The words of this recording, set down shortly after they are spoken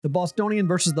The Bostonian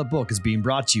versus the Book is being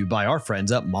brought to you by our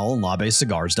friends at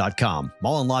MullenLabeCigars.com.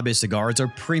 Mullen Labe cigars are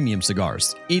premium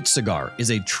cigars. Each cigar is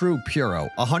a true Puro,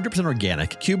 100%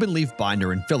 organic, Cuban leaf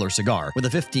binder and filler cigar with a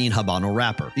 15 Habano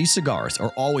wrapper. These cigars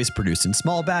are always produced in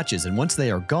small batches, and once they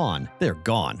are gone, they're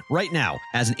gone. Right now,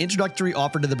 as an introductory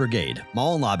offer to the Brigade,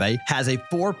 Mullen Labe has a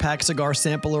 4-pack cigar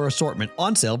sampler assortment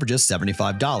on sale for just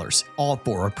 $75. All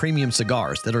 4 are premium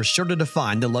cigars that are sure to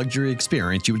define the luxury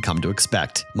experience you would come to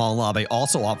expect. Mullen Labe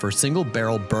also offers single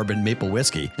barrel bourbon maple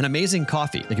whiskey and amazing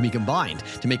coffee that can be combined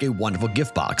to make a wonderful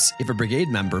gift box if a Brigade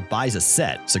member buys a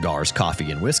set, cigars,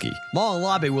 coffee, and whiskey. Mullen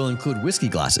Labe will include whiskey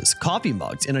glasses, coffee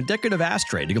mugs, and a decorative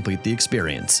ashtray to complete the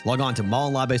experience. Log on to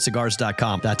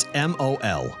MullenLabeCigars.com. That's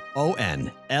MOLONLABE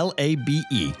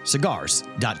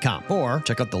cigars.com, or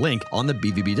check out the link on the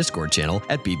BvB Discord channel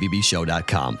at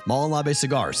BvBShow.com. Mullen Labe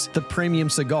Cigars, the premium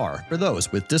cigar for those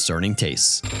with discerning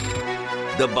tastes.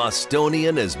 The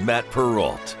Bostonian is Matt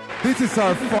Perrault. This is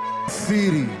our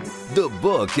city. The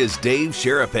Book is Dave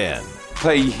Sherapan.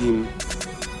 Pay him.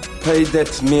 Pay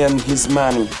that man his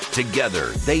money. Together,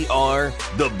 they are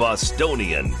the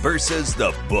Bostonian versus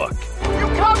the Book. You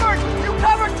covered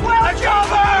 12. I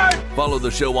covered. Follow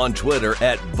the show on Twitter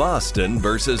at Boston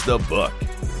versus the Book.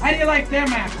 How do you like them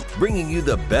apples? Bringing you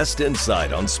the best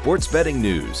insight on sports betting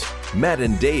news, Matt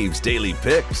and Dave's daily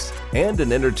picks, and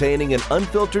an entertaining and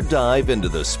unfiltered dive into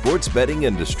the sports betting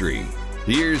industry.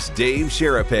 Here's Dave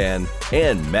Sherapan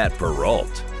and Matt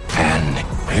Perrault. And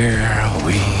here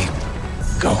we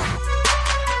go.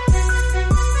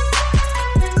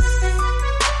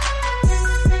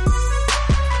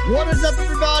 What is up,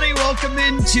 everybody? Welcome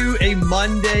into a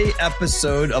Monday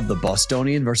episode of the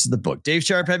Bostonian versus the Book. Dave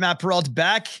Sherapan, Matt Perrault,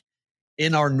 back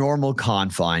in our normal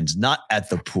confines, not at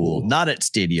the pool, not at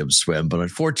Stadium Swim, but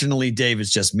unfortunately, Dave,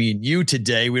 it's just me and you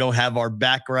today. We don't have our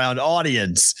background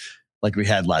audience like we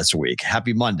had last week.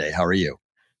 Happy Monday. How are you?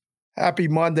 Happy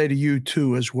Monday to you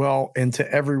too, as well, and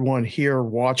to everyone here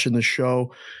watching the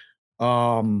show.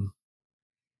 I'm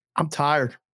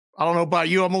tired. I don't know about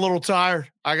you. I'm a little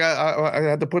tired. I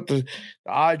had to put the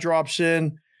eye drops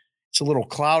in. It's a little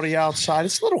cloudy outside.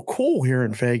 It's a little cool here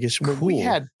in Vegas. Cool. We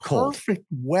had perfect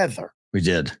weather. We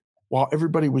did. While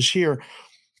everybody was here.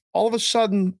 All of a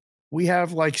sudden, we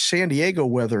have like San Diego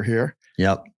weather here.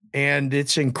 Yep. And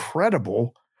it's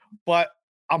incredible. But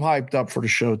I'm hyped up for the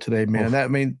show today,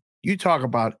 man. You talk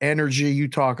about energy. You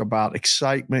talk about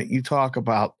excitement. You talk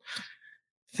about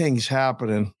things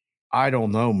happening. I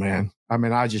don't know, man.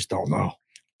 I just don't know.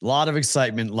 A lot of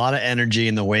excitement, a lot of energy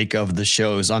in the wake of the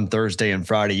shows on Thursday and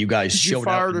Friday. You guys showed up.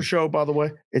 Did you fire the show, by the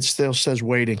way? It still says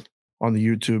waiting on the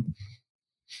YouTube.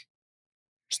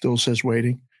 Still says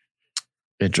waiting.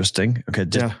 Interesting. Okay.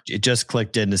 It just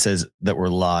clicked in. It says that we're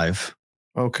live.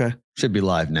 Okay. Should be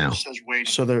live now. It says waiting.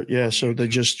 So they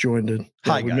just joined in.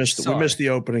 Hi, we guys. We missed the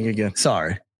opening again.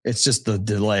 Sorry. It's just the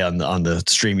delay on the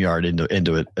StreamYard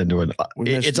into it.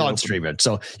 It's on StreamYard.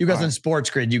 So you guys on Sports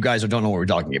Grid, you guys don't know what we're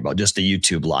talking about. Just the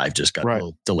YouTube live just got a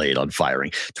little delayed on firing.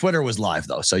 Twitter was live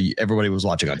though, so everybody was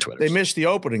watching on Twitter. They missed the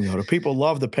opening though. The people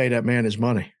love to pay that man his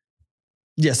money.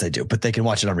 Yes, they do, but they can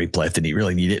watch it on replay if they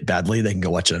really need it badly. They can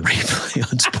go watch it on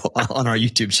replay on our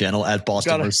YouTube channel at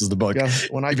Boston versus the Book.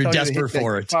 When I if you're desperate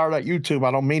for it, fire that YouTube.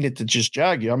 I don't mean it to just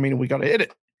jag you. I mean we got to hit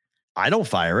it. I don't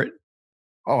fire it.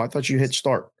 Oh, I thought you hit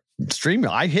start. Stream.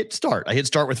 I hit start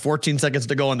with 14 seconds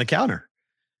to go on the counter.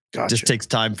 Gotcha. Just takes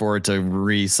time for it to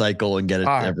recycle and get it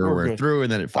everywhere through,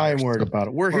 and then it fires. I ain't worried about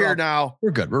it. We're here now. We're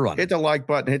good. We're running. Hit the like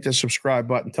button, hit the subscribe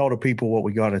button, tell the people what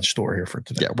we got in store here for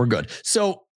today. Yeah, we're good.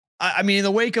 So, in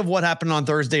the wake of what happened on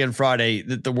Thursday and Friday,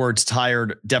 the words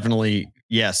tired, definitely,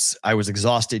 yes. I was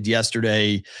exhausted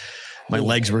yesterday. My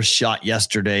legs were shot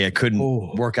yesterday. I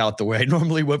couldn't work out the way I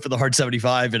normally would for the hard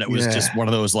 75. And it was just one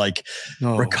of those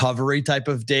recovery type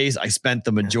of days. I spent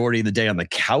the majority of the day on the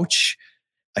couch.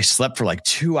 I slept for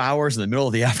 2 hours in the middle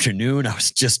of the afternoon. I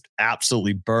was just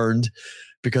absolutely burned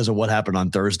because of what happened on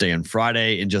Thursday and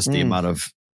Friday and just the amount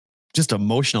of just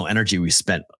emotional energy we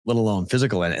spent, let alone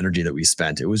physical energy that we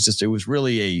spent. It was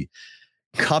really a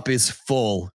cup is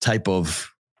full type of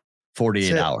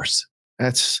 48 hours.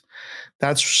 That's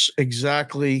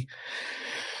exactly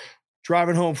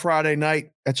driving home Friday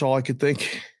night. That's all I could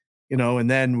think, and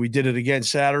then we did it again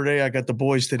Saturday. I got the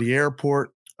boys to the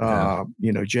airport,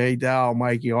 Jay Dow,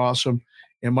 Mikey Awesome.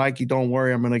 And Mikey, don't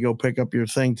worry, I'm going to go pick up your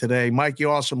thing today. Mikey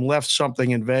Awesome left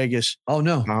something in Vegas. Oh,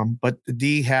 no. But the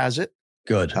D has it.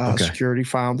 Good. Okay. Security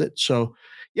found it. So,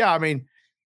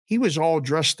 he was all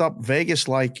dressed up Vegas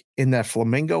like in that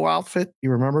flamingo outfit. You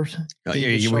remember? Oh, yeah,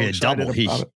 he had double.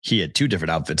 He had 2 different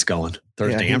outfits going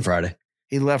Thursday and Friday.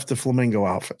 he left the flamingo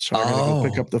outfit. So I got to go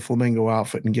pick up the flamingo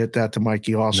outfit and get that to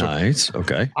Mikey also. Nice.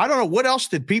 Okay. I don't know. What else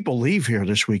did people leave here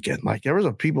this weekend? Like there was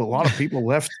a lot of people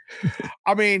left.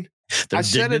 I mean, I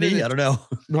said it. I don't know.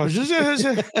 No,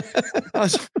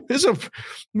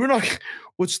 we're not.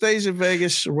 What stays in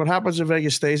Vegas, or what happens in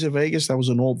Vegas stays in Vegas. That was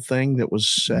an old thing that was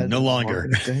said. No longer.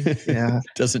 Yeah,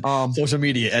 doesn't. Social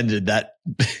media ended that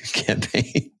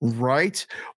campaign, right?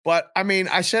 But I mean,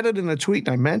 I said it in a tweet,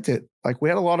 and I meant it. Like we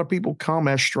had a lot of people come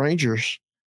as strangers,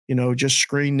 just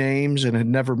screen names and had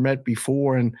never met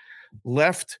before, and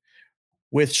left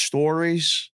with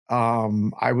stories.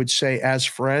 I would say as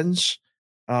friends.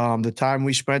 The time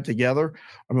we spent together.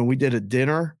 I mean, we did a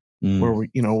dinner where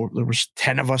there was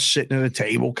 10 of us sitting at a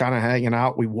table, kind of hanging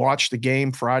out. We watched the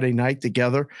game Friday night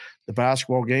together, the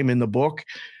basketball game in the book.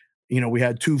 We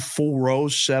had 2 full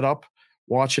rows set up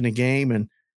watching the game and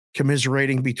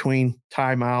commiserating between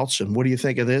timeouts. And what do you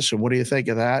think of this? And what do you think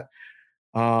of that?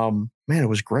 Man, it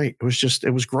was great.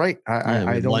 It was great.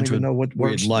 I don't even know what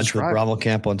we had lunch with Bravo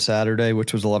Camp on Saturday,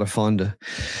 which was a lot of fun to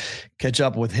catch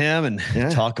up with him and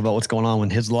talk about what's going on in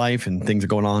his life and things are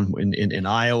going on in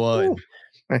Iowa. And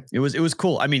it was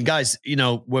cool. I mean, guys,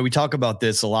 when we talk about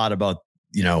this a lot about,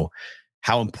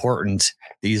 how important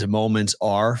these moments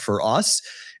are for us,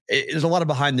 there's a lot of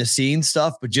behind the scenes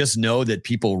stuff, but just know that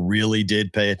people really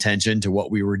did pay attention to what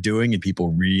we were doing and people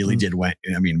really did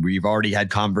I mean, we've already had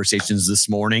conversations this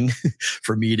morning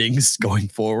for meetings going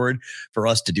forward for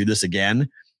us to do this again.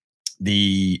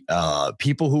 The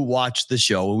people who watch the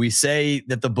show, when we say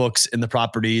that the books and the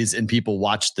properties and people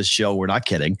watch the show, we're not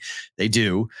kidding. They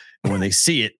do. And when they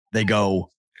see it, they go,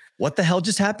 what the hell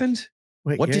just happened?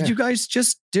 What did you guys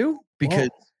just do? Because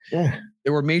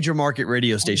there were major market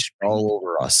radio stations all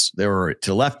over us. They were to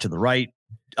the left, to the right,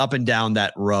 up and down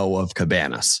that row of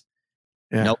cabanas.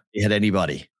 Yeah. Nobody had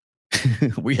anybody.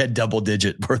 We had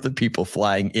double-digit worth of people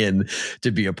flying in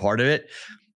to be a part of it.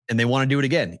 And they want to do it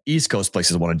again. East Coast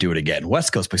places want to do it again.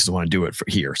 West Coast places want to do it for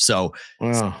here. So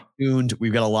stay tuned.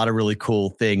 We've got a lot of really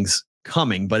cool things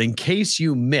coming. But in case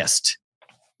you missed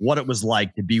what it was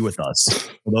like to be with us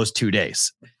for those 2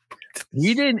 days,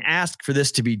 we didn't ask for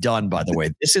this to be done, by the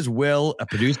way. This is Will, a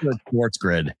producer at Sports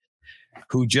Grid,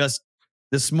 who just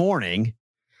this morning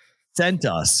sent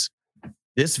us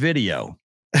this video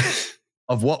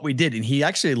of what we did. And he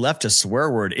actually left a swear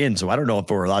word in. So I don't know if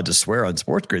we're allowed to swear on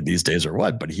Sports Grid these days or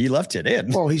what, but he left it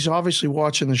in. Well, he's obviously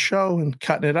watching the show and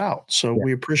cutting it out. So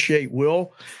we appreciate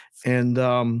Will. And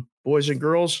boys and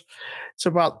girls, it's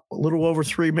about a little over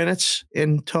 3 minutes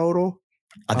in total.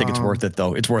 I think it's worth it,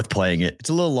 though. It's worth playing it. It's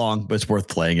a little long, but it's worth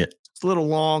playing it. It's a little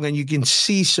long, and you can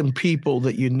see some people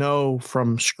that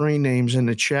from screen names in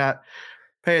the chat.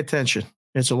 Pay attention.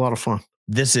 It's a lot of fun.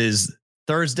 This is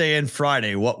Thursday and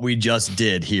Friday, what we just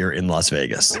did here in Las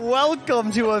Vegas.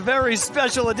 Welcome to a very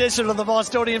special edition of the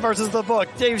Bostonian versus the Book.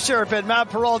 Dave Sherp and Matt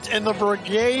Peralt and the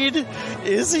Brigade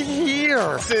is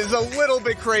here. This is a little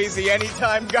bit crazy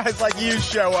anytime guys like you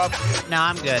show up. No,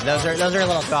 I'm good. Those are a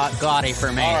little gaudy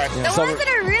for me. All right. The ones that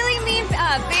are really mean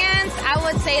fans, I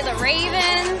would say the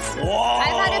Ravens. Whoa.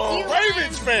 I've had a few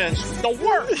Ravens fans, the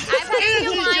worst. I've had a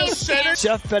few lines.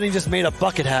 Jeff Benning just made a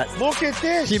bucket hat. Look at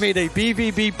this. He made a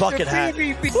BvB bucket hat. Look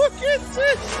at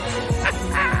this.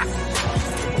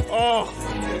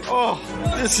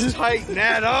 This is tighten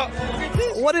that up.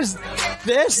 What is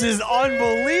this? Is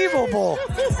unbelievable.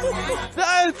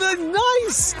 That is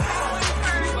nice.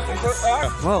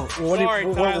 Well,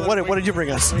 what did you bring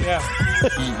us? Yeah.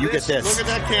 You get this. Look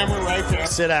at that camera right there.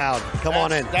 Sit down. Come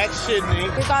on in. That's Sydney.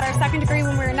 We got our second degree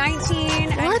when we were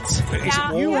 19. What?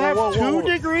 Yeah. You have 2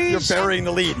 degrees? You're burying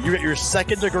the lead. You got your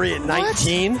second degree at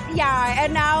 19? Yeah,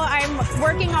 and now I'm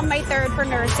working on my 3rd for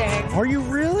nursing. Are you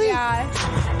really? Yeah.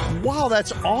 Wow,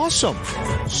 that's awesome.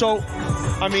 So,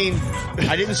 I mean,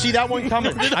 I didn't see that one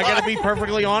coming. I got to be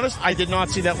perfectly honest. I did not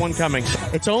see that one coming.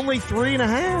 It's only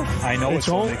 3.5. I know it's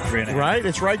only 3.5. Right?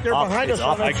 It's right there behind us.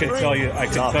 I can tell you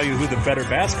who the better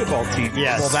basketball team is.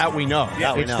 Yes. Well, that we know.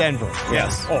 Yeah, it's Denver.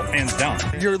 Yes. Oh, hands down.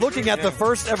 You're looking at the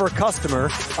first ever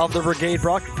customer of the Brigade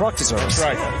proxy service.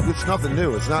 That's right. It's nothing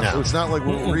new. It's not. No. It's not like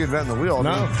we're reinventing the wheel.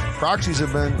 I mean, proxies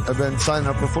have been signing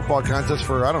up for football contests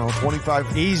for 25,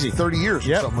 30 years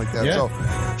or something like that. Yep.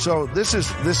 So this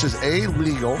is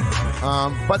illegal.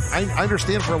 But I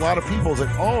understand for a lot of people, it's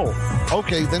like,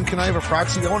 okay, then can I have a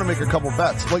proxy? I want to make a couple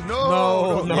bets. Like,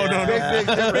 no.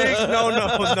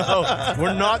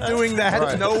 We're not doing that.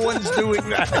 Right. No one's doing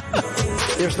that.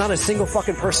 There's not a single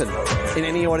fucking person in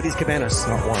any one of these cabanas.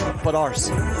 Not one. But ours.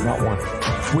 Not one.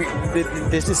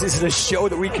 This is a show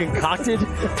that we concocted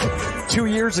 2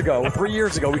 years ago, 3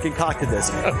 years ago. We concocted this,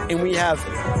 and we have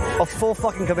a full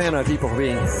fucking cabana of people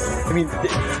being. I mean,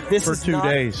 for 2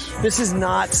 days. This is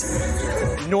not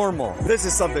normal. This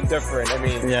is something different. I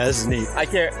mean, yeah, this is neat. I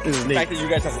can't. This is the neat. fact that you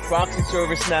guys have a proxy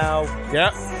service now.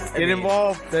 Yep. Get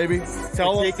involved, baby.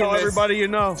 Tell everybody you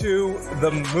know. To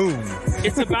the moon.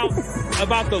 It's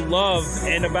about the love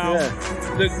and about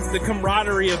the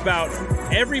camaraderie. About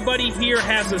everybody here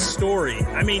has a story.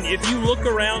 I mean, if you look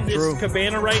around this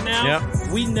cabana right now,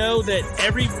 we know that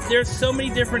there's so many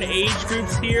different age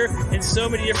groups here and so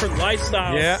many different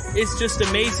lifestyles. Yeah. It's just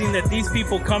amazing that these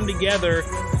people come together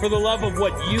for the love of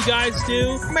what you guys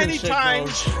do. Many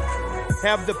times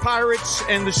have the Pirates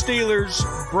and the Steelers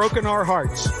broken our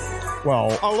hearts.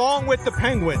 Well, along with the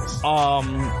Penguins. A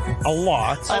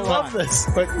lot. I love this.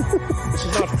 But this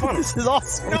is not funny. This is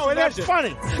awesome. No, it is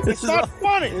funny. It's not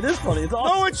funny. It is funny. It's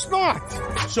awesome. No, it's not.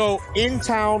 So, in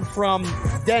town from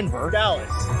Denver. Dallas.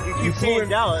 You flew in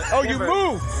Dallas. Oh, you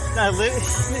moved.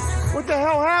 What the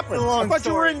hell happened? I thought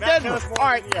you were in Denver. All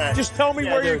right, just tell me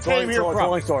where you came here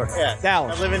from. Yeah,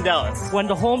 Dallas. I live in Dallas. When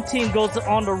the home team goes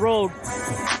on the road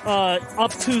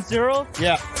up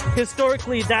 2-0,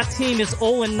 historically that team is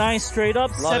 0-9 straight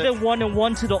up,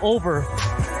 7-1-1 to the over.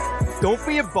 Don't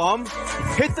be a bum.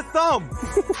 Hit the thumb.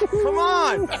 Come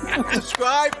on.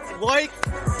 Subscribe, like,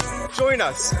 join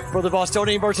us. For the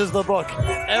Bostonian versus the book.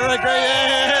 Eric,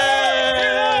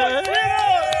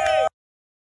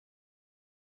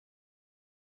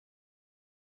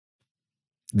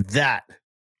 that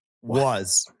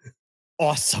was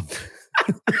awesome.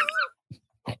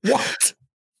 What?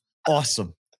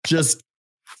 Awesome. Just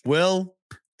Will,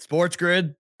 Sports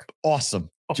Grid, awesome.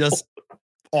 Just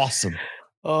awesome.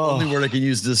 Only word I can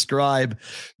use to describe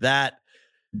that.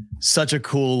 Such a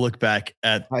cool look back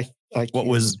at what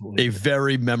was a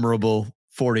very memorable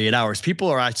 48 hours. People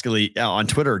are actually on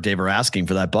Twitter, Dave, are asking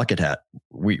for that bucket hat.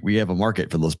 We have a market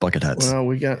for those bucket hats. Well,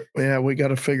 we got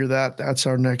to figure that. That's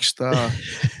our next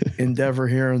endeavor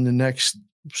here in the next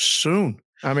soon.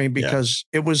 I mean, because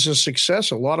it was a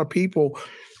success. A lot of people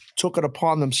took it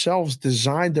upon themselves,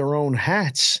 designed their own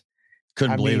hats.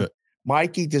 Couldn't believe it.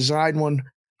 Mikey designed one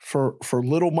for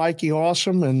little Mikey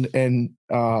Awesome, and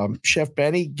Chef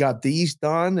Benny got these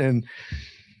done, and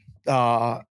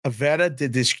Avetta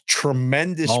did this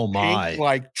tremendous pink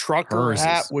like trucker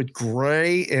hat with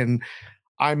gray, and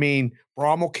I mean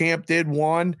Brommelkamp did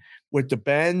one with the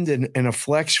bend and a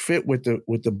flex fit with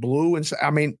the blue, and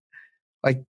I mean,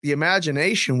 like the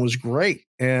imagination was great,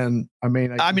 and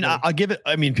I'll give it.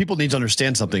 I mean, people need to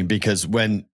understand something, because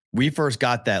when we first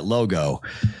got that logo,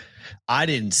 I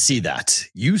didn't see that.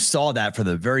 You saw that from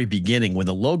the very beginning when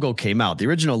the logo came out. The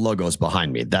original logo is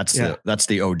behind me. That's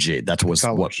the OG. That's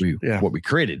what we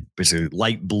created. Basically,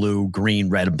 light blue, green,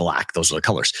 red, and black. Those are the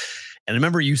colors. And I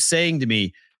remember you saying to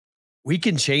me, "We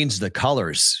can change the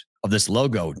colors of this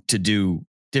logo to do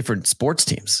different sports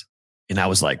teams." And I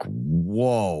was like,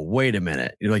 "Whoa, wait a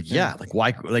minute!" You're like, "Yeah,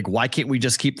 why can't we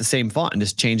just keep the same font and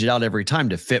just change it out every time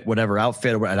to fit whatever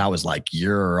outfit?" And I was like,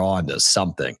 "You're on to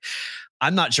something."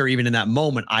 I'm not sure even in that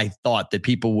moment, I thought that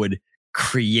people would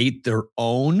create their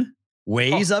own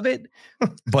ways of it,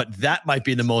 but that might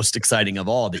be the most exciting of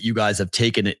all, that you guys have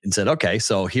taken it and said, okay,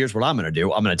 so here's what I'm going to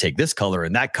do. I'm going to take this color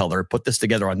and that color, put this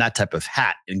together on that type of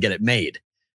hat and get it made,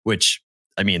 which,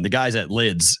 I mean, the guys at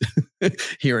Lids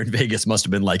here in Vegas must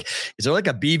have been like, is there like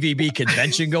a BvB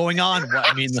convention going on? Well,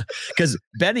 I mean, because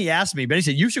Benny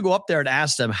said, you should go up there and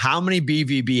ask them how many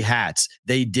BvB hats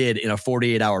they did in a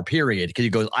 48-hour period. Because he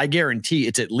goes, I guarantee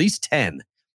it's at least 10,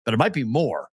 but it might be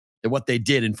more than what they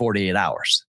did in 48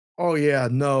 hours. Oh, yeah.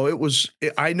 No,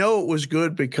 I know it was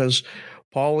good because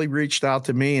Paulie reached out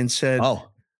to me and said,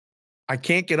 I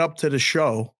can't get up to the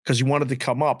show because he wanted to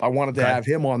come up. I wanted to have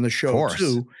him on the show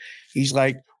too. He's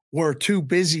like, we're too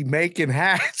busy making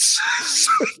hats, so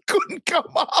he couldn't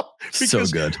come up. So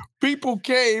good. People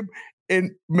came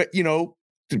and,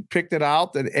 picked it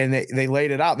out and they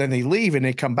laid it out. Then they leave and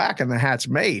they come back and the hat's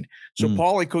made. So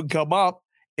Paulie couldn't come up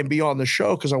and be on the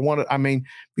show because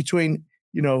between,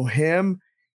 him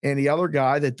and the other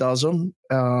guy that does them,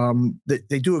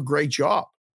 they do a great job.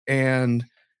 And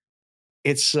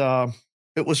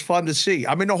it was fun to see.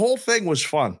 I mean, the whole thing was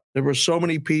fun. There were so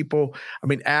many people. I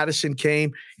mean, Addison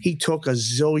came. He took a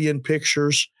zillion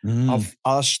pictures of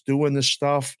us doing this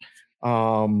stuff.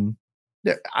 I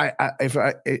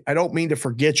don't mean to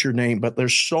forget your name, but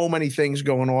there's so many things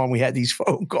going on. We had these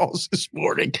phone calls this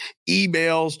morning,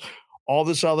 emails, all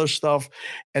this other stuff.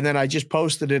 And then I just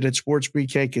posted it at Sports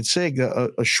BK Kid Sig,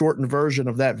 a shortened version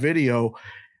of that video.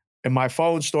 And my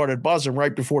phone started buzzing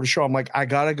right before the show. I'm like, I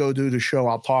got to go do the show.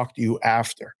 I'll talk to you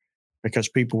after. Because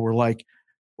people were like,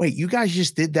 wait, you guys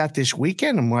just did that this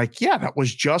weekend? I'm like, yeah, that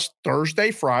was just Thursday,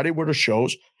 Friday were the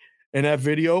shows. And that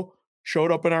video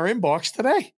showed up in our inbox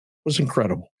today. was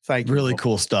incredible. Thank you. Really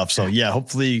cool stuff. So yeah,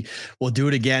 hopefully we'll do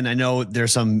it again. I know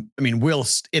there's Will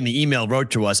in the email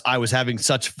wrote to us, I was having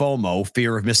such FOMO,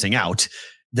 fear of missing out,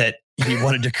 that he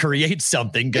wanted to create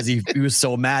something because he was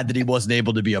so mad that he wasn't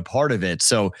able to be a part of it.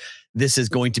 So this is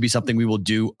going to be something we will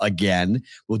do again.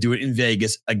 We'll do it in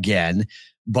Vegas again,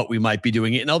 but we might be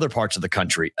doing it in other parts of the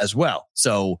country as well.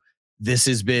 So this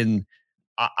has been,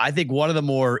 I think, one of the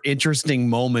more interesting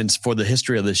moments for the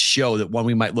history of this show, that one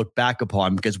we might look back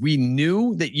upon, because we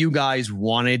knew that you guys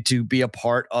wanted to be a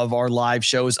part of our live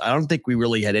shows. I don't think we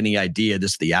really had any idea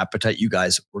just the appetite you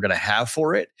guys were going to have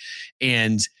for it.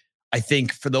 And I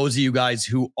think for those of you guys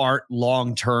who aren't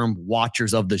long-term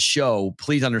watchers of the show,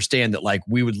 please understand that like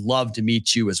we would love to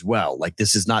meet you as well. Like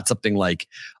this is not something like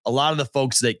a lot of the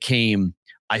folks that came,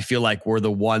 I feel like were the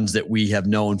ones that we have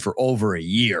known for over a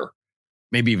year,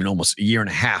 maybe even almost a year and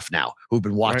a half now, who've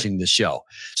been watching the show.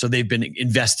 So they've been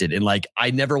invested in, like, I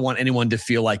never want anyone to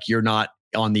feel like you're not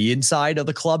on the inside of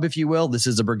the club, if you will. This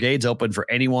is a Brigade's open for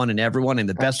anyone and everyone. And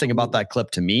the best thing about that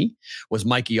clip to me was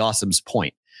Mikey Awesome's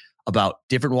point about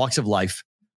different walks of life,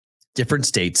 different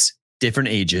states, different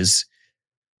ages,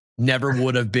 never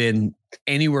would have been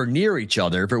anywhere near each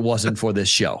other if it wasn't for this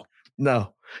show.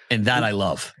 No. And that I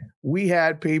love. We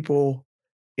had people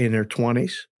in their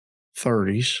 20s,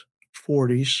 30s,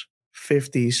 40s,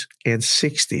 50s, and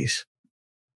 60s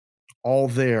all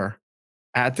there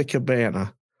at the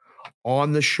cabana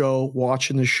on the show,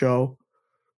 watching the show.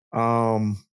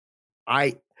 I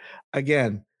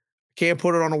can't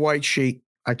put it on a white sheet.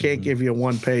 I can't give you a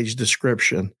one-page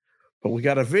description, but we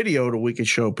got a video that we can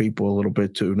show people a little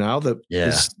bit too now that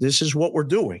this is what we're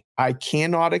doing. I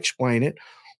cannot explain it.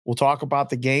 We'll talk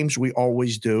about the games. We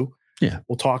always do. Yeah.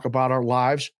 We'll talk about our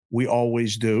lives. We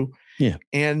always do. Yeah.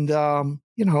 And,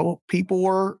 people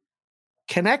were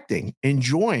connecting,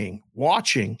 enjoying,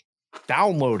 watching,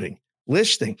 downloading,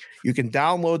 listening. You can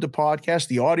download the podcast,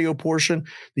 the audio portion,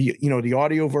 the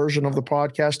audio version of the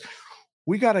podcast.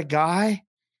 We got a guy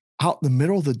out in the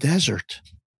middle of the desert.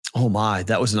 Oh my,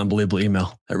 that was an unbelievable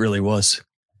email. It really was.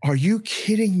 Are you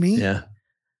kidding me? Yeah.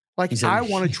 Like, I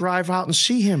want to drive out and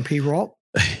see him, P-Roll.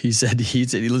 He said he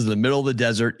lives in the middle of the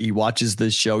desert. He watches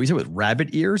this show. He said with rabbit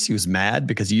ears. He was mad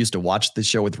because he used to watch the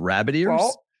show with rabbit ears.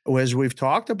 Well, as we've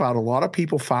talked about, a lot of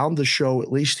people found the show,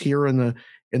 at least here in the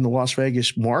Las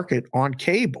Vegas market, on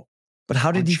cable. But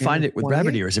how did he find it with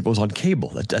rabbit ears if it was on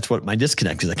cable? That's what my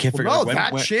disconnect is. I can't figure out. No,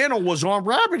 that channel was on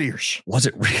rabbit ears. Was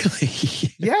it really?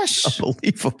 Yes.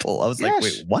 Unbelievable. I was like,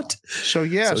 wait, what? So,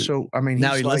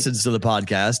 now he listens to the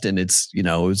podcast, and it's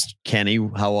Kenny,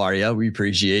 how are you? We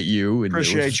appreciate you. And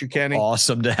appreciate you, Kenny.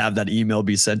 Awesome to have that email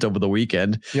be sent over the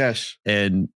weekend. Yes.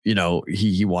 And,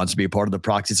 he wants to be a part of the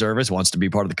proxy service, wants to be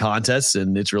part of the contest,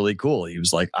 and it's really cool. He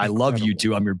was like, I love you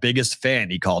two. I'm your biggest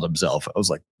fan, he called himself. I was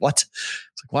like, what?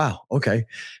 It's like, wow. Okay.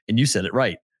 And you said it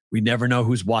right. We never know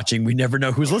who's watching. We never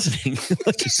know who's listening.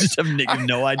 You just have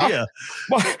no idea.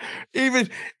 Even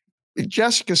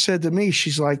Jessica said to me,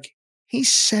 she's like,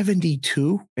 he's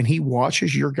 72 and he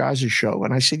watches your guys' show.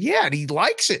 And I said, yeah, and he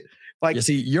likes it. Like,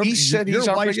 your wife's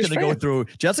going to go through,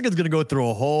 Jessica's going to go through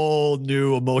a whole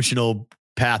new emotional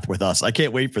path with us. I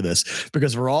can't wait for this,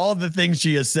 because for all the things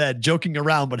she has said, joking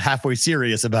around, but halfway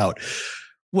serious about,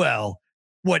 well,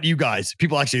 what you guys,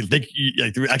 people actually think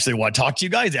you actually want to talk to you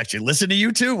guys, actually listen to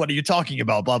you too. What are you talking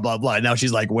about? Blah, blah, blah. And now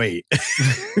she's like, wait.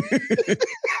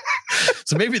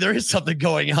 So maybe there is something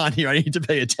going on here I need to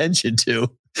pay attention to.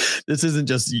 This isn't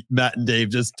just Matt and Dave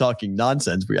just talking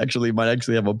nonsense. We might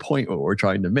actually have a point what we're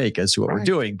trying to make as to what we're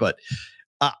doing. But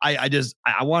I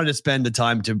wanted to spend the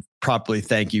time to properly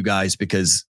thank you guys,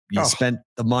 because you spent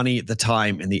the money, the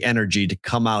time, and the energy to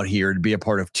come out here to be a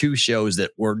part of two shows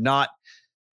that were not,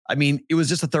 it was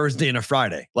just a Thursday and a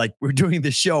Friday. Like, we're doing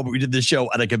this show, but we did this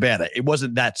show at a cabana. It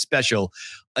wasn't that special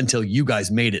until you guys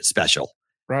made it special.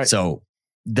 Right. So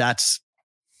that's,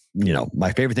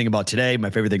 my favorite thing about today, my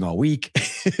favorite thing all week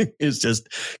is just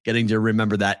getting to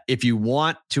remember that. If you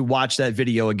want to watch that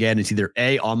video again, it's either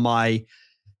on my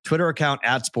Twitter account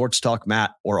at Sports Talk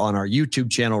Matt, or on our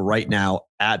YouTube channel right now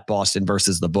at Boston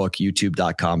versus the Book,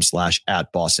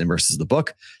 youtube.com/at Boston versus the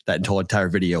Book. That entire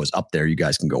video is up there. You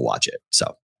guys can go watch it.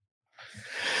 So.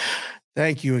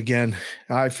 Thank you again.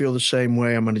 I feel the same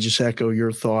way. I'm going to just echo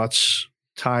your thoughts,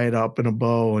 tie it up in a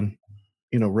bow, and,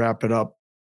 wrap it up.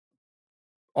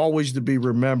 Always to be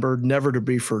remembered, never to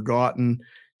be forgotten.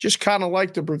 Just kind of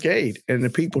like the Brigade and the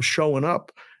people showing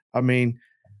up. I'm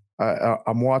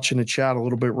watching the chat a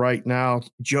little bit right now.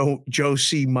 Joe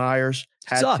C. Myers,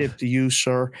 hat tip to you,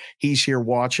 sir. He's here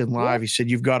watching live. He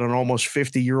said, you've got an almost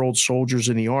 50-year-old soldiers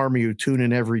in the Army who tune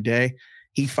in every day.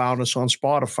 He found us on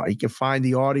Spotify. You can find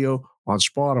the audio on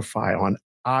Spotify, on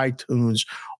iTunes,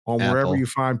 on wherever you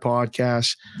find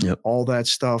podcasts, all that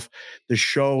stuff. The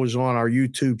show is on our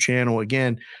YouTube channel.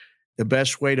 Again, the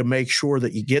best way to make sure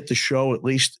that you get the show, at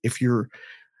least if you're,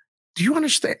 do you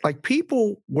understand? Like,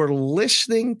 people were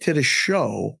listening to the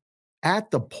show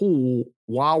at the pool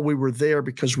while we were there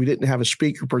because we didn't have a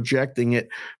speaker projecting it,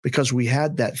 because we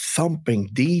had that thumping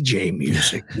DJ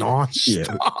music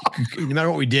nonstop. No matter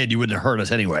what we did, you wouldn't have heard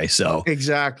us anyway. So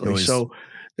exactly. So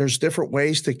there's different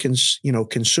ways to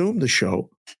consume the show,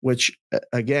 which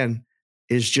again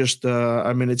is just,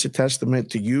 it's a testament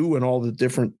to you and all the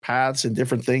different paths and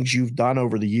different things you've done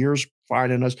over the years,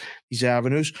 finding us these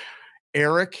avenues.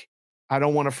 Eric, I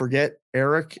don't want to forget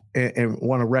Eric and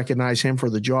want to recognize him for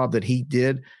the job that he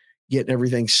did, getting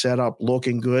everything set up,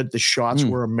 looking good. The shots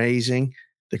were amazing.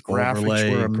 The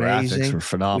graphics were amazing. Graphics were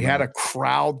phenomenal. We had a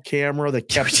crowd camera that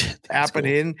kept tapping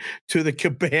in to the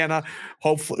cabana.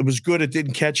 Hopefully it was good. It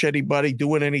didn't catch anybody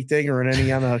doing anything or in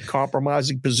any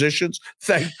compromising positions.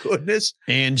 Thank goodness.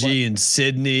 Angie and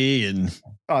Sydney and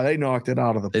they knocked it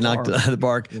out of the park. They knocked it out of the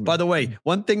park. By the way,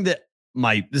 one thing that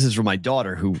this is from my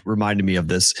daughter, who reminded me of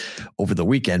this over the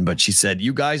weekend, but she said,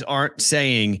 you guys aren't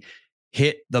saying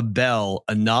hit the bell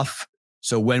enough.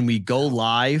 So when we go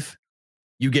live,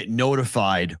 you get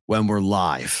notified when we're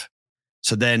live.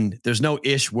 So then there's no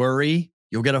worry.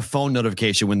 You'll get a phone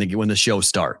notification when the show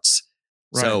starts.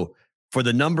 Right. So for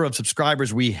the number of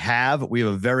subscribers we have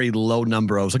a very low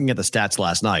number. I was looking at the stats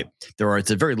last night.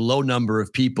 It's a very low number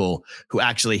of people who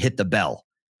actually hit the bell.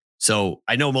 So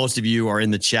I know most of you are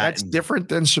in the chat. That's different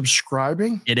than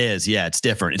subscribing? It is. Yeah, it's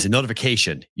different. It's a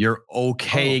notification. You're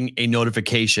okaying a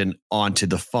notification onto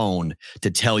the phone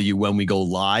to tell you when we go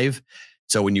live.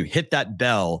 So when you hit that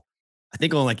bell, I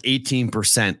think only like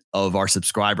 18% of our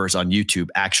subscribers on YouTube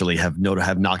actually have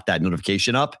knocked that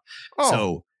notification up.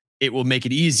 So it will make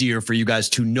it easier for you guys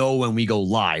to know when we go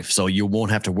live. So you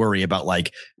won't have to worry about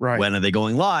when are they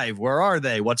going live? Where are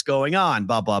they? What's going on?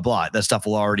 Blah, blah, blah. That stuff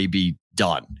will already be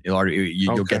done.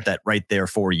 You'll get that right there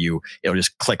for you. It'll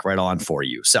just click right on for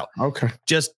you. So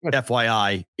just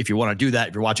FYI, if you want to do that,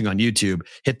 if you're watching on YouTube,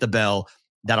 hit the bell.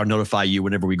 That'll notify you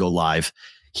whenever we go live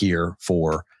here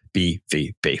for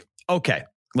BvB. Okay,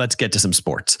 let's get to some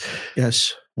sports.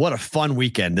 Yes. What a fun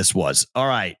weekend this was. All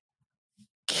right.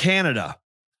 Canada.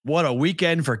 What a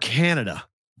weekend for Canada.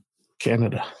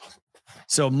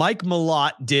 So Mike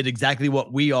Malott did exactly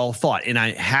what we all thought. And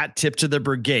I hat tip to the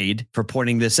Brigade for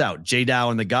pointing this out. J Dow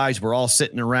and the guys were all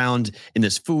sitting around in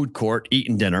this food court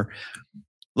eating dinner,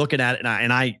 looking at it.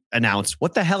 And I announced,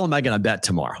 what the hell am I going to bet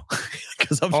tomorrow?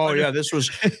 This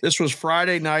was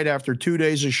Friday night after 2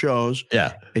 days of shows.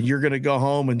 Yeah. And you're going to go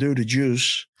home and do the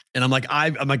juice. And I'm like, what?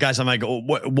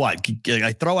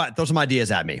 I throw some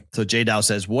ideas at me. So J Dow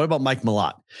says, what about Mike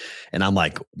Malott? And I'm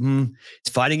like, he's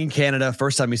fighting in Canada.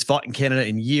 First time he's fought in Canada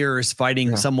in years,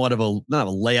 fighting somewhat of not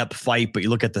a layup fight, but you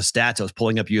look at the stats. I was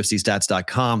pulling up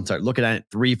UFCstats.com, started looking at it,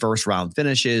 3 first-round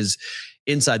finishes.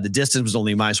 Inside the distance was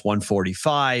only minus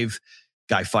 145.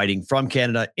 Guy fighting from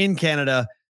Canada, in Canada.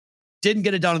 Didn't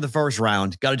get it done in the first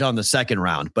round, got it done in the second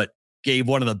round, but gave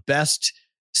one of the best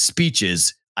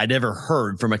speeches I'd ever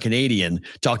heard from a Canadian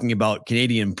talking about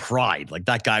Canadian pride. Like,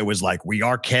 that guy was like, we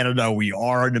are Canada. We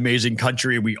are an amazing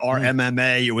country. We are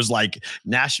MMA. It was like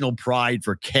national pride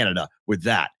for Canada with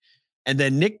that. And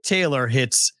then Nick Taylor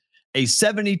hits a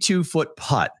 72-foot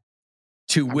putt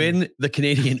to win the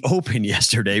Canadian Open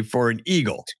yesterday for an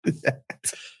eagle.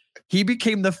 He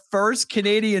became the first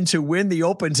Canadian to win the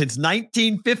Open since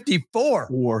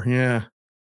 1954. Yeah.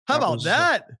 How about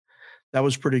that? That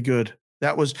was pretty good.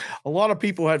 That was, a lot of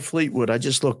people had Fleetwood. I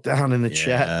just looked down in the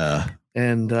chat,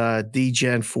 and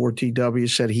DGen4TW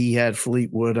said he had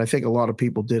Fleetwood. I think a lot of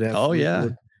people did have Fleetwood. Yeah.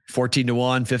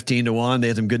 14-1, 15-1. They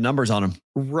had some good numbers on them.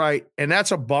 Right. And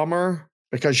that's a bummer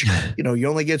because, you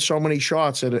only get so many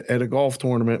shots at a golf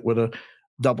tournament with a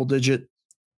double digit,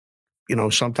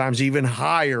 sometimes even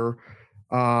higher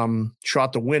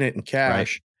shot to win it in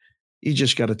cash. Right. You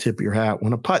just got to tip your hat.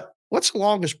 When a putt, what's the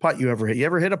longest putt you ever hit? You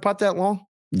ever hit a putt that long?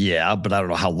 Yeah, but I don't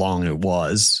know how long it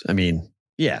was. I mean,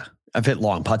 yeah, I've hit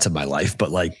long putts in my life,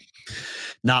 but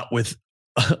not with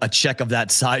a check of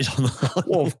that size on the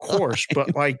Well, of course,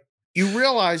 but you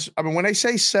realize, when they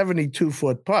say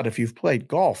 72-foot putt, if you've played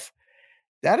golf,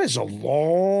 that is a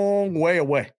long way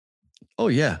away. Oh,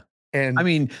 yeah. And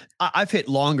I've hit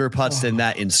longer putts than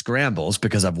that in scrambles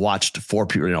because I've watched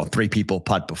 3 people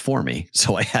putt before me.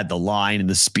 So I had the line and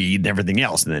the speed and everything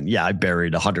else. And then, I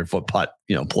buried 100-foot putt,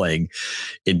 playing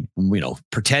in,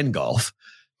 pretend golf.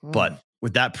 But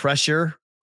with that pressure,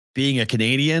 being a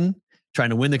Canadian,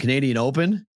 trying to win the Canadian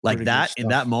Open like that in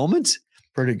that moment,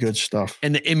 Pretty good stuff.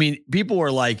 And I mean, people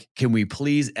were like, can we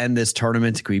please end this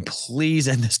tournament? Can we please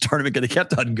end this tournament? Because they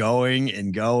kept on going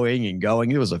and going and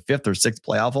going. It was a 5th or 6th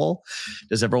playoff hole.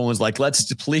 Just everyone was like,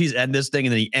 let's please end this thing.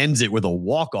 And then he ends it with a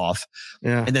walk-off.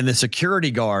 Yeah. And then the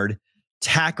security guard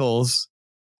tackles.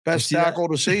 Best tackle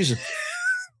of the season.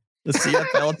 The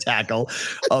CFL tackle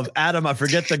of Adam. I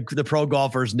forget the pro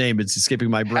golfer's name. It's escaping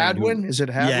my brain. Hadwin? Is it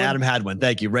Hadwin? Yeah, Adam Hadwin.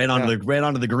 Thank you. Ran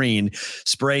onto the green,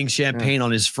 spraying champagne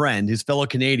on his friend, his fellow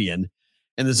Canadian.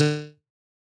 And there's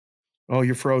oh,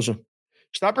 you're frozen.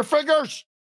 Snap your fingers.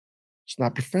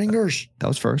 Snap your fingers. That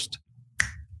was first.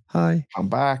 Hi. I'm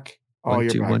back. Oh, one, you're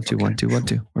two, back. 1 2 okay. 1 2 1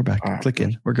 2. We're back. Right, Click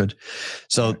in. We're good.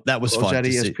 So that was fun. That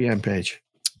ESPN page.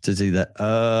 To see that.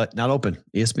 Not open.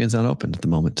 ESPN's not open at the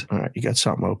moment. All right. You got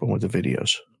something open with the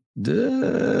videos.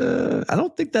 I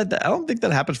don't think that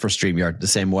happens for StreamYard the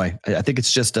same way. I think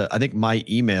it's just I think my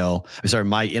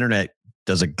internet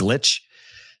does a glitch.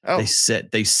 Oh.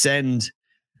 They send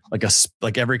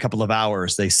like every couple of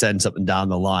hours, they send something down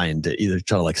the line to either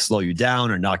try to like slow you down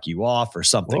or knock you off or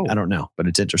something. Whoa. I don't know, but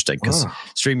it's interesting because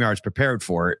StreamYard's prepared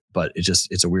for it, but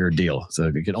it's a weird deal. So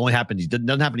it can only happen. It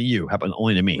doesn't happen to you. Happen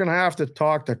only to me. We're going to have to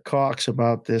talk to Cox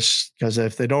about this because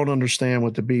if they don't understand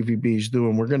what the BvB is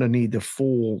doing, we're going to need the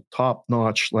full top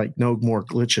notch, like no more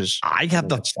glitches.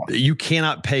 You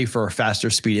cannot pay for a faster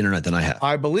speed internet than I have.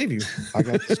 I believe you. I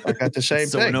got the same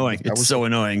it's so thing. Annoying. It's so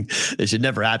annoying. It should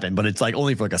never happen, but it's like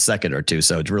only for like a second or two.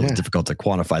 So it's really difficult to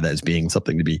quantify that as being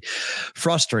something to be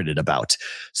frustrated about.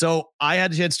 So I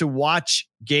had a chance to watch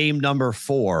game number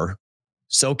 4.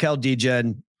 SoCal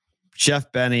DGen,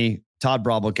 Chef Benny, Todd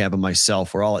Brabelkamp, and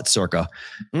myself were all at Circa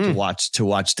to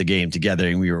watch the game together.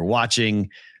 And we were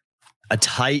watching a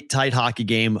tight hockey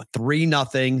game,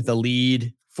 3-0, the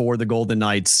lead for the Golden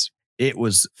Knights. It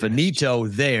was finito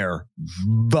there,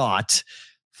 but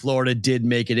Florida did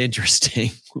make it interesting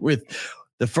with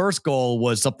the first goal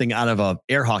was something out of a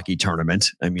air hockey tournament.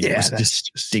 I mean, it was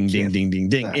just ding, ding, ding, ding,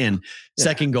 ding. In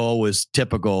second goal was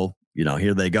typical.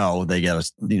 Here they go. They got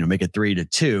to, make it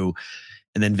 3-2,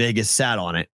 and then Vegas sat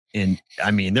on it. And I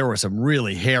mean, there were some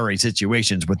really hairy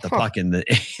situations with the puck in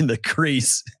the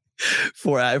crease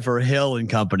for Hill and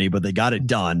company, but they got it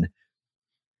done.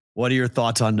 What are your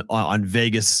thoughts on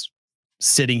Vegas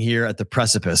sitting here at the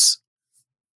precipice?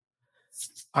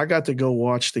 I got to go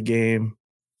watch the game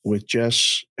with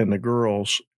Jess and the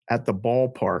girls at the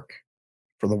ballpark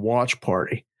for the watch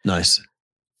party. Nice.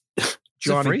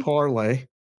 Johnny Parlay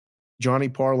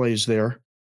is there.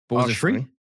 But was it free?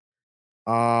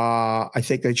 I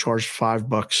think they charged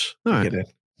 $5 to get in.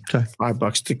 Okay.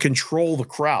 $5 to control the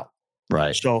crowd.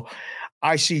 Right. So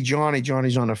I see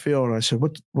Johnny's on the field. And I said,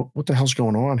 what the hell's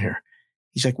going on here?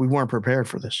 He's like, we weren't prepared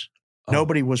for this. Oh.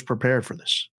 Nobody was prepared for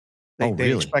this.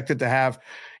 They expected to have,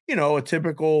 a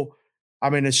typical, I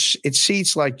mean, it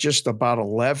seats like just about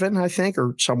 11, I think,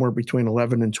 or somewhere between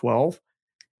 11 and 12.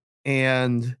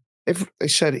 And he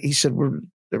said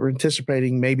they were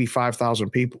anticipating maybe 5,000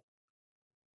 people.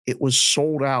 It was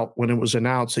sold out when it was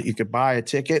announced that you could buy a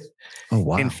ticket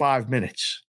in 5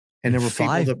 minutes. And there were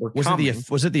people that were coming.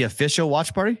 Was it the official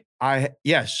watch party?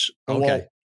 Yes. Okay. Well,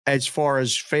 as far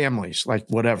as families, like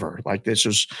whatever, like this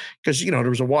is because, there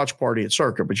was a watch party at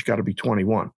Circa, but you got to be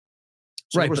 21.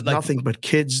 So right, there was nothing but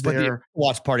kids there. The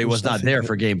watch party was not there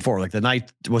for game 4. Like the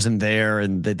night wasn't there,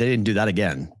 and they didn't do that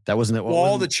again. That wasn't it. Well,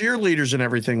 all the cheerleaders and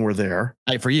everything were there.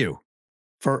 For you.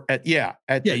 You had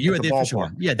the official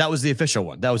one. Yeah, that was the official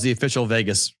one. That was the official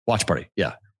Vegas watch party.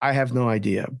 Yeah. I have no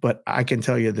idea, but I can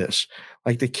tell you this: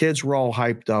 like the kids were all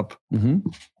hyped up,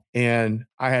 and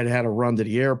I had a run to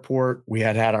the airport. We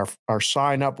had our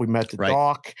sign up. We met the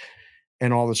dock.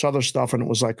 And all this other stuff. And it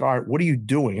was like, all right, what are you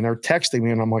doing? And they're texting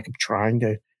me. And I'm like, I'm trying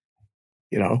to,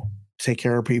 take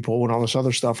care of people and all this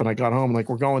other stuff. And I got home, like,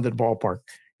 we're going to the ballpark.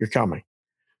 You're coming.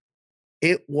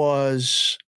 It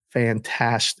was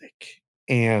fantastic.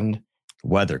 And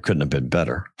weather couldn't have been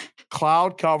better.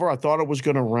 Cloud cover. I thought it was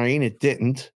going to rain. It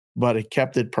didn't, but it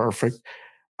kept it perfect.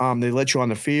 They let you on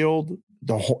the field.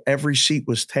 Every seat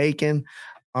was taken.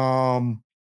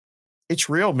 It's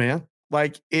real, man.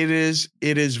 Like it is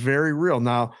very real.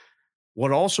 Now,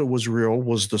 what also was real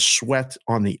was the sweat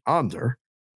on the under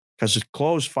because it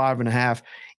closed 5.5.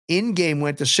 In game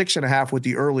went to 6.5 with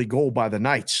the early goal by the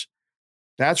Knights.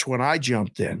 That's when I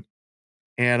jumped in,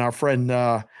 and our friend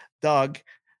Doug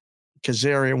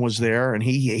Kazarian was there, and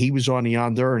he was on the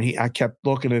under, and I kept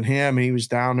looking at him. And he was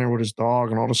down there with his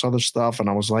dog and all this other stuff, and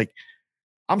I was like,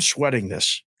 I'm sweating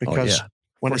this because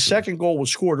when the second goal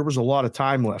was scored, there was a lot of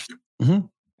time left. Mm-hmm.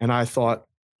 And I thought,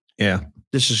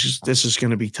 this is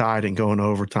going to be tied and going to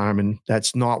overtime. And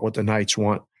that's not what the Knights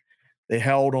want. They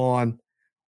held on,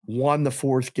 won the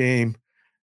 4th game.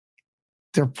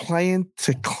 they're playing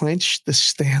to clinch the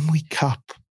Stanley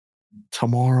Cup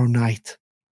tomorrow night.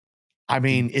 I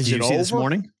mean, is it over? This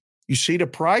morning? You see the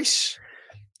price?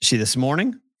 See this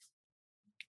morning?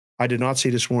 I did not see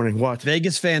this morning. What?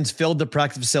 Vegas fans filled the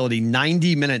practice facility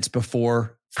 90 minutes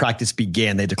before practice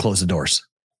began. They had to close the doors.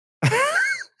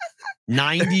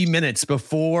 90 minutes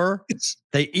before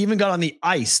they even got on the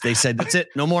ice. They said, that's it.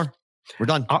 No more. We're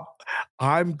done.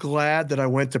 I'm glad that I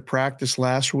went to practice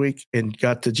last week and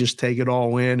got to just take it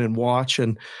all in and watch.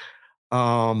 And,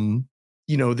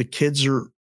 the kids are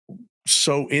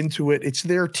so into it. It's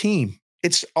their team.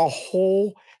 It's a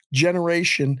whole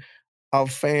generation of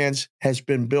fans has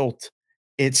been built.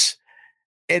 And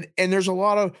there's a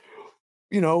lot of,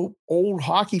 old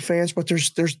hockey fans, but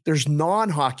there's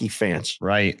non-hockey fans,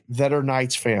 right, that are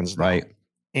Knights fans now. Right.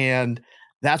 And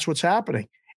that's what's happening.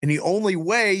 And the only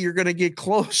way you're going to get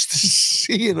close to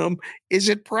seeing them is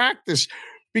at practice,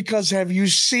 because have you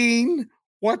seen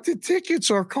what the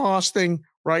tickets are costing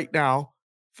right now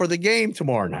for the game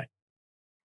tomorrow night?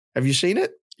 Have you seen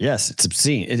it? Yes, it's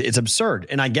obscene. It's absurd.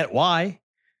 And I get why.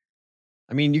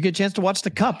 I mean, you get a chance to watch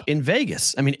the Cup in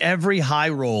Vegas. I mean, every high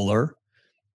roller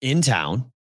in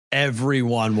town,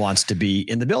 everyone wants to be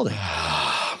in the building.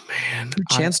 Oh, man.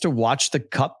 A chance to watch the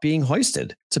Cup being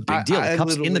hoisted. It's a big deal. The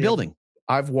Cup's in the building.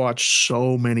 I've watched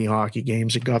so many hockey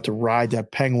games and got to ride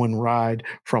that Penguin ride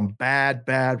from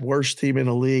bad, worst team in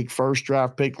the league, first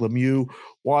draft pick, Lemieux,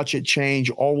 watch it change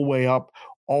all the way up,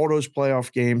 all those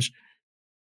playoff games.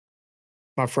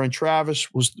 My friend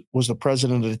Travis was the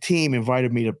president of the team,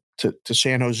 invited me to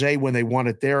San Jose when they won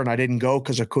it there, and I didn't go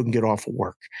because I couldn't get off of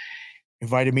work.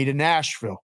 Invited me to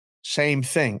Nashville, same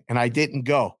thing, and I didn't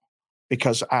go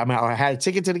because I had a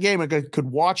ticket to the game. I could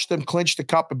watch them clinch the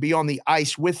Cup and be on the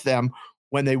ice with them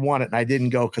when they won it, and I didn't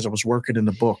go because I was working in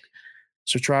the book.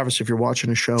 So, Travis, if you're watching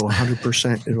the show,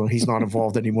 100%, he's not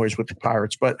involved anymore. He's with the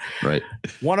Pirates. But right,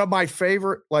 one of my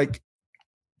favorite, we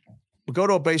go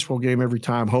to a baseball game every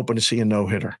time hoping to see a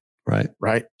no-hitter.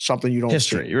 Right? Something you don't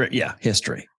history. see. Right. Yeah,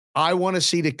 history. I want to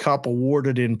see the Cup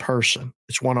awarded in person.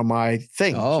 It's one of my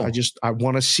things. Oh. I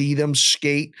want to see them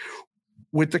skate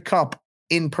with the Cup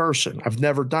in person. I've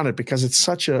never done it because it's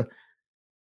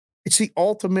the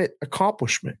ultimate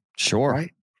accomplishment. Sure.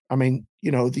 Right? I mean,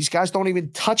 these guys don't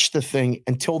even touch the thing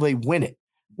until they win it.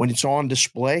 When it's on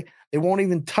display, they won't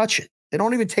even touch it. They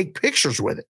don't even take pictures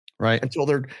with it. Right. Until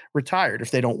they're retired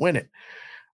if they don't win it.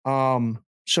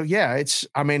 So yeah,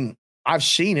 I've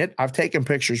seen it. I've taken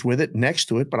pictures with it next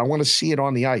to it, but I want to see it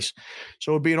on the ice.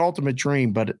 So it'd be an ultimate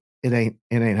dream, but it ain't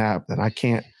happening. I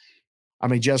can't.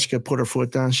 Jessica put her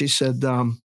foot down. She said,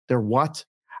 they're what?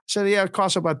 I said, yeah, it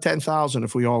costs about $10,000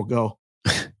 if we all go.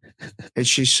 And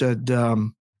she said,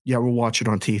 yeah, we'll watch it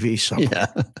on TV. So yeah.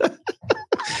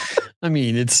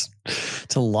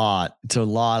 It's a lot. It's a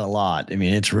lot.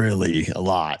 It's really a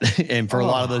lot. And for a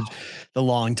lot of the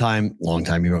long time,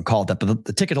 you won't call it that, but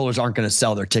the ticket holders aren't going to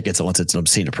sell their tickets unless it's an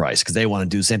obscene price because they want to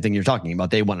do the same thing you're talking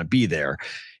about. They want to be there.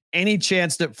 Any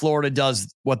chance that Florida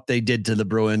does what they did to the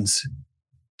Bruins,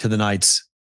 to the Knights?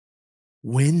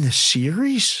 Win the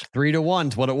series? 3-1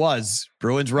 is what it was.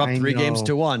 Bruins were up 3 games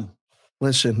to 1.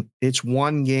 Listen, it's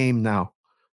one game now.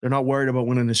 They're not worried about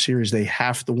winning the series. They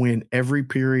have to win every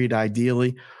period,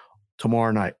 ideally,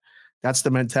 tomorrow night. That's the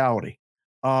mentality.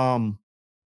 Listen,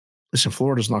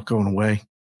 Florida's not going away.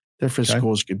 They're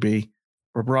physical as could be.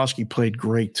 Bobrovsky played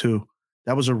great, too.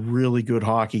 That was a really good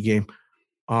hockey game.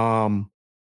 What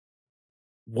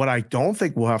I don't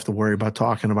think we'll have to worry about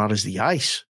talking about is the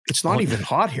ice. It's not even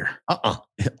hot here.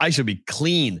 Ice should be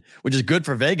clean, which is good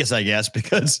for Vegas, I guess,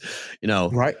 because,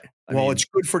 Right. It's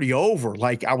good for the over.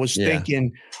 Like I was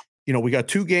thinking, we got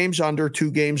 2 games under,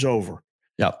 2 games over.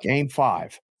 Yeah. Game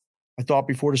 5. I thought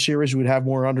before the series we'd have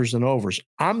more unders than overs.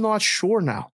 I'm not sure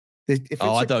now. I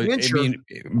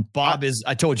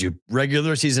told you,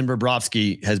 regular season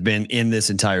Bobrovsky has been in this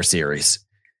entire series.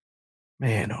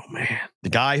 Man, oh man. The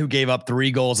guy who gave up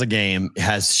 3 goals a game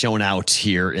has shown out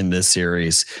here in this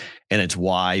series, and it's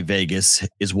why Vegas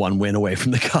is 1 win away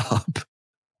from the Cup.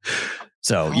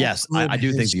 So, yes, I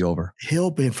do think the over. He'll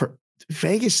be for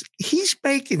Vegas. He's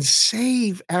making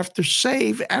save after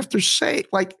save after save.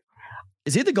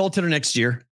 Is he the goaltender next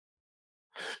year?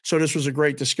 So this was a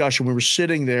great discussion. We were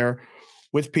sitting there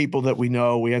with people that we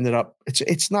know. We ended up,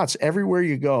 it's nuts. Everywhere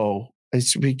you go,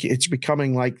 it's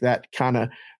becoming like that kind of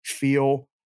feel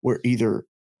where either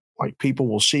people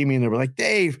will see me and they're like,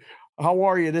 Dave, how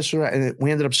are you? This or that. And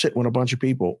we ended up sitting with a bunch of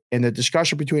people. And the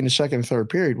discussion between the second and third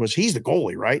period was he's the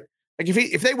goalie, right?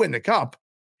 If they win the Cup,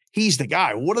 he's the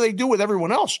guy. What do they do with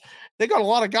everyone else? They got a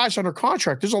lot of guys under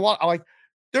contract. There's a lot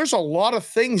there's a lot of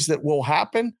things that will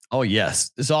happen. Oh,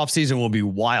 yes. This offseason will be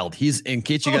wild. He's, in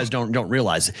case you guys don't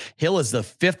realize, Hill is the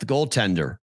 5th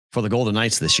goaltender for the Golden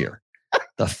Knights this year.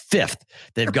 The 5th.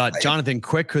 They've got Jonathan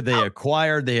Quick, who they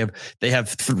acquired. They have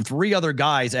 3 other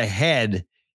guys ahead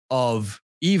of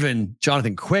even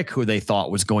Jonathan Quick, who they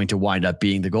thought was going to wind up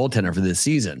being the goaltender for this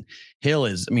season. Hill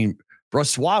is,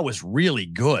 Brossoit was really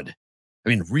good.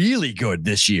 Really good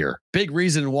this year. Big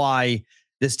reason why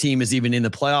this team is even in the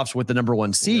playoffs with the number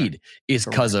 1 seed is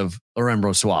because of Laurent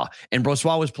Brossoit. And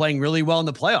Brossoit was playing really well in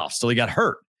the playoffs, so he got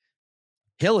hurt.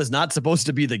 Hill is not supposed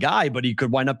to be the guy, but he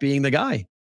could wind up being the guy.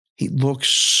 He looks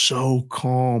so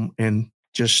calm and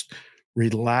just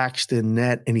relaxed in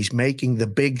net, and he's making the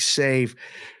big save.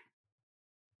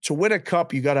 To win a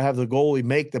cup, you got to have the goalie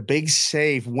make the big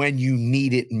save when you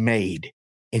need it made.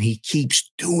 And he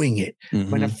keeps doing it.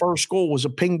 When the first goal was a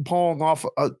ping pong off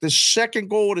the second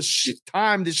goal of the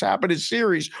time this happened in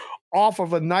series off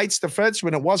of a Knights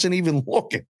defenseman. It wasn't even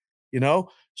looking,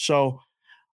 So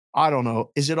I don't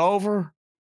know. Is it over?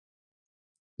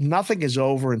 Nothing is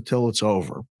over until it's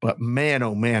over. But man,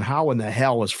 oh man, how in the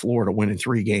hell is Florida winning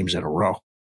 3 games in a row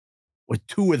with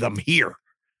 2 of them here?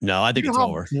 No, I think it's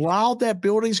over. How loud that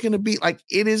building's going to be. Like,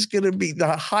 it is going to be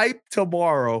the hype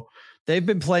tomorrow. They've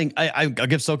been playing. I'll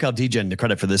give SoCal DGen the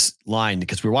credit for this line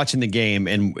because we're watching the game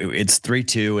and it's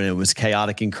 3-2 and it was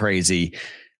chaotic and crazy.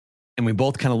 And we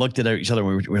both kind of looked at each other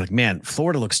and we were like, man,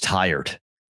 Florida looks tired.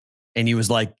 And he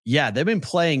was like, yeah, they've been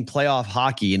playing playoff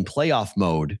hockey in playoff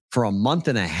mode for a month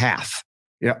and a half.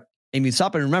 Yeah. And you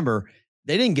stop and remember,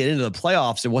 they didn't get into the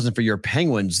playoffs. It wasn't for your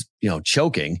Penguins,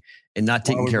 choking and not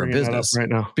taking care of business right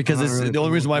now. Because it's the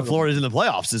only reason why Florida's in the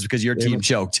playoffs is because your team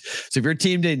choked. So if your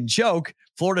team didn't choke,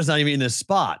 Florida's not even in this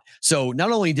spot. So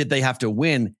not only did they have to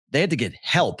win, they had to get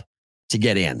help to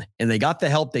get in, and they got the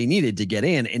help they needed to get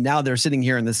in. And now they're sitting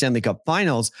here in the Stanley Cup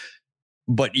finals,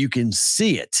 but you can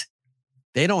see it.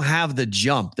 They don't have the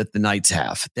jump that the Knights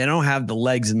have. They don't have the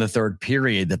legs in the third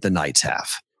period that the Knights have.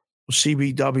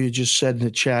 CBW just said in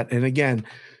the chat. And again,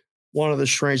 one of the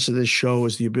strengths of this show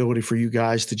is the ability for you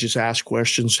guys to just ask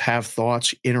questions, have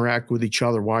thoughts, interact with each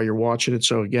other while you're watching it.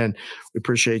 So again, we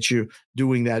appreciate you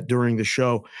doing that during the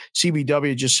show.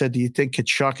 CBW just said, do you think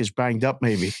Tkachuk is banged up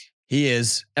maybe? He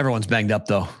is. Everyone's banged up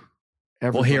though.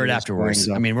 We'll hear it afterwards.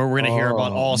 We're going to hear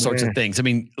about all sorts of things.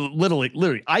 Literally,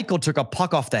 Eichel took a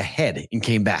puck off the head and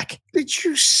came back. Did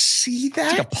you see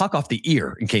that? Took a puck off the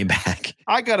ear and came back.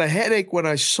 I got a headache when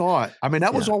I saw it.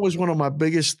 That was always one of my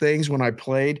biggest things when I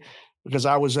played because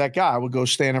I was that guy. I would go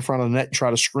stand in front of the net and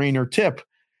try to screen or tip.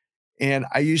 And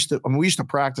we used to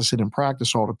practice it in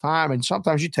practice all the time. And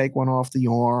sometimes you take one off the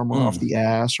arm or off the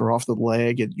ass or off the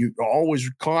leg. And you're always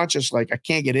conscious, like, I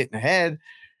can't get it in the head.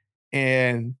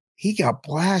 And he got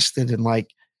blasted and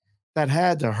that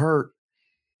had to hurt.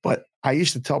 But I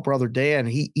used to tell Brother Dan,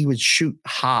 he would shoot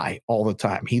high all the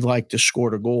time. He liked to score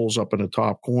the goals up in the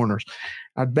top corners.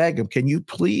 I'd beg him, can you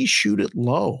please shoot it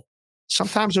low?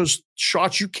 Sometimes those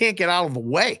shots you can't get out of the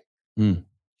way.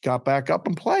 Got back up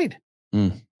and played.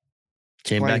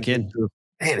 Came back in.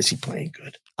 Man, is he playing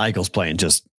good? Eichel's playing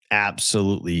just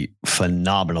absolutely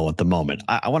phenomenal at the moment.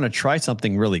 I want to try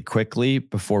something really quickly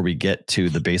before we get to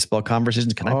the baseball conversation.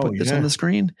 Can I put this on the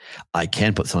screen? I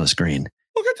can put this on the screen.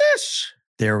 Look at this.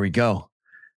 There we go.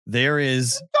 There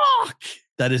is.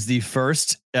 That is the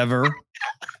first ever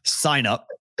sign up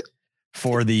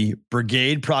for the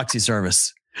Brigade proxy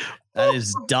service. That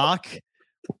is Doc.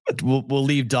 We'll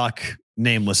leave Doc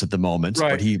nameless at the moment,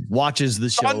 but he watches the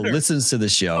show, listens to the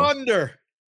show.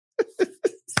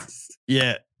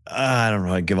 Yeah. I don't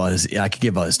know. I could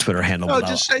give out his Twitter handle. No,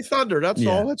 just say Thunder. That's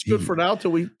all. That's good for now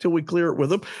till we clear it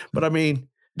with him. But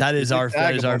that is our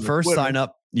first sign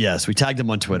up. Yes, we tagged him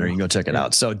on Twitter. You can go check it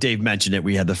out. So Dave mentioned it.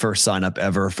 We had the first sign up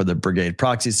ever for the Brigade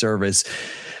proxy service.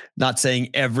 Not saying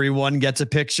everyone gets a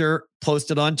picture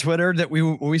posted on Twitter that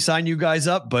when we sign you guys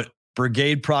up, but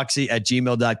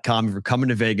brigadeproxy@gmail.com. If you're coming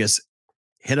to Vegas,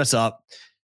 hit us up.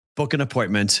 Book an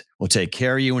appointment. We'll take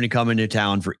care of you when you come into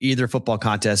town for either football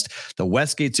contest. The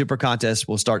Westgate Super Contest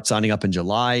will start signing up in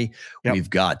July. We've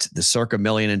got the Circa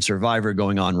Million and Survivor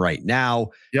going on right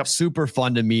now. Super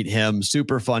fun to meet him.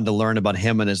 Super fun to learn about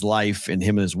him and his life and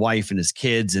him and his wife and his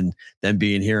kids and them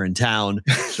being here in town.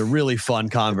 It's a really fun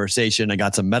conversation. I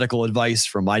got some medical advice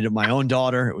from my own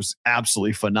daughter. It was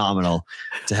absolutely phenomenal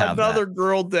to have another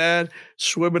girl dad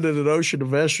swimming in an ocean of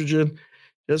estrogen.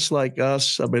 Just like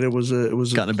us. It was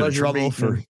got in a bit of trouble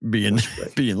for being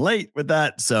late with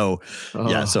that. So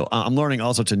so I'm learning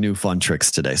all sorts of new fun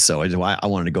tricks today. So I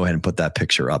wanted to go ahead and put that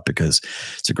picture up because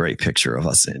it's a great picture of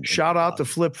us. Shout out to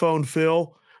Flip Phone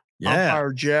Phil,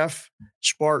 Umpire Jeff,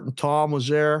 Spartan Tom was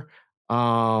there.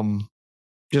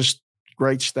 just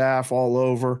great staff all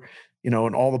over, and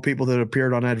all the people that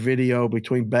appeared on that video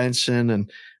between Benson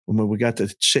and when we got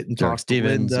to sit and talk to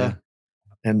Linda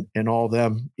and all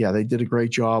them. Yeah, they did a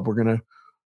great job. We're going to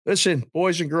listen,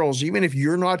 boys and girls, even if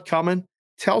you're not coming,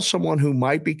 tell someone who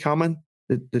might be coming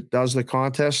that does the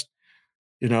contest,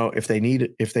 if they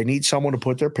need someone to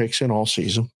put their picks in all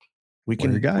season, we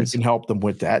can help them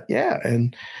with that. Yeah.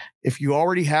 And if you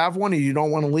already have one and you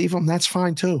don't want to leave them, that's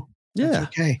fine too. Yeah. That's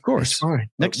okay. Of course. That's fine.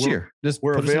 Next year.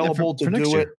 We're available to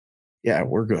do it. Yeah,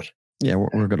 we're good. Yeah,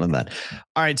 we're good on that.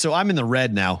 All right. So I'm in the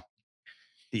red now.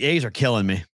 The A's are killing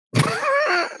me.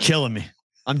 Killing me.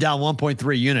 I'm down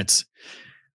 1.3 units.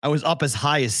 I was up as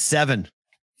high as 7.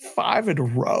 5 in a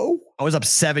row? I was up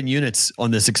 7 units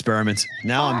on this experiment.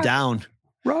 Now I'm down.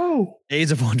 A's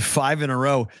have won 5 in a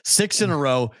row, 6 in a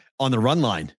row on the run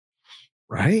line.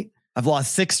 Right? I've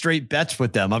lost 6 straight bets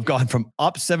with them. I've gone from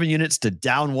up 7 units to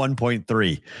down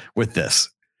 1.3 with this.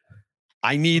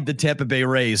 I need the Tampa Bay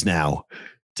Rays now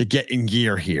to get in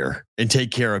gear here and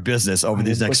take care of business over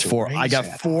these next 4. I got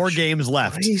 4 games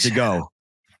left to go.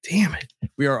 Damn it.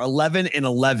 We are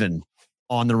 11-11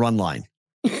 on the run line.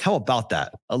 How about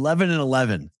that?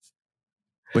 11-11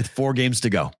 with 4 games to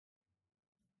go.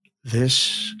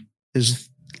 This is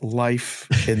life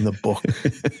in the book.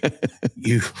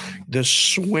 The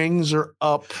swings are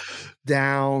up,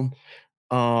 down.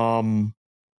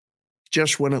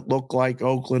 Just when it looked like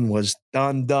Oakland was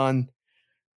done.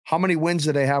 How many wins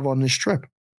do they have on this trip?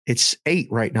 It's 8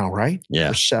 right now, right?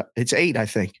 Yeah. It's 8, I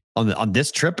think. On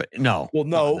this trip? No. Well,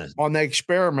 no. On the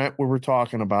experiment we were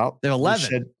talking about. They're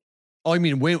 11. You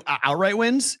mean outright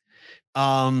wins?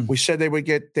 We said they would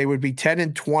be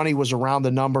 10-20 was around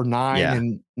the number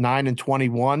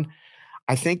 9-21.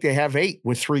 I think they have 8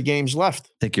 with 3 games left.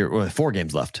 I think you're 4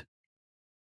 games left.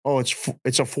 Oh, it's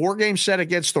a 4-game set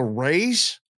against the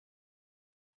Rays.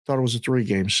 Thought it was a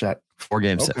 3-game set. 4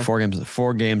 games set. 4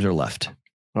 games are left.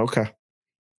 Okay.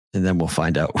 And then we'll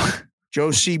find out.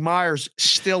 Joe C. Myers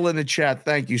still in the chat.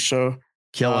 Thank you, sir.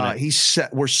 Killing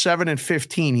it. We're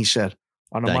 7-15, he said,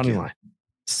 on the money line.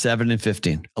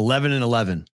 7-15.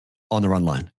 11-11 on the run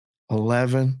line.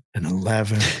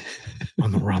 11-11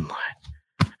 on the run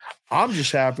line. I'm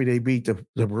just happy they beat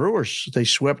the Brewers. They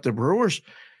swept the Brewers.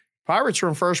 Pirates are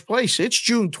in first place. It's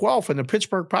June 12th, and the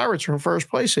Pittsburgh Pirates are in first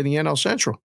place in the NL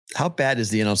Central. How bad is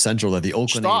the NL Central that the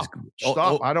Oakland A's?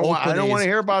 Stop. I don't want to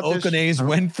hear about this. Oakland A's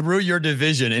went through your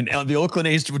division, and the Oakland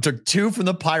A's took 2 from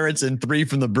the Pirates and 3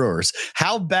 from the Brewers.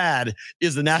 How bad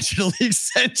is the National League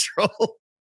Central?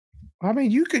 I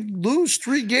mean, you could lose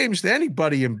 3 games to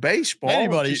anybody in baseball.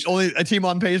 Anybody. Only a team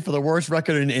on pace for the worst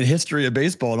record in history of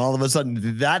baseball, and all of a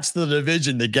sudden, that's the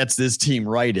division that gets this team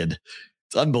righted.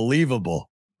 It's unbelievable.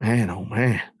 Man, oh,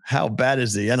 man. How bad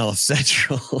is the NL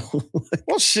Central?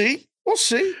 We'll see.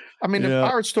 I mean, the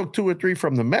Pirates took 2 or 3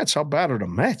 from the Mets. How bad are the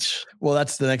Mets? Well,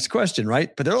 that's the next question,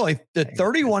 right? But they're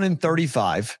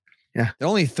 31-35. Yeah. They're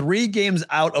only 3 games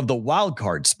out of the wild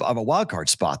card spot,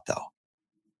 though.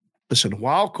 Listen,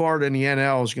 wild card in the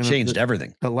NL is going to change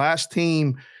everything. The last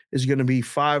team is going to be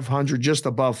 500, just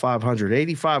above 500.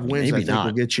 85 wins, I think,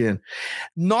 will get you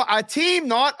in. A team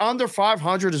not under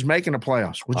 500 is making the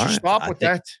playoffs. Would you stop with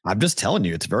that? I'm just telling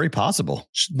you, it's very possible.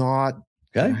 It's not.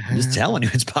 Okay, I'm just telling you,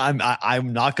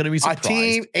 I'm not going to be surprised. A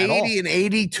team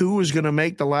 80-82 is going to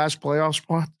make the last playoff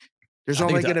spot. There's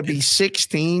only going to be 6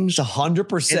 teams.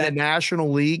 100% in the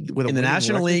National League. In the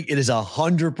National League, it is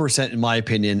 100%, in my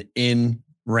opinion, in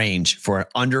range for an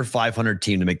under 500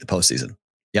 team to make the postseason.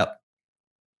 Yep,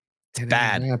 it's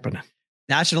bad.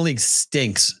 National League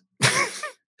stinks.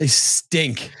 They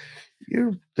stink.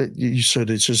 You said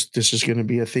this is going to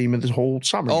be a theme of this whole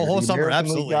summer. Oh, whole summer,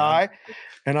 absolutely. Guy.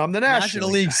 And I'm the National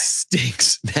League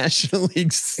stinks. National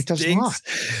League stinks.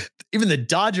 Even the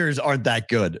Dodgers aren't that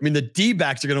good. I mean, the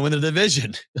D-backs are going to win the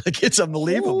division. Like, it's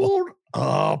unbelievable. Hold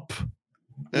up.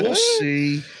 We'll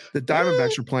see. The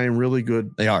Diamondbacks are playing really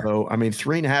good. They are. So, I mean,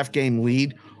 3.5 game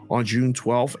lead on June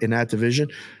 12th in that division.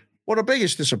 Well, the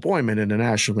biggest disappointment in the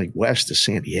National League West is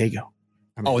San Diego.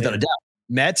 Without a doubt.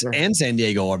 Mets and San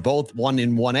Diego are both 1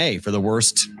 in 1A for the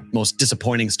worst, most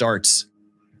disappointing starts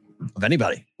of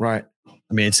anybody. Right.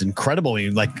 I mean, it's incredible.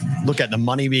 You look at the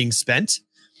money being spent,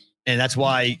 and that's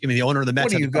why. I mean, the owner of the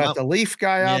Mets. What do you got? The Leaf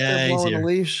guy out there blowing the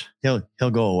Leafs.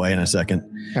 He'll go away in a second.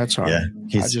 That's all right.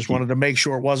 I just wanted to make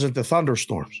sure it wasn't the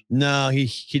thunderstorms. No, he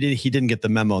didn't get the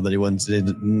memo that you're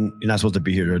not supposed to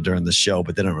be here during the show,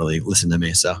 but they don't really listen to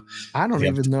me. So I don't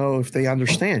even know if they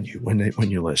understand you when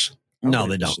you listen. No,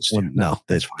 they don't. No,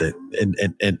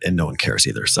 and no one cares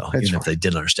either. So even if they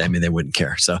did understand me, they wouldn't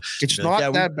care. So it's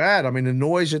not that bad. I mean, the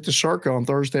noise at the Circle on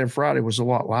Thursday and Friday was a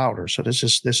lot louder. So this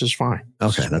is fine.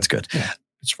 Okay, that's good. Yeah.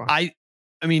 It's fine.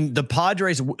 I mean, the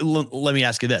Padres, let me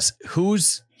ask you this.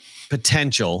 Whose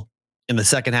potential in the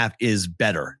second half is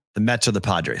better, the Mets or the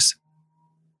Padres,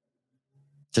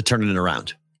 to turn it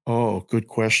around? Oh, good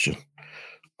question.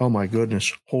 Oh, my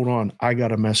goodness. Hold on. I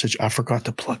got a message. I forgot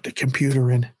to plug the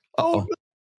computer in. Oh,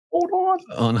 hold on.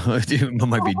 Oh, no. It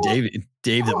might be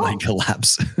Dave that might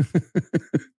collapse.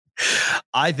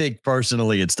 I think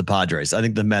personally it's the Padres. I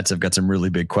think the Mets have got some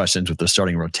really big questions with their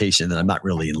starting rotation that I'm not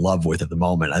really in love with at the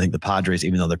moment. I think the Padres,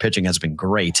 even though their pitching has been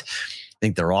great, I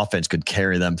think their offense could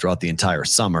carry them throughout the entire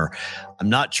summer. I'm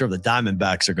not sure if the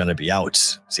Diamondbacks are going to be out.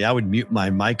 See, I would mute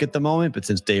my mic at the moment, but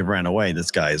since Dave ran away,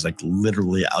 this guy is like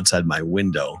literally outside my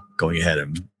window going ahead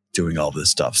and doing all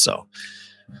this stuff. So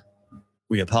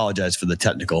we apologize for the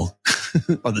technical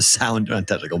or the sound, not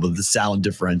technical, but the sound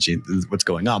differentiate what's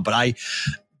going on. But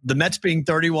the Mets being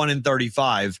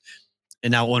 31-35,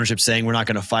 and now ownership saying we're not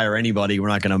going to fire anybody, we're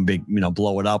not going to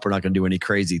blow it up, we're not going to do any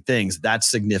crazy things. That's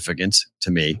significant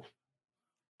to me.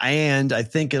 And I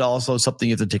think it also is something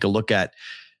you have to take a look at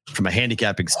from a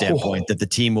handicapping standpoint, that the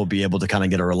team will be able to kind of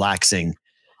get a relaxing.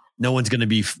 No one's going to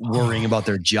be worrying about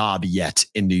their job yet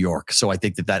in New York. So I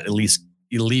think that at least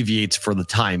alleviates for the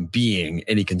time being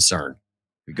any concern.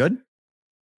 You good?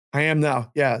 I am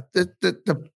now. Yeah.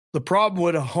 The problem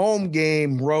with a home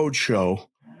game road show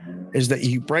is that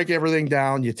you break everything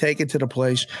down, you take it to the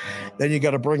place, then you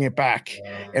got to bring it back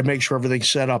and make sure everything's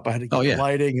set up. I had to get the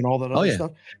lighting and all that other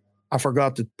stuff. I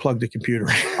forgot to plug the computer.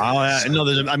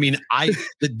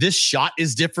 This shot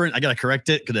is different. I got to correct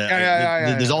it.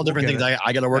 There's all different things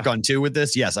I got to work on too with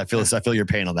this. Yes, I feel your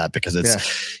pain on that because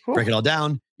it's break it all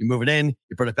down. You move it in,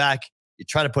 you put it back. You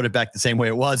try to put it back the same way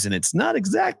it was, and it's not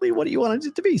exactly what you wanted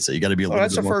it to be. So you got to be a little bit more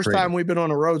creative. That's the first time we've been on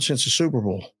the road since the Super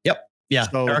Bowl. Yep. Yeah.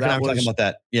 So Eric and I were talking about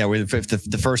that. Yeah.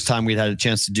 The first time we'd had a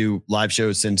chance to do live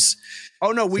shows since.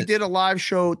 Oh, no, we did a live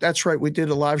show. That's right. We did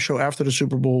a live show after the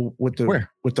Super Bowl with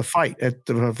the fight at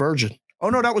the Virgin. Oh,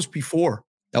 no, that was before.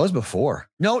 That was before.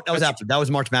 No, that was after. That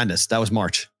was March Madness. That was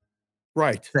March.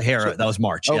 Right. Sahara. That was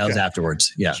March. Okay. Yeah, that was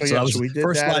afterwards. Yeah. So that was the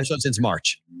first live show since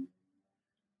March.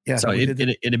 Yeah. So it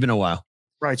had been a while.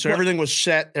 Right. So everything was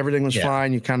set. Everything was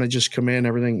fine. You kind of just come in,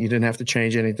 everything. You didn't have to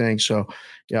change anything. So,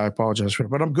 yeah, I apologize for it.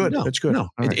 But I'm good. It's good. No.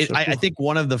 I think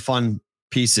one of the fun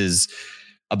pieces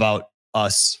about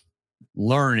us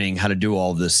learning how to do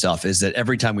all of this stuff is that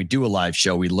every time we do a live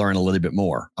show, we learn a little bit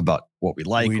more about what we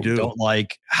like, what we don't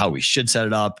like, how we should set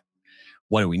it up,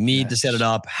 what do we need to set it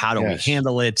up, how do we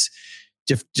handle it,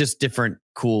 just different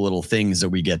cool little things that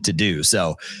we get to do.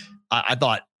 So I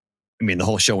thought, the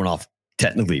whole show went off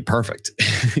technically perfect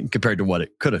compared to what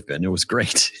it could have been. It was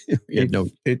great.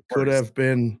 It could have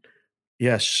been.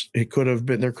 Yes, it could have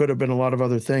been. There could have been a lot of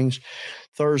other things.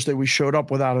 Thursday, we showed up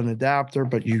without an adapter,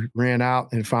 but you ran out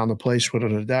and found the place with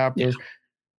an adapter. Yeah.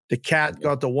 The cat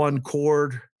got the one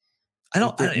cord. I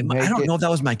don't know if that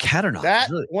was my cat or not.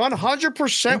 That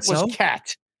 100% was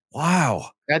cat.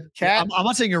 Wow. That cat. I'm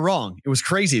not saying you're wrong. It was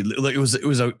crazy. It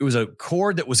was a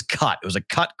cord that was cut. It was a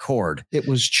cut cord. It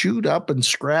was chewed up and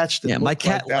scratched. Yeah, my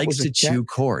cat likes to chew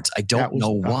cords. I don't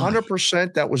know why.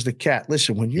 100% that was the cat.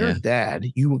 Listen, when you're a dad,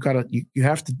 you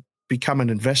have to become an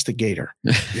investigator.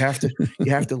 You have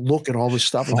to look at all this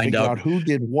stuff and figure out who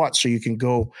did what, so you can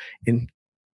go and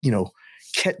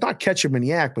not catch him in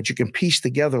the act, but you can piece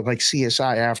together like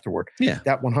CSI afterward. Yeah,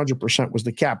 that 100% was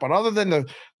the cat. But other than the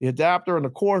adapter and the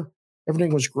cord,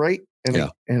 everything was great. And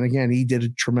again, he did a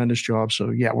tremendous job.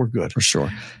 So yeah, we're good for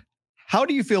sure. How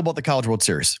do you feel about the College World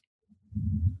Series?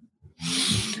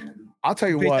 I'll tell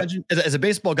you what. As a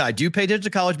baseball guy, do you pay attention to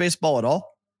college baseball at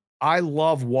all? I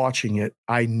love watching it.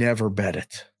 I never bet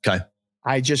it. Okay.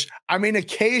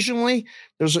 Occasionally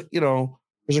there's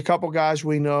a couple guys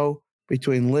we know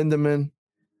between Lindemann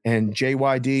and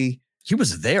JYD. He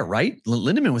was there, right?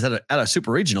 Lindemann was at a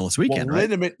super regional this weekend, right?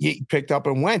 Lindemann, he picked up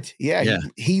and went. Yeah.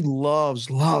 He loves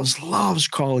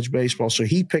college baseball. So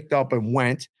he picked up and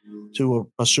went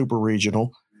to a super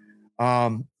regional.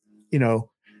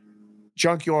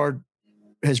 Junkyard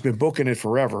has been booking it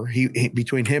forever. He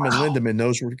between him and Lindemann,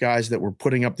 those were the guys that were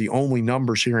putting up the only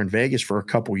numbers here in Vegas for a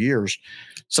couple years.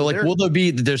 So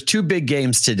there's two big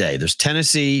games today. There's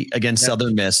Tennessee against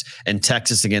Southern Miss and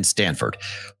Texas against Stanford.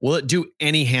 Will it do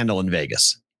any handle in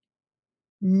Vegas?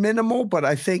 Minimal, but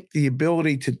I think the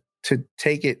ability to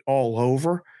take it all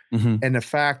over, and the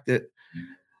fact that,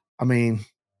 the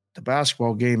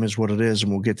basketball game is what it is,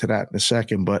 and we'll get to that in a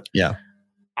second. But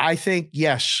I think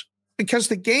yes, because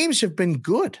the games have been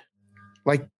good.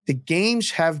 Like the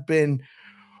games have been.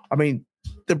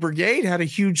 The Brigade had a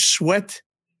huge sweat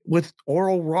with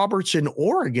Oral Roberts in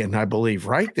Oregon, I believe,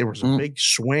 right? There was a big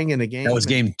swing in the game. That was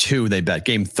game 2 they bet.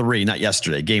 Game 3, not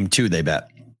yesterday. Game 2 they bet.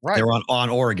 Right. They were on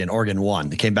Oregon. Oregon won.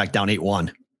 They came back down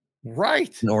 8-1.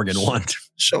 Right. And Oregon won.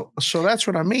 So that's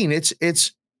what I mean. It's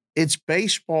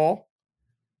baseball.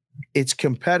 It's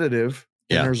competitive.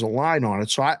 And there's a line on it.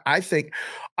 So I think,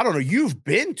 I don't know, you've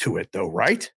been to it though,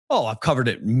 right? Oh, I've covered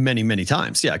it many, many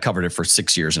times. Yeah, I covered it for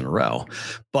 6 years in a row.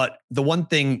 But the one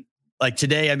thing, like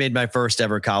today, I made my first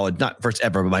ever college, not first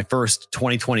ever, but my first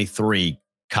 2023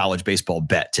 college baseball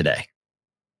bet today.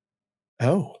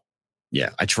 Oh.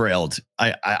 Yeah, I trailed.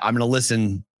 I'm going to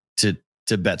listen to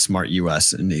BetSmart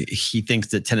US, and he thinks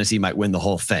that Tennessee might win the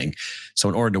whole thing. So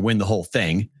in order to win the whole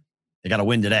thing, they got to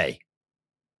win today.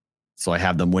 So I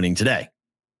have them winning today.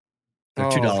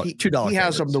 $2. He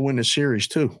has them to win the series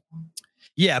too.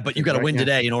 Yeah, but you got to win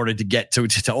today in order to get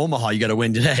to Omaha. You got to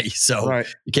win today. So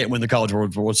you can't win the College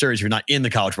World Series if you're not in the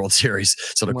College World Series.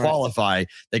 So to qualify,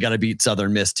 they got to beat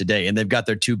Southern Miss today. And they've got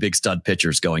their 2 big stud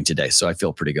pitchers going today. So I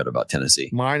feel pretty good about Tennessee.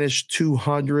 Minus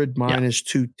 200, minus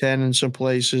 210 in some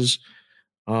places.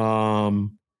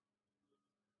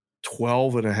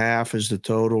 12.5 is the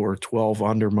total, or 12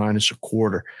 under minus a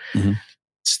quarter. Mm-hmm.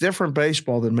 It's different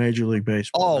baseball than Major League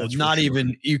Baseball. Oh, not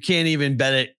even, you can't even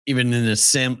bet it even in a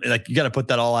sim. Like you got to put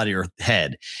that all out of your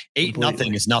head.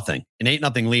 8-0 is nothing. An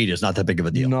 8-0 lead is not that big of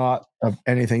a deal. Not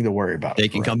anything to worry about. They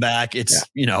can come back. It's,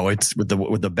 it's with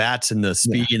the bats and the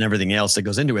speed and everything else that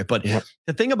goes into it. But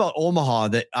the thing about Omaha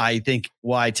that I think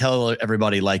why I tell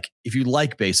everybody, like, if you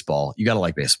like baseball, you got to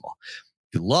like baseball.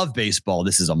 If you love baseball,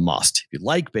 this is a must. If you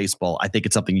like baseball, I think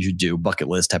it's something you should do, bucket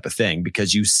list type of thing,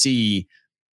 because you see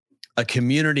a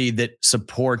community that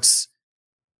supports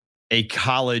a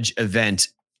college event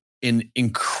in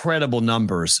incredible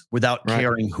numbers without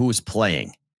caring who's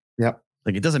playing. Yep.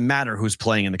 Like it doesn't matter who's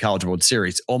playing in the College World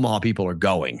Series. Omaha people are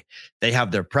going. They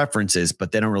have their preferences,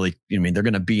 but they don't really, they're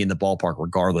going to be in the ballpark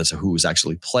regardless of who's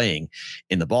actually playing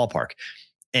in the ballpark.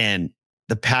 And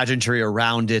the pageantry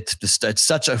around it, it's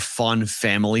such a fun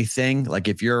family thing. Like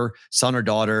if your son or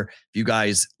daughter, if you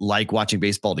guys like watching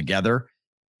baseball together,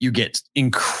 you get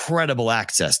incredible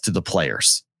access to the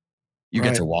players. You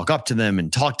get to walk up to them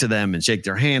and talk to them and shake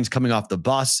their hands coming off the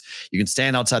bus. You can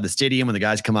stand outside the stadium when the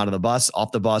guys come out of the bus,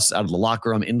 off the bus, out of the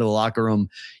locker room, into the locker room.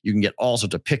 You can get all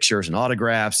sorts of pictures and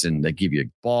autographs, and they give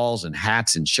you balls and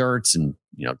hats and shirts and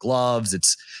gloves.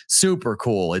 It's super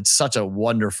cool. It's such a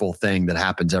wonderful thing that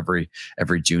happens every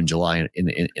June, July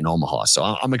in Omaha. So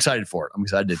I'm excited for it. I'm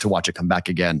excited to watch it come back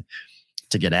again,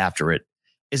 to get after it.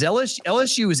 Is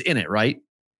LSU is in it, right?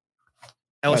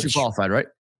 LSU qualified, right?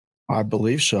 I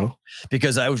believe so.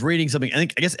 Because I was reading something. I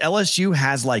guess LSU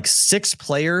has like 6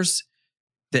 players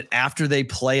that after they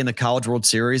play in the College World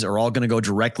Series are all going to go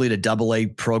directly to AA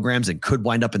programs and could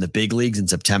wind up in the big leagues in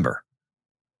September.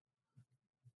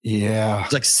 Yeah.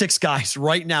 It's like 6 guys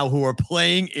right now who are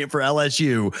playing for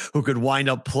LSU who could wind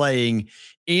up playing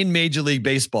in Major League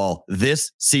Baseball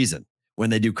this season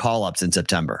when they do call-ups in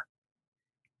September.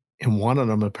 And one of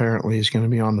them apparently is going to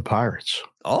be on the Pirates.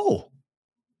 Oh,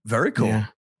 very cool. Yeah.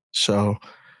 So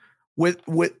with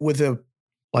a,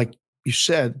 like you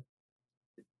said,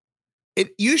 it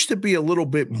used to be a little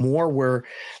bit more where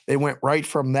they went right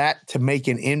from that to make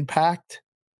an impact,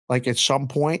 like at some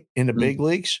point in the big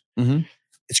leagues. Mm-hmm.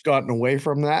 It's gotten away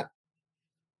from that.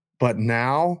 But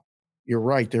now you're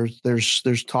right.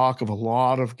 There's talk of a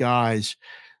lot of guys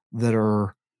that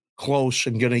are close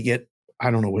and going to get,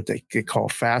 I don't know what they call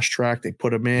fast track. They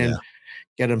put them in,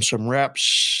 get them some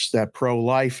reps, that pro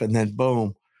life, and then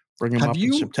boom, bring them up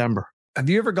in September. Have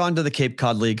you ever gone to the Cape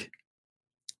Cod League?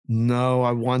 No,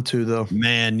 I want to though.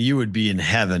 Man, you would be in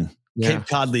heaven. Yeah. Cape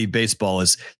Cod League baseball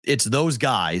it's those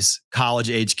guys, college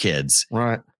age kids,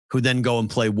 right, who then go and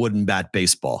play wooden bat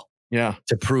baseball. Yeah.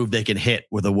 To prove they can hit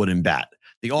with a wooden bat.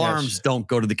 The arms don't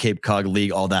go to the Cape Cod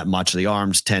League all that much. The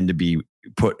arms tend to be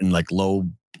put in like low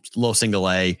single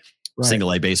A,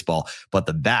 single A baseball, but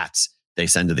the bats they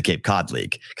send to the Cape Cod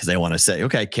League because they want to say,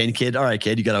 okay, kid, all right,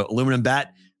 kid, you got an aluminum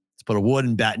bat. Let's put a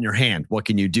wooden bat in your hand. What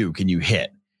can you do? Can you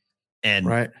hit?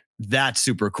 And that's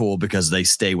super cool because they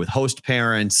stay with host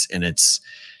parents, and it's,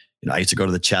 I used to go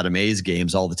to the Chatham A's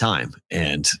games all the time,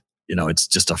 and it's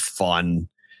just a fun,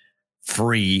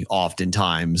 free,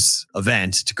 oftentimes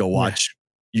event to go watch.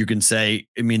 You can say,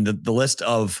 the list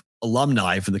of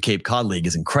alumni from the Cape Cod League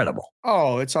is incredible.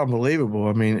 Oh, it's unbelievable.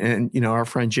 I mean, and our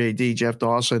friend JD, Jeff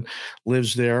Dawson,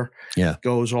 lives there. Yeah.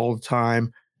 Goes all the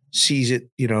time, sees it,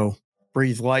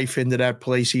 breathe life into that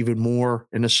place even more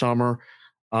in the summer.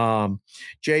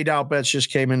 Jay Dalbets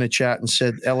just came in the chat and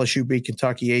said LSU beat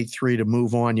Kentucky 8-3 to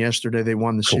move on yesterday. They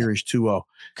won the series 2-0.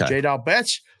 Okay. Jay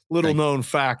Dalbets, little known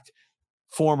fact,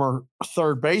 former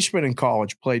third baseman in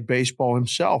college, played baseball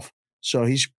himself. So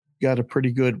he's got a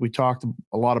pretty good, we talked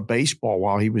a lot of baseball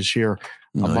while he was here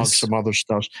amongst some other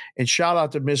stuff. And shout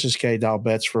out to Mrs. K.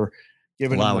 Dalbetz for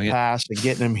giving him the pass and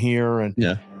getting him here and,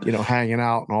 hanging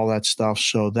out and all that stuff.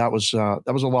 So that was a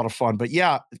lot of fun. But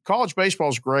yeah, college baseball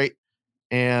is great.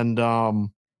 And I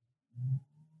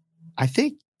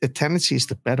think the tendency is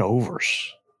to bet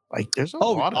overs. Like there's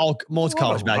most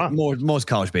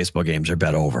college baseball games are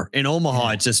bet over. In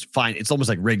Omaha, it's just fine. It's almost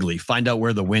like Wrigley. Find out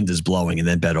where the wind is blowing and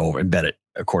then bet over and bet it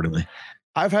accordingly.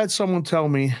 I've had someone tell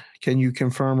me, can you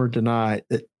confirm or deny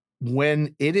that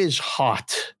when it is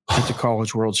hot at the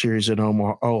College World Series in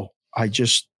Omaha, I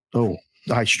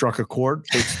struck a chord.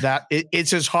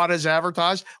 It's as hot as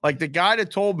advertised. Like the guy that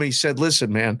told me said,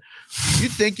 listen, man, you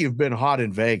think you've been hot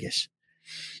in Vegas.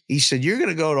 He said, you're going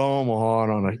to go to Omaha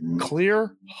and on a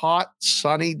clear, hot,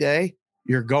 sunny day,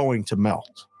 you're going to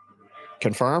melt.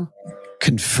 Confirm?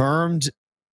 Confirmed.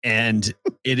 And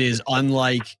it is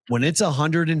unlike when it's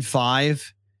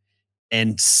 105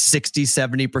 and 60,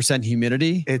 70%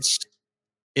 humidity.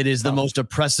 It is the most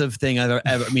oppressive thing I've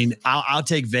ever. I mean, I'll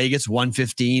take Vegas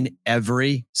 115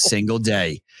 every single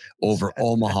day over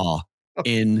Omaha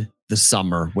in the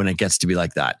summer when it gets to be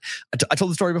like that. I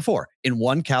told the story before. In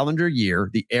one calendar year,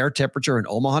 the air temperature in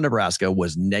Omaha, Nebraska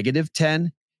was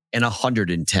 -10 and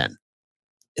 110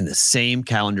 in the same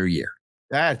calendar year.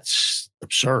 That's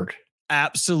absurd.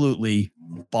 Absolutely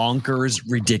bonkers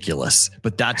ridiculous.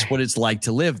 But that's what it's like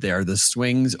to live there. The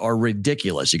swings are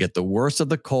ridiculous. You get the worst of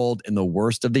the cold and the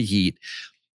worst of the heat.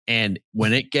 And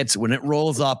when it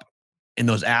rolls up in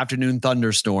those afternoon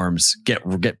thunderstorms, get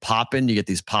popping, you get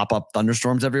these pop-up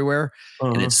thunderstorms everywhere.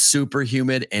 And it's super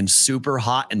humid and super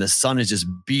hot. And the sun is just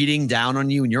beating down on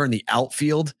you. And you're in the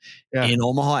outfield in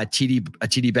Omaha at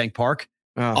TD Bank Park.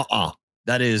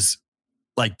 That is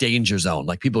like danger zone.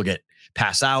 Like people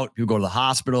pass out, people go to the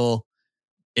hospital.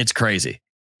 It's crazy.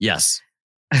 Yes.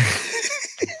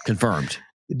 Confirmed.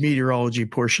 The meteorology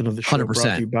portion of the show 100%.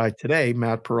 Brought to you by today,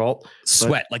 Matt Peralt.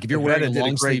 Sweat. Like if you're wearing a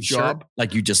long sleeve shirt,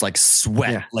 like you just like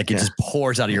sweat, it just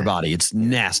pours out of your body. It's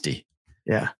nasty.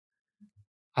 Yeah.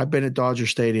 I've been at Dodger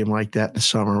Stadium like that in the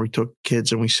summer. We took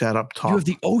kids and we sat up top. You have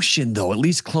the ocean though, at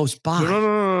least close by.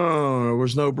 No. There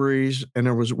was no breeze. And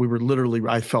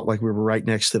I felt like we were right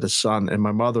next to the sun. And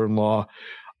my mother-in-law,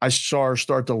 I saw her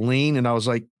start to lean and I was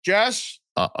like, Jess,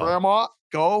 Grandma,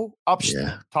 go up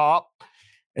top.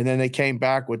 And then they came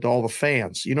back with all the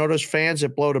fans. You know those fans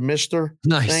that blow the mister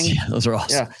thing? Yeah, those are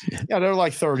awesome. Yeah, they're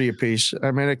like 30 a piece.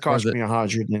 I mean, it cost me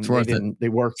 100 and they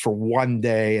worked for one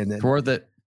day and then it's worth it.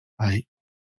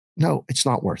 No, it's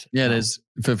not worth it. Yeah, it is.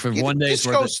 For one day, just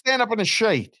go stand up in the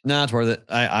shade. No, it's worth it.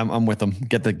 I'm with them.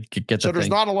 Get the So there's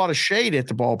not a lot of shade at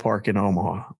the ballpark in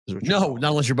Omaha. No, not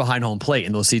unless you're behind home plate,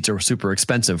 and those seats are super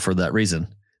expensive for that reason.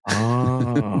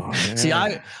 Oh, yeah. See,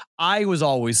 I was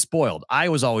always spoiled. I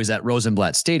was always at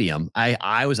Rosenblatt Stadium.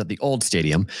 I was at the old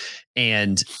stadium,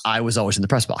 and I was always in the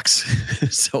press box.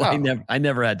 So I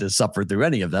never had to suffer through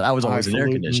any of that. I was always in air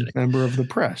conditioning. Member of the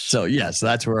press. So yes,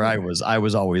 that's where I was. I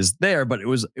was always there, but it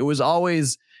was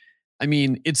always. I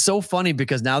mean, it's so funny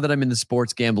because now that I'm in the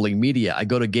sports gambling media, I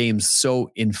go to games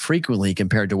so infrequently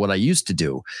compared to what I used to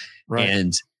do,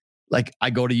 and. Like I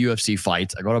go to UFC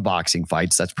fights, I go to boxing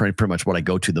fights. That's pretty much what I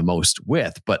go to the most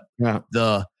with. But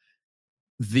the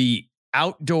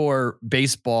outdoor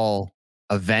baseball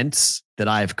events that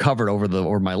I've covered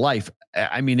over my life,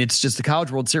 I mean, it's just the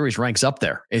College World Series ranks up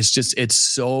there. It's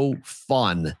so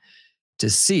fun to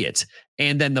see it,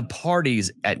 and then the parties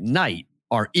at night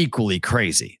are equally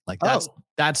crazy. Like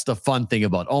that's the fun thing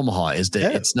about Omaha is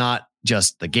that it's not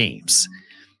just the games.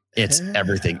 It's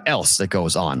everything else that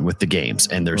goes on with the games.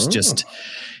 And there's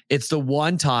it's the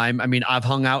one time, I mean, I've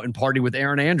hung out and partied with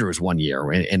Aaron Andrews one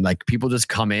year and like people just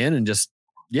come in and just,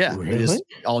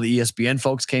 all the ESPN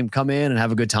folks come in and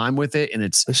have a good time with it. And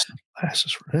it's,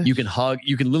 you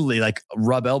can literally like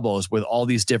rub elbows with all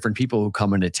these different people who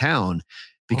come into town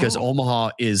because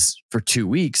Omaha is for 2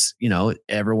 weeks,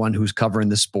 everyone who's covering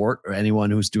the sport or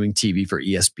anyone who's doing TV for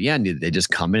ESPN, they just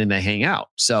come in and they hang out.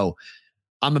 So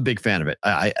I'm a big fan of it.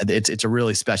 It's a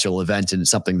really special event and it's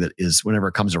something that is whenever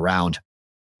it comes around,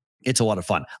 it's a lot of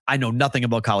fun. I know nothing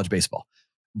about college baseball,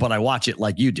 but I watch it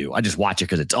like you do. I just watch it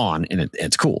because it's on and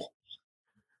it's cool.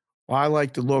 Well, I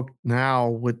like to look now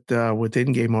with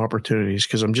in-game opportunities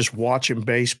because I'm just watching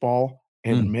baseball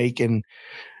and making,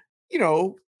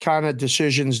 kind of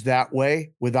decisions that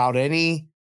way without I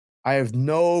have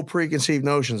no preconceived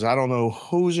notions. I don't know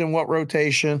who's in what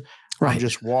rotation. I'm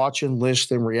just watching,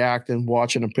 listening, reacting,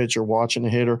 watching a pitcher, watching a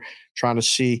hitter, trying to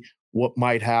see what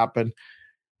might happen.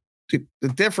 the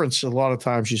difference a lot of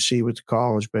times you see with the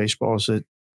college baseball is that,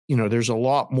 there's a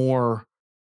lot more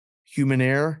human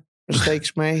error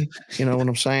mistakes made. You know what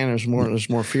I'm saying? There's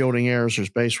more fielding errors, there's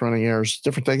base running errors,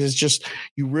 different things. It's just,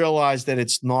 you realize that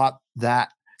it's not that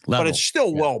level, but it's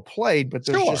still well played, but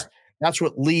there's that's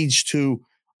what leads to,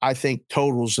 I think,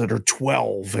 totals that are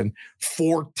 12 and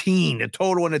 14. The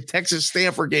total in the Texas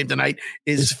Stanford game tonight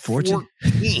is 14.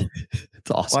 It's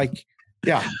awesome.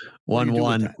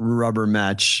 1-1 rubber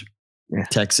match. Yeah.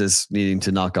 Texas needing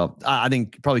to knock up. I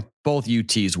think probably both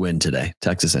UTs win today.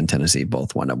 Texas and Tennessee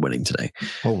both wind up winning today.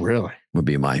 Oh, really? Would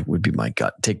be my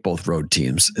gut. Take both road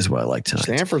teams is what I like tonight.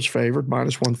 Stanford's favored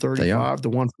 -135 to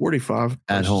 145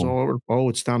 at home.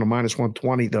 It's down to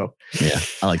 -120 though. Yeah,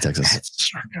 I like Texas.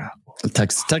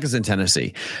 Texas and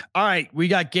Tennessee. All right, we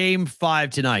got game 5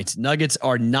 tonight. Nuggets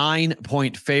are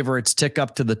 9-point favorites. Tick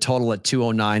up to the total at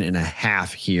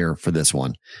 209.5 here for this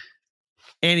one.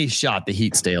 Any shot the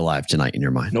Heat stay alive tonight in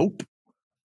your mind? Nope.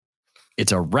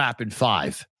 It's a rapid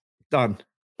 5. Done.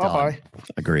 Bye-bye.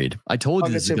 Agreed. I told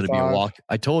you this is going to be a walk.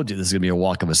 I told you this is going to be a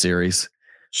walk of a series.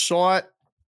 Saw it.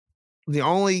 The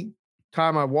only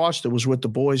time I watched it was with the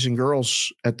boys and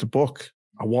girls at the book.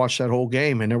 I watched that whole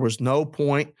game, and there was no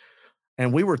point.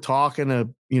 And we were talking to,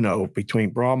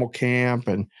 between Brommelkamp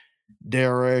and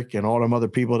Derek and all them other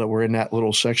people that were in that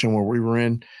little section where we were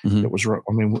in. Mm-hmm.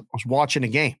 I was watching the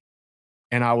game.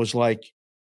 And I was like,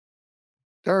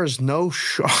 there is no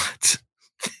shot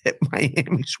that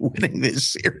Miami's winning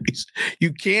this series.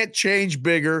 You can't change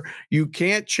bigger. You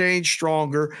can't change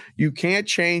stronger. You can't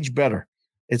change better.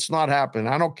 It's not happening.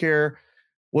 I don't care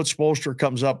what Spoelstra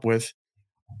comes up with.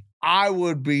 I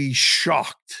would be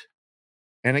shocked.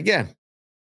 And again,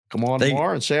 come on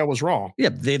tomorrow and say I was wrong. Yeah,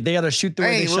 they got to shoot the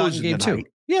way they shot in game 2.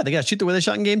 Yeah, they got to shoot the way they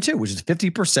shot in game 2, which is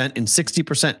 50% and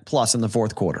 60% plus in the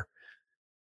fourth quarter.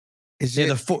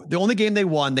 The only game they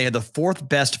won, they had the 4th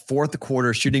best fourth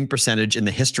quarter shooting percentage in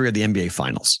the history of the NBA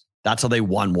Finals. That's how they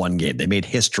won one game. They made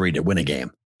history to win a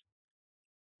game.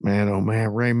 Man, oh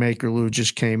man, Rainmaker Lou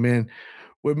just came in.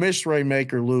 We missed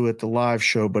Rainmaker Lou at the live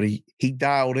show, but he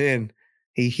dialed in.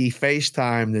 He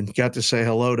FaceTimed and got to say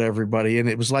hello to everybody, and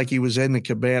it was like he was in the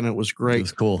cabana. It was great. It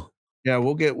was cool. Yeah,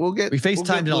 we'll get. We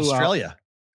FaceTimed in Australia.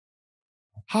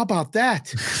 How about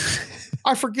that?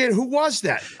 I forget who was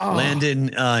that. Oh. Landon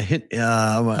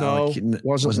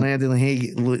wasn't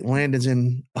Landon. Landon's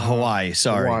in Hawaii.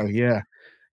 Sorry. Hawaii, yeah.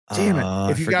 Damn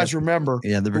it. If you guys remember.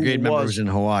 Yeah, the Brigade member was in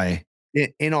Hawaii.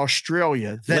 In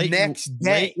Australia. Next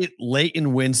day.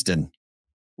 Leighton Winston.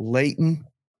 Leighton.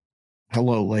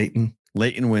 Hello, Leighton.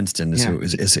 Leighton Winston is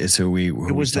who we.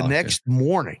 It was the next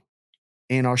morning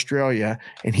in Australia,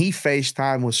 and he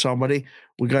FaceTimed with somebody.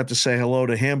 We got to say hello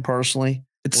to him personally.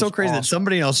 It's so crazy that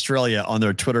somebody in Australia on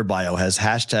their Twitter bio has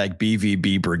hashtag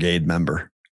BvB Brigade member.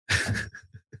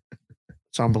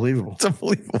 It's unbelievable. It's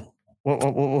unbelievable.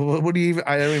 What do you even?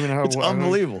 I don't even know. It's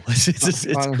unbelievable.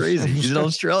 It's crazy. He's in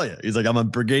Australia. He's like, I'm a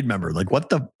Brigade member. Like, what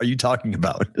the are you talking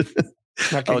about?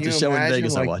 Now, can you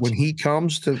imagine, when he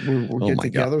comes to we'll get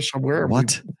together somewhere?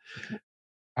 What?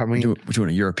 We're doing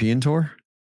a European tour?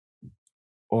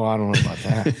 Well, I don't know about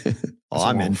that.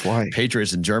 I'm in flight.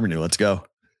 Patriots in Germany. Let's go.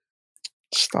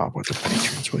 Stop with the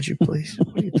Patriots, would you please?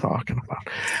 What are you talking about?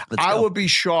 I would be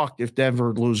shocked if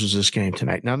Denver loses this game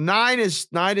tonight. Now, 9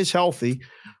 is healthy,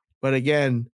 but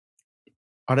again,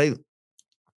 are they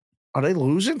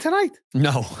losing tonight?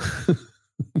 No.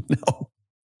 No.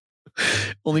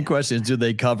 Only question is, do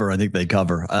they cover? I think they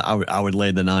cover. I would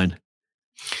lay the 9.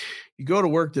 You go to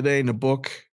work today in the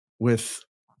book with,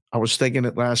 I was thinking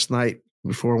it last night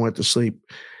before I went to sleep.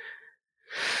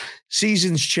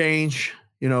 Seasons change.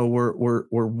 We're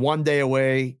 1 day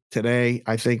away today,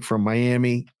 I think, from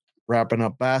Miami wrapping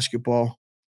up basketball,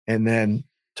 and then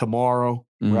tomorrow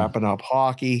wrapping up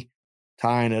hockey,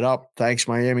 tying it up. Thanks,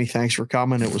 Miami. Thanks for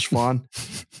coming. It was fun,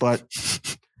 but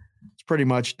it's pretty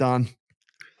much done.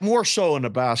 More so in the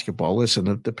basketball. Listen,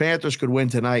 if the Panthers could win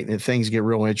tonight, and things get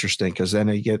real interesting because then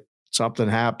they get something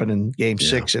happen in Game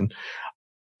 6, and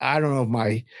I don't know if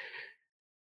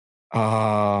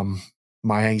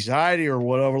my anxiety or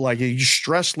whatever, like your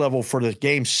stress level for the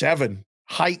Game 7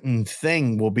 heightened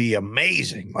thing will be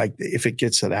amazing. Like if it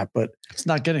gets to that, but it's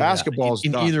not getting basketball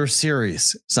in either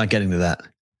series. It's not getting to that.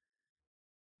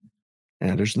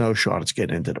 And there's no shot it's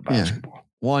getting into the basketball. Yeah.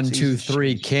 1, 2,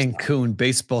 3, Cancun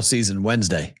baseball season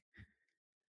Wednesday.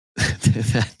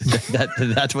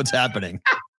 That's what's happening.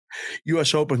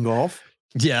 U.S. Open golf.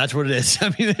 Yeah, that's what it is. I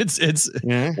mean, it's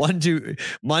 1, 2,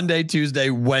 Monday, Tuesday,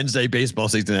 Wednesday baseball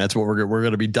season. That's what we're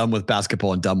going to be done with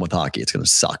basketball and done with hockey. It's going to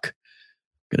suck.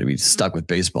 Going to be stuck with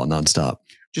baseball nonstop.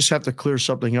 Just have to clear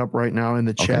something up right now in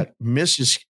the chat.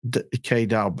 Mrs. K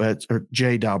Dow Betts, or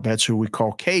J Dow Betts, who we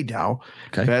call K Dow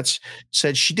Betts,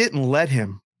 said she didn't let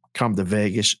him come to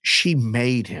Vegas. She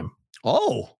made him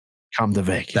come to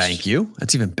Vegas. Thank you.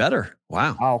 That's even better.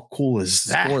 Wow. How cool is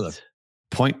that? Score the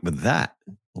point with that.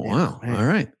 Wow. Man. All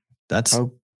right. That's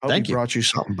thank you. Brought you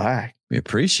something back. We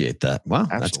appreciate that. Wow.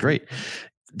 Absolutely. That's great.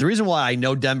 The reason why I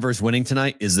know Denver's winning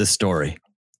tonight is this story.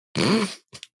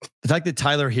 The fact that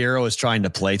Tyler Hero is trying to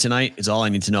play tonight is all I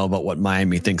need to know about what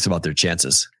Miami thinks about their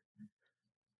chances.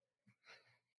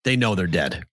 They know they're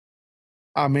dead.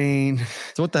 I mean,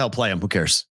 so what the hell? Play them. Who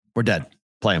cares? We're dead.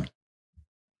 Play them.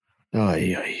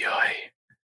 I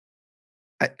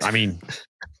mean,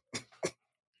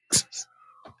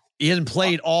 he hasn't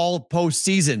played all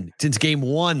postseason since game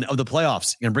 1 of the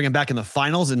playoffs. You're gonna bring him back in the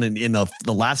finals and then in the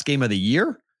last game of the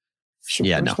year.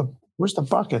 So where's the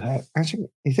bucket hat?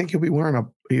 You think he'll be wearing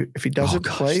if he doesn't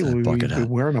play, will he be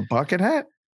wearing a bucket hat?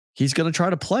 He's going to try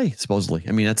to play, supposedly.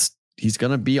 I mean, he's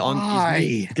going to be on.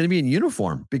 He's going to be in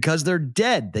uniform because they're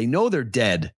dead. They know they're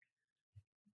dead.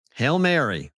 Hail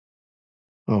Mary.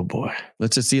 Oh boy.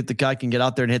 Let's just see if the guy can get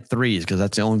out there and hit threes, because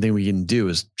that's the only thing we can do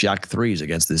is jack threes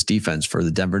against this defense for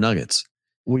the Denver Nuggets.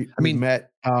 We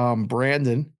met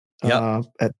Brandon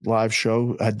at live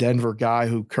show, a Denver guy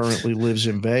who currently lives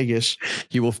in Vegas.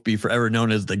 He will be forever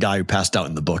known as the guy who passed out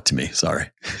in the book to me. Sorry.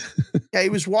 Yeah, he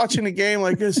was watching a game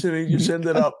like this and he just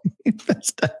ended up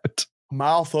passed out.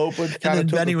 Mouth open. And then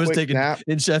Benny was taking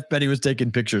and Chef Benny was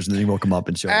taking pictures, and then he woke him up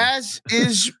and showed as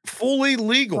is fully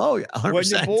legal. Oh yeah, 100%. When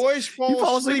the boys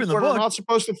fall asleep, they're not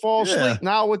supposed to fall asleep.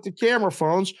 Now with the camera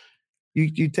phones,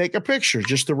 you take a picture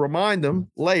just to remind them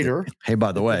later. Hey,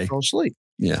 by the way, fall asleep.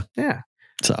 Yeah.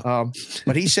 So,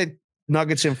 but he said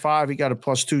Nuggets in 5. He got a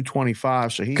plus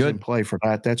 225, so he's in play for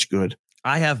that. That's good.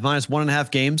 I have minus 1.5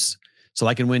 games, so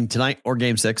I can win tonight or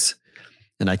game 6,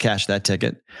 and I cash that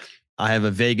ticket. I have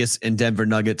a Vegas and Denver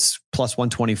Nuggets plus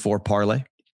 124 parlay,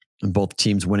 and both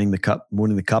teams winning the cup and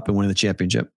winning the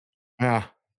championship. Yeah,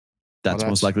 that's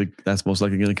most likely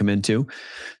going to come in too.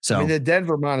 So I mean, the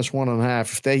Denver minus 1.5.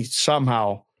 If they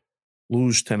somehow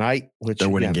lose tonight, which they're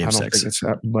winning game 6,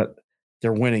 but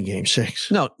they're winning game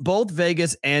 6. No, both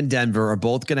Vegas and Denver are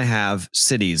both going to have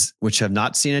cities which have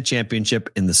not seen a championship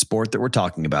in the sport that we're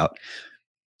talking about.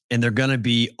 And they're going to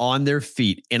be on their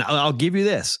feet. And I'll give you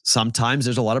this. Sometimes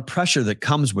there's a lot of pressure that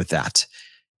comes with that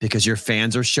because your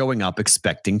fans are showing up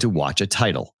expecting to watch a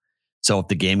title. So if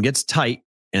the game gets tight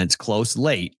and it's close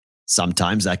late,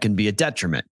 sometimes that can be a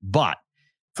detriment. But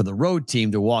for the road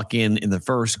team to walk in the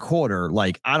first quarter,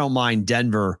 like I don't mind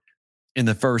Denver in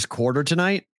the first quarter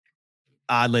tonight.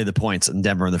 I'd lay the points in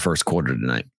Denver in the first quarter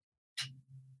tonight.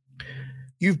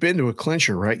 You've been to a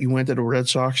clincher, right? You went to the Red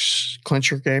Sox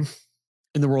clincher game?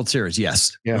 In the World Series,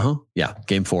 yes. Yeah. Uh-huh. Yeah.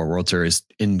 Game 4 World Series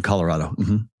in Colorado.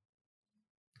 Mm-hmm.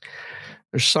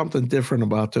 There's something different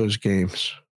about those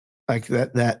games. Like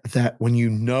that when you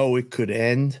know it could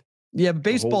end. Yeah, but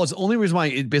baseball is the only reason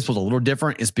why baseball's a little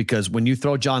different is because when you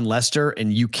throw John Lester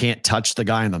and you can't touch the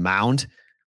guy on the mound,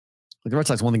 like the Red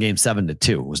Sox won the game 7-2.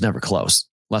 It was never close.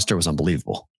 Lester was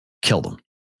unbelievable. Killed him.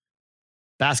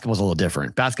 Basketball's a little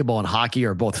different. Basketball and hockey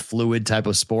are both fluid type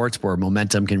of sports where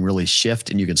momentum can really shift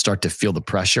and you can start to feel the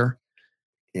pressure.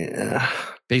 Yeah.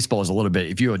 Baseball is a little bit,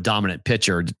 if you're a dominant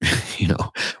pitcher,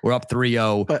 we're up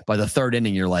 3-0 by the third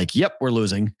inning. You're like, yep, we're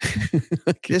losing.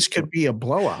 This could be a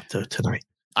blowout tonight.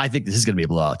 I think this is going to be a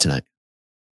blowout tonight.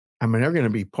 I mean, they're going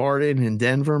to be partying in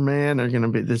Denver, man. They're going to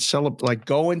be like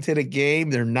going to the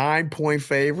game. They're 9-point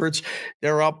favorites.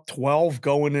 They're up 12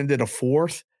 going into the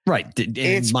 4th. Right.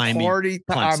 It's Miami party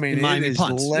time. I mean, Miami it is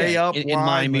punts. layup. In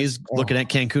Miami's looking at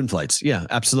Cancun flights. Yeah,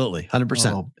 absolutely.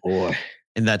 100%. Oh, boy.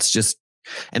 And that's just,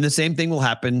 and the same thing will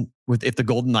happen with if the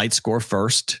Golden Knights score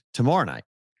first tomorrow night.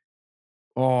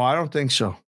 Oh, I don't think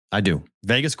so. I do.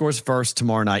 Vegas scores first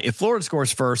tomorrow night. If Florida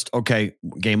scores first, okay,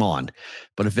 game on.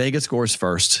 But if Vegas scores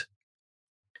first.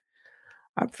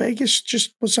 Vegas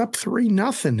just was up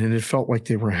 3-0 and it felt like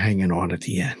they were hanging on at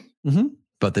the end. Mm-hmm.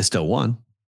 But they still won.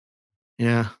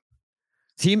 Yeah.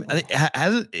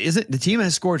 The team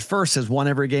has scored first has won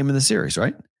every game in the series,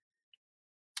 right?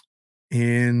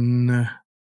 Because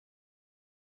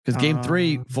game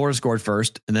 3, Florida scored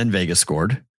first and then Vegas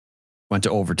scored, went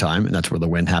to overtime, and that's where the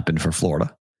win happened for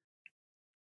Florida.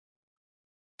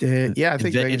 I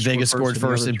think Vegas scored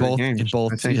first in both.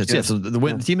 Yeah, so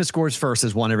the team that scores first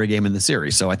has won every game in the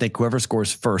series. So I think whoever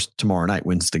scores first tomorrow night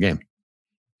wins the game.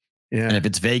 Yeah, and if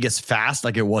it's Vegas fast,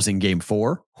 like it was in game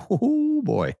 4, oh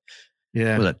boy,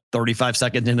 yeah, was it 35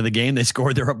 seconds into the game they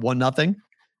scored? They're up 1-0.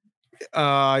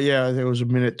 Yeah, there was a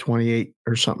minute 28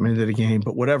 or something into the game,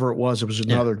 but whatever it was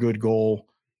another good goal.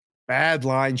 Bad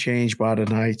line change by the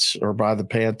Knights or by the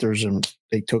Panthers, and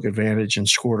they took advantage and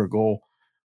scored a goal.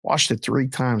 Watched it 3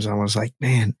 times. I was like,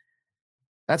 man,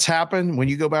 that's happened when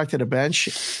you go back to the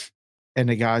bench and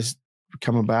the guys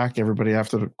coming back, everybody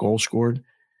after the goal scored,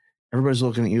 everybody's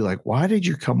looking at you like, why did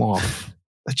you come off?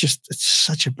 It's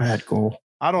such a bad goal.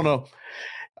 I don't know.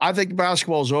 I think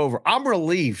basketball's over. I'm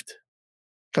relieved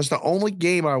because the only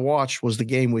game I watched was the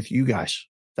game with you guys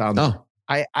down there.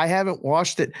 Oh. I haven't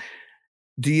watched it.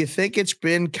 Do you think it's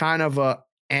been kind of a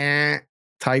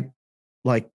type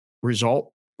like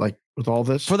result, like with all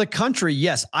this? For the country,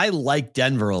 yes. I like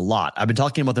Denver a lot. I've been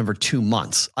talking about them for 2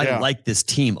 months. I like this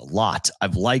team a lot.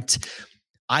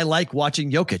 I like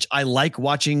watching Jokic. I like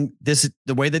watching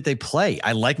the way that they play.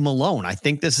 I like Malone. I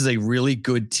think this is a really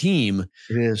good team.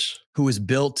 It is. Who is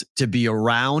built to be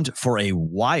around for a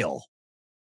while.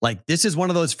 Like, this is one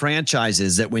of those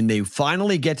franchises that when they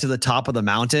finally get to the top of the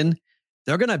mountain,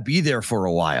 they're going to be there for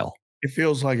a while. It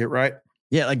feels like it, right?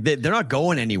 Yeah, like they're not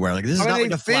going anywhere. Like, this is not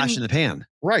like a flash in the pan.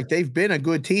 Right. They've been a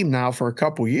good team now for a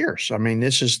couple years. I mean,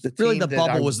 this is the really team the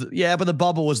bubble was but the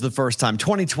bubble was the first time.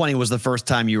 2020 was the first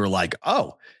time you were like,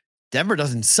 oh, Denver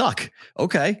doesn't suck.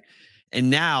 Okay. And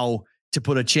now to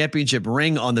put a championship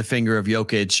ring on the finger of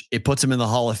Jokic, it puts him in the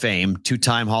Hall of Fame,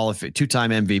 two-time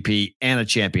MVP and a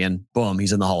champion. Boom,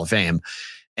 he's in the Hall of Fame.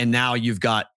 And now you've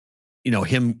got,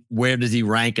 him, where does he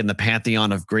rank in the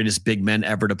pantheon of greatest big men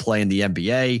ever to play in the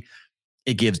NBA?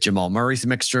 It gives Jamal Murray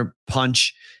some extra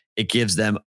punch. It gives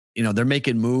them, they're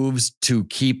making moves to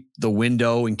keep the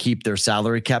window and keep their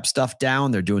salary cap stuff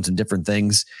down. They're doing some different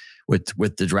things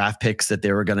with the draft picks that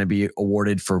they were going to be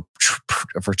awarded for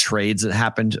trades that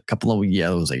happened a couple of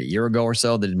it was like a year ago or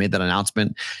so. They made that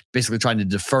announcement, basically trying to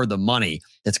defer the money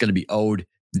that's going to be owed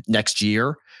next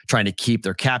year, trying to keep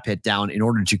their cap hit down in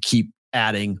order to keep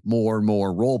adding more and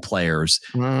more role players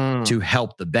to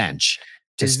help the bench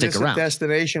to stick around. Is this a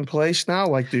destination place now?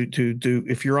 Like, do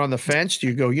if you're on the fence, do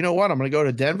you go, you know what, I'm going to go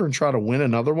to Denver and try to win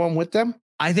another one with them?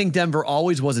 I think Denver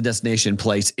always was a destination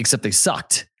place, except they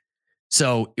sucked.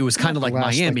 So it was kind of like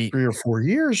Miami. Like 3 or 4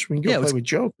 years. We can go play with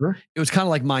Joker. It was kind of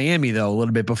like Miami, though, a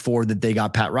little bit before that they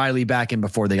got Pat Riley back and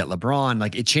before they got LeBron.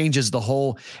 Like, it changes the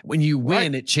whole. When you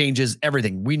win, it changes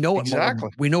everything. We know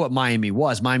we know what Miami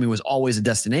was. Miami was always a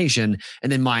destination,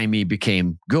 and then Miami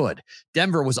became good.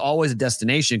 Denver was always a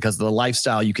destination because of the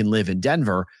lifestyle you can live in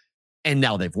Denver, and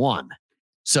now they've won.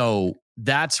 So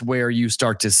that's where you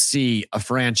start to see a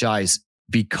franchise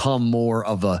become more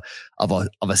of a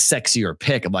sexier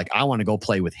pick of like, I want to go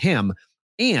play with him.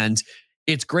 And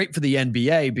it's great for the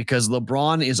NBA because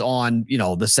LeBron is on,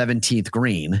 the 17th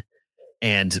green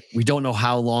and we don't know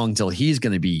how long till he's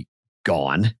going to be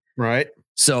gone. Right.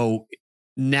 So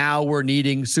now we're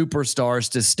needing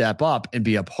superstars to step up and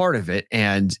be a part of it.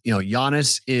 And,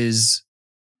 Giannis is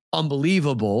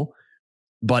unbelievable,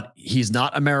 but he's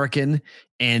not American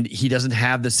and he doesn't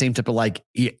have the same type of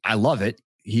I love it.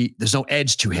 There's no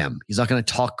edge to him. He's not going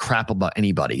to talk crap about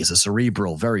anybody. He's a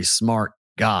cerebral, very smart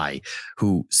guy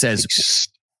who says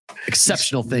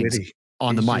exceptional things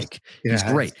on the mic. He's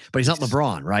great, but he's not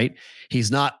LeBron, right?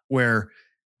 He's not where,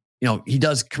 he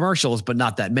does commercials, but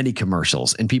not that many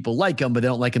commercials, and people like him, but they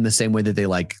don't like him the same way that they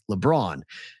like LeBron.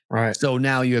 Right. So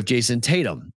now you have Jason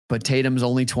Tatum, but Tatum's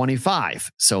only 25.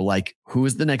 So who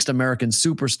is the next American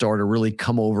superstar to really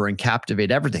come over and captivate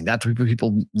everything? That's what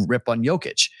people rip on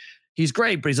Jokic. He's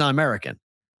great, but he's not American.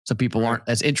 So people aren't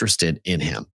as interested in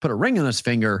him. Put a ring on his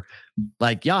finger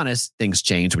like Giannis, things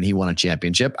change when he won a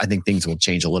championship. I think things will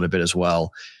change a little bit as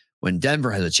well when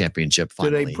Denver has a championship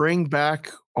finally. Do they bring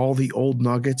back all the old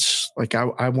Nuggets? Like,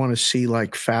 I want to see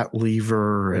Fat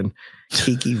Lever and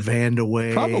Kiki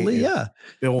Vandeweghe. Probably, yeah.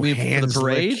 Bill Hanslick, the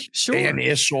parade? Sure. Dan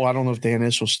Issel. I don't know if Dan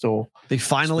Issel's still. They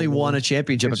finally won a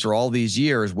championship after all these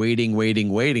years, waiting.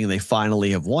 And they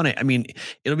finally have won it. I mean,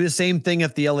 it'll be the same thing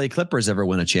if the LA Clippers ever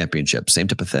win a championship. Same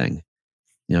type of thing.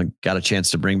 Got a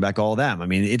chance to bring back all of them. I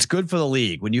mean, it's good for the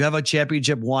league. When you have a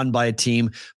championship won by a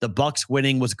team, the Bucks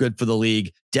winning was good for the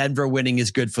league. Denver winning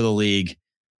is good for the league.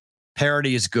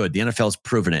 Parity is good. The NFL's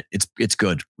proven it. It's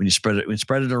good. When you spread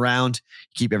it around,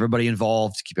 keep everybody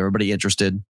involved, keep everybody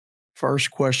interested.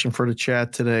 First question for the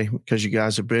chat today, because you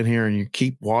guys have been here and you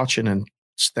keep watching and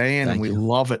staying, and we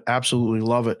love it. Absolutely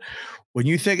love it. When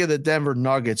you think of the Denver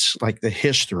Nuggets, like the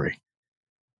history,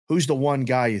 who's the one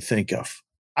guy you think of?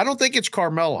 I don't think it's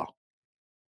Carmelo.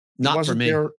 Not for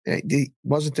me. He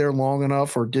wasn't there long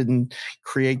enough or didn't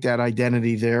create that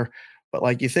identity there.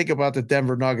 But you think about the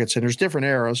Denver Nuggets, and there's different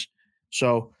eras.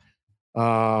 So,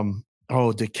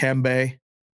 Dikembe,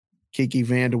 Kiki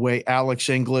Vandeweghe, Alex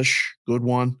English, good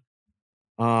one.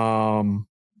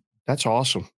 That's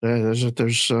awesome.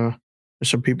 There's There's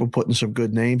some people putting some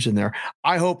good names in there.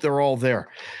 I hope they're all there.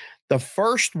 The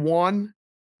first one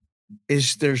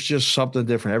there's just something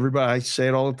different. Everybody, I say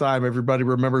it all the time. Everybody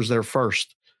remembers their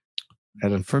first.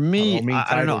 And for me,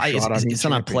 I don't know. It's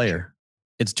not a player.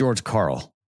 It's George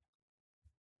Karl.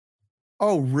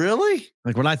 Oh, really?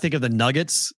 Like when I think of the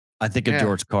Nuggets, I think of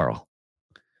George Karl.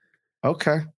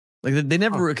 Okay. Like they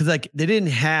never, because like they didn't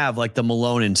have like the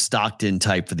Malone and Stockton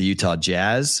type for the Utah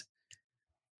Jazz.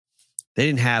 They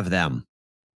didn't have them.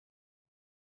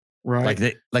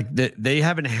 Right. They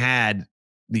haven't had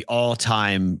the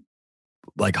all-time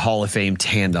like Hall of Fame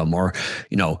tandem, or,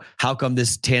 how come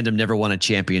this tandem never won a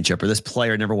championship or this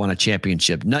player never won a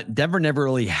championship? Denver never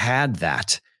really had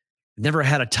that. Never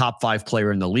had a top 5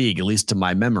 player in the league, at least to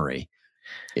my memory.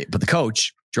 But the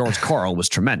coach, George Karl, was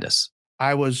tremendous.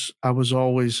 I was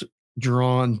always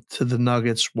drawn to the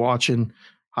Nuggets watching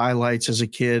highlights as a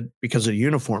kid because of the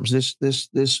uniforms.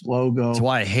 This logo. That's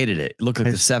why I hated it. It looked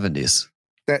like the 70s.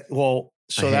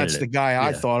 That's the guy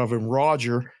I thought of. And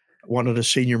Roger, one of the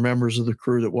senior members of the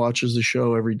crew that watches the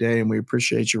show every day, and we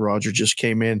appreciate you, Roger, just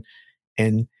came in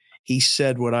and he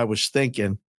said what I was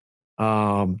thinking.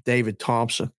 David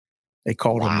Thompson, they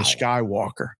called him the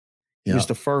Skywalker. He was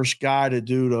the first guy to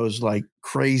do those like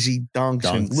crazy dunks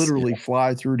and literally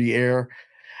fly through the air.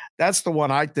 That's the one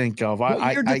I think of.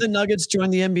 What year did the Nuggets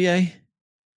join the NBA?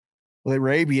 Well, they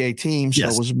were ABA teams, so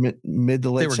it was mid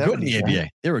to late 70s. They were good in the ABA.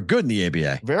 They were good in the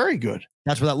ABA. Very good.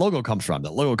 That's where that logo comes from.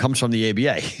 That logo comes from the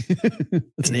ABA.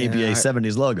 It's an ABA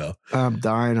 70s logo. I'm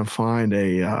dying to find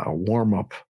a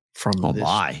warm-up from this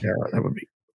era. That would be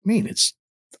it's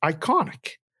iconic.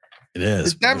 It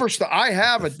is. It's Denver stuff. I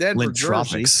have a Denver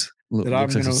jersey that I'm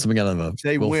going to, if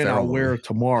they win, I'll wear it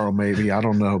tomorrow maybe. I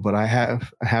don't know, but I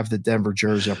have the Denver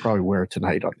jersey. I'll probably wear it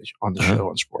tonight on the show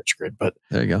on Sports Grid. But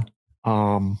there you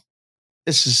go.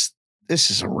 This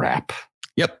is a wrap.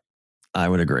 Yep. I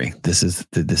would agree. This is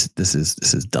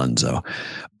donezo.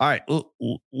 All right.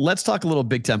 Let's talk a little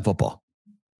Big Ten football.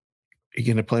 You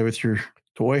going to play with your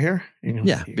toy here?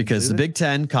 Because the Big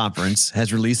Ten Conference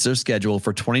has released their schedule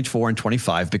for 24 and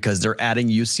 25 because they're adding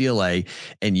UCLA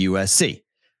and USC.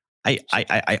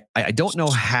 I don't know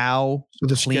how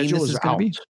the schedule is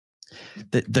going to be.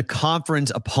 The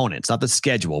conference opponents, not the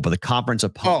schedule, but the conference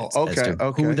opponents. Oh, okay.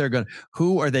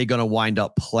 Who are they going to wind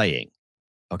up playing?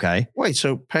 Okay. Wait,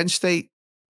 so Penn State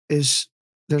they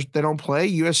don't play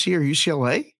USC or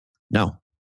UCLA? No.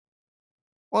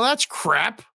 Well, that's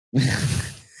crap.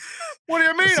 What do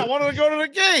you mean? I wanted to go to the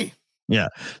game. Yeah.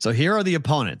 So here are the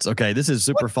opponents. Okay. This is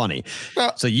super funny.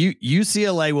 So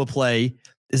UCLA will play.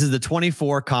 This is the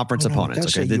 24 conference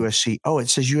opponents. Okay. USC. Oh, it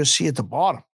says USC at the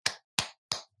bottom.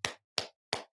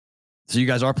 So you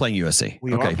guys are playing USC.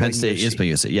 Okay. Penn State is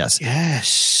playing USC. Yes.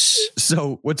 Yes.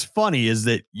 So what's funny is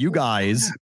that you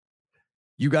guys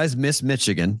missed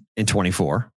Michigan in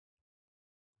 24.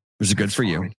 Which is good for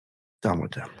you. Done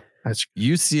with them. That's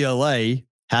UCLA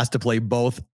has to play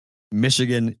both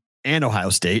Michigan and Ohio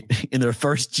State in their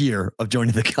first year of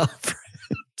joining the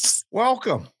conference.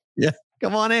 Welcome. Yeah.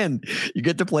 Come on in. You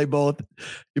get to play both.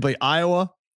 You play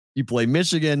Iowa, you play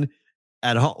Michigan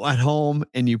at home,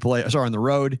 and you play on the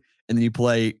road, and then you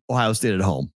play Ohio State at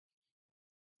home.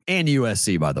 And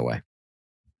USC, by the way.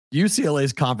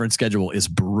 UCLA's conference schedule is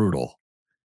brutal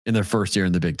in their first year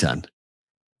in the Big Ten.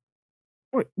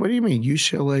 What do you mean?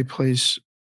 UCLA plays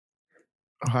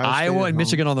Iowa and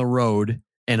Michigan on the road,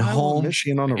 and home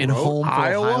Michigan on the road. Home for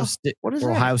Iowa? Ohio State, what is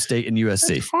Ohio State and USC.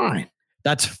 That's fine.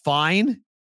 That's fine.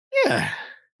 Yeah.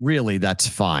 Really, that's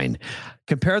fine.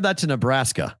 Compare that to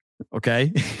Nebraska.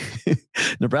 Okay.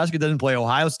 Nebraska doesn't play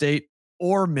Ohio State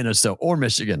or Minnesota or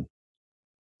Michigan.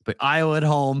 But Iowa at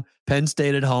home, Penn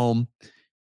State at home.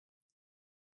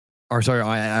 Or sorry,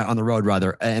 on the road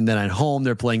rather. And then at home,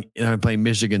 they're playing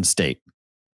Michigan State.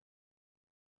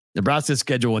 Nebraska's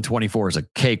schedule in 24 is a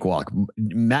cakewalk.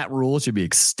 Matt Rule should be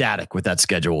ecstatic with that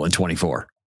schedule in 24.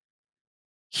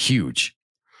 Huge.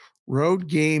 Road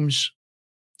games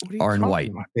are in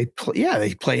white. They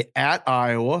play at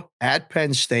Iowa, at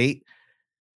Penn State,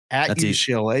 at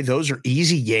UCLA. Easy. Those are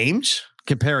easy games.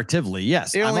 Comparatively,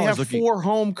 yes. They only have 4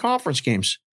 home conference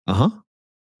games.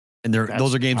 And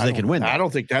those are games they can win. I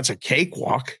don't think that's a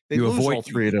cakewalk. They lose all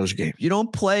 3 of those games. You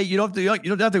don't play. You're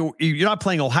not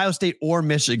playing Ohio State or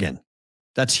Michigan.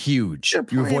 That's huge.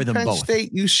 You avoid them Penn both.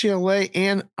 State, UCLA,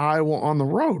 and Iowa on the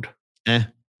road.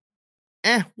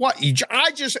 What?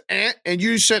 I just and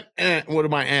you said what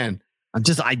am I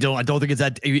I don't think it's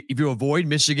that. If you avoid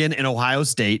Michigan and Ohio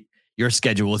State, your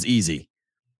schedule is easy.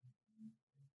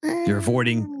 You're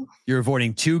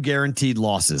avoiding 2 guaranteed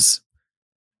losses.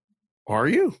 Are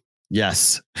you?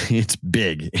 Yes, it's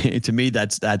big. To me,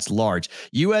 that's large.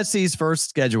 USC's first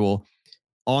schedule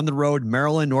on the road: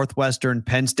 Maryland, Northwestern,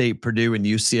 Penn State, Purdue, and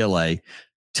UCLA.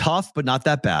 Tough, but not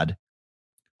that bad.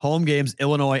 Home games: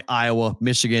 Illinois, Iowa,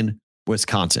 Michigan,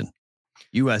 Wisconsin.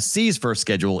 USC's first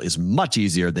schedule is much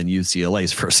easier than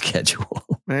UCLA's first schedule.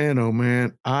 Man, oh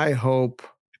man. I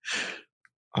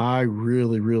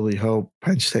really, really hope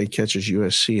Penn State catches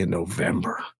USC in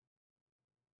November.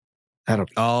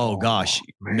 Gosh.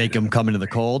 Make them come into the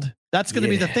cold. That's going to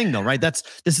be the thing though, right? This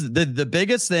is the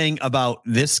biggest thing about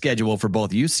this schedule for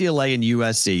both UCLA and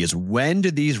USC is when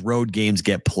do these road games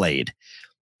get played?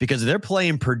 Because if they're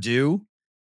playing Purdue,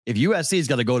 if USC is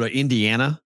going to go to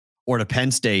Indiana or to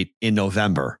Penn State in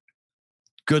November,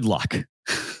 good luck.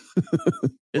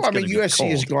 USC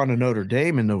has gone to Notre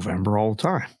Dame in November all the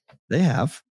time. They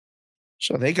have.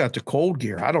 So they got the cold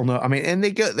gear. I don't know. I mean, and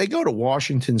they go to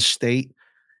Washington State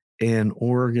and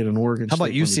Oregon and Oregon. How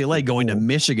about UCLA going to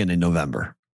Michigan in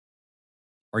November?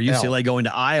 Or UCLA going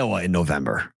to Iowa in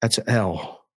November? That's an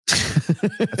L.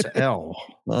 That's an L.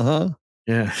 Uh-huh.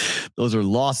 Yeah. Those are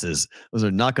losses. Those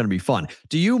are not going to be fun.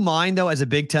 Do you mind though, as a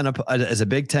Big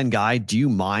Ten guy, do you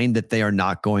mind that they are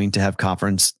not going to have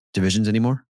conference divisions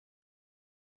anymore?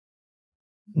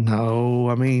 No,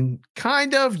 I mean,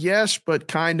 kind of yes, but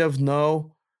kind of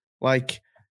no. Like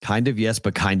kind of yes,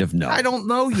 but kind of no. I don't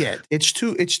know yet. It's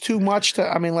too much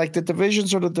to. I mean, like the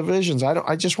divisions are the divisions.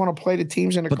 I just want to play the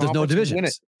teams in a conference. But there's no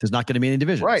divisions. There's not going to be any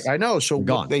divisions. Right, I know. So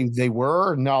they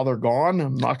were, and now they're gone.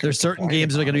 I'm not. There's certain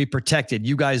games that are going to be protected.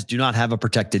 You guys do not have a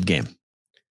protected game.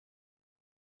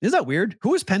 Isn't that weird?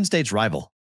 Who is Penn State's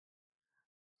rival?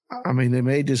 I mean, they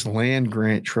made this land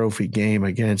grant trophy game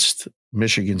against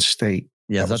Michigan State.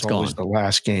 Yeah, that's gone. The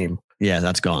last game. Yeah,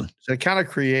 that's gone. So it kind of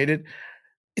created.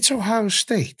 It's Ohio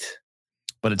State,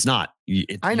 but it's not.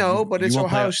 I know, but it's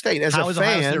Ohio State. As a fan,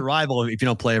 Ohio State a rival if you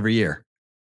don't play every year?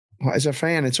 As a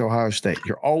fan, it's Ohio State.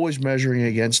 You're always measuring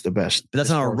against the best. But that's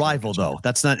not a rival, though.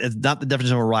 It's not the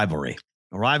definition of a rivalry.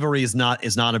 A rivalry is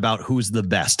not about who's the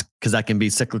best, because that can be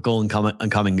cyclical and come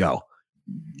and go.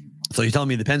 So you're telling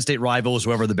me the Penn State rival is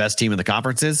whoever the best team in the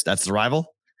conference is? That's the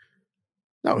rival?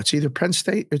 No, it's either Penn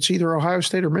State, it's either Ohio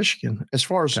State or Michigan. As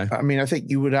far as, I mean, I think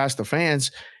you would ask the fans,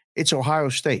 it's Ohio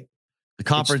State. The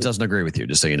conference doesn't agree with you,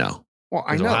 just so you know. Well,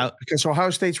 I know, because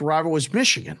Ohio State's rival was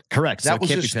Michigan. Correct. That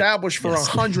was established for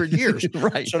 100 years.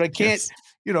 Right. So they can't,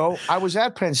 I was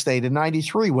at Penn State in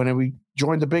 93 when we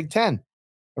joined the Big Ten.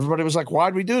 Everybody was like,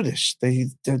 why'd we do this? A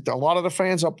lot of the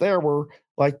fans up there were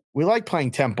like, we like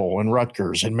playing Temple and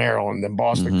Rutgers and Maryland and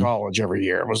Boston College every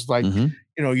year. It was like,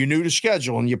 you knew the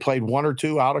schedule and you played one or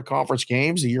two out of conference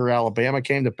games. The year Alabama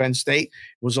came to Penn State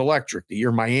was electric. The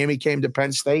year Miami came to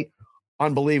Penn State,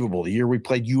 unbelievable. The year we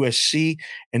played USC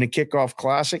in the kickoff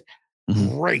classic,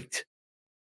 great.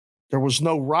 There was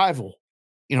no rival.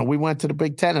 We went to the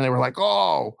Big Ten and they were like,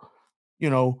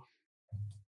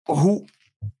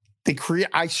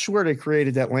 I swear they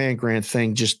created that land grant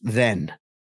thing just then.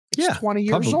 It's 20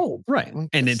 years old. Right.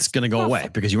 And it's going to go away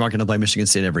because you aren't going to play Michigan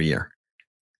State every year.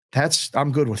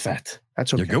 I'm good with that.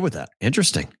 That's okay. You're good with that.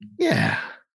 Interesting. Yeah.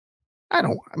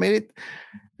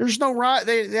 There's no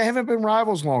they haven't been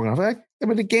rivals long enough.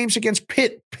 The games against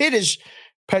Pitt. Pitt is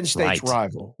Penn State's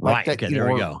rival. Right. Okay,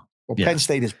 there we go. Well, Penn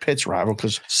State is Pitt's rival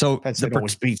because Penn State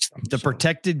always beats them. The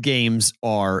protected games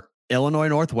are Illinois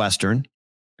Northwestern,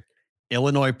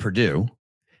 Illinois Purdue,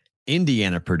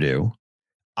 Indiana Purdue,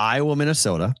 Iowa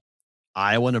Minnesota,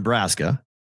 Iowa Nebraska,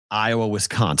 Iowa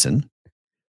Wisconsin,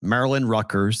 Maryland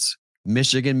Rutgers,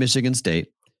 Michigan State,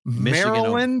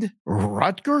 Maryland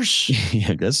Rutgers?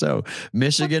 Yeah, I guess so.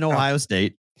 Michigan Ohio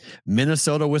State,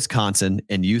 Minnesota Wisconsin,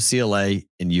 and UCLA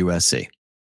and USC.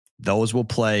 Those will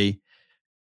play.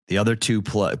 The other two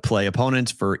play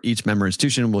opponents for each member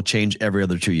institution will change every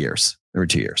 2 years.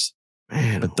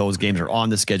 Man, but those games are on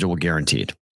the schedule,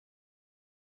 guaranteed.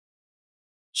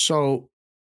 So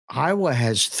Iowa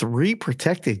has 3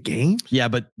 protected games. Yeah,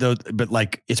 but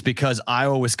it's because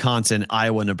Iowa, Wisconsin,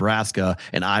 Iowa, Nebraska,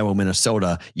 and Iowa,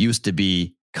 Minnesota used to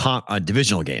be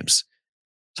divisional games.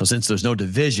 So since there's no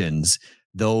divisions,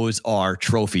 those are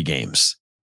trophy games.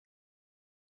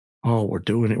 Oh, we're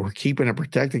doing it. We're keeping it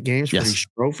protected games for these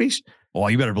trophies.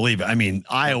 Well, you better believe it. I mean,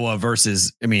 Iowa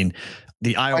versus,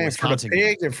 the Iowa Wisconsin for the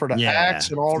pig and for the axe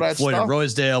and all that Floyd stuff.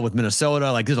 Rosedale with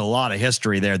Minnesota. Like, there's a lot of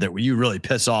history there that you really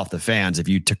piss off the fans if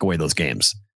you took away those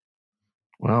games.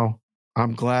 Well,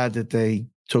 I'm glad that they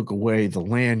took away the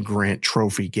land grant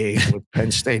trophy game with Penn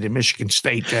State and Michigan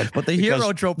State. But the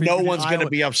hero trophy, no one's going to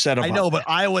be upset about. I know, but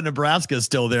Iowa, Nebraska is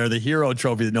still there. The hero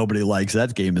trophy that nobody likes,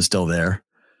 that game is still there.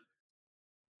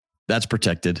 That's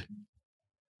protected.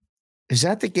 Is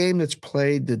that the game that's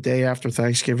played the day after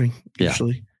Thanksgiving?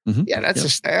 Usually? Mm-hmm. Yeah,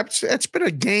 that's been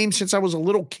a game since I was a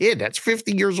little kid. That's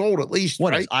 50 years old at least.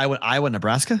 What right? is Iowa,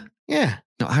 Nebraska? Yeah.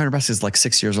 No, Iowa, Nebraska is like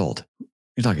 6 years old. What are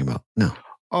you talking about? No.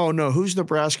 Oh, no. Who's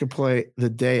Nebraska play the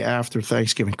day after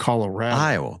Thanksgiving? Colorado.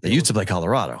 Iowa. They used to play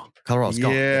Colorado. Colorado's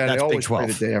gone. Yeah, that's they always Big 12.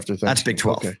 play the day after Thanksgiving. That's Big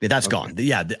 12. Okay. Yeah, that's gone.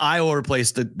 Yeah, the Iowa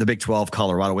replaced the Big 12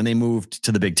 Colorado when they moved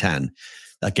to the Big 10.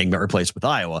 That game got replaced with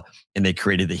Iowa, and they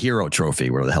created the Hero Trophy,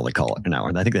 whatever the hell they call it now.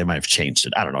 And I think they might have changed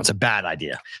it. I don't know. It's a bad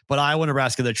idea. But Iowa,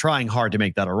 Nebraska, they're trying hard to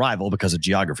make that a rival because of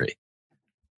geography.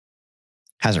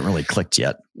 Hasn't really clicked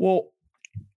yet. Well,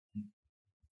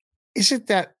 isn't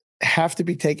that have to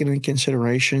be taken into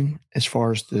consideration as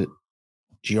far as the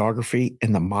geography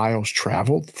and the miles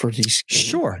traveled for these games?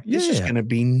 Sure. This is going to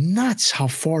be nuts how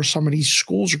far some of these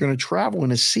schools are going to travel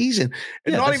in a season.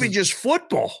 And not even just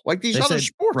football, like these other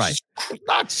sports. Right. It's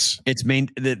nuts. It's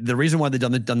the reason why they've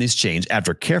done these change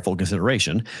after careful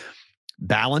consideration,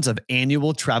 balance of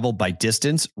annual travel by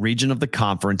distance, region of the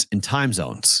conference, and time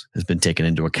zones has been taken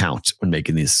into account when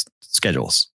making these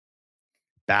schedules.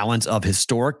 Balance of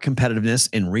historic competitiveness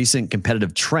and recent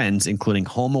competitive trends, including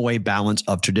home-away balance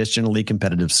of traditionally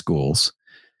competitive schools.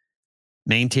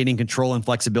 Maintaining control and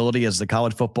flexibility as the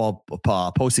college football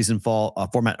postseason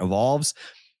format evolves,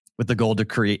 with the goal to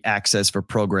create access for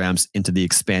programs into the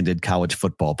expanded college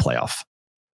football playoff.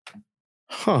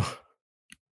 Huh.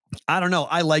 I don't know.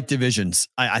 I like divisions.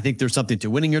 I think there's something to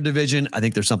winning your division. I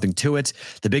think there's something to it.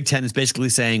 The Big Ten is basically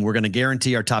saying we're going to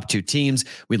guarantee our top two teams.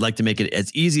 We'd like to make it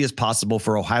as easy as possible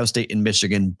for Ohio State and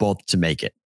Michigan both to make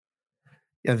it.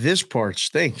 Yeah, this part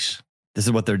stinks. This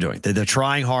is what they're doing. They're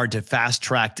trying hard to fast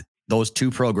track those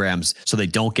two programs so they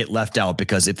don't get left out,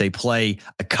 because if they play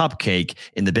a cupcake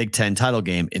in the Big Ten title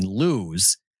game and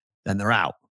lose, then they're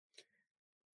out.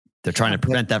 They're trying to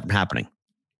prevent that from happening.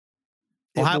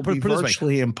 It will be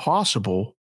virtually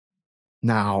impossible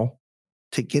now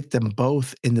to get them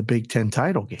both in the Big Ten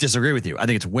title game. Disagree with you. I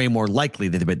think it's way more likely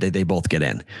that they both get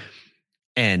in.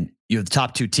 And you have the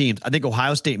top two teams. I think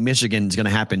Ohio State, Michigan is going to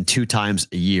happen 2 times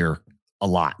a year, a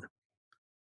lot,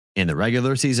 in the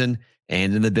regular season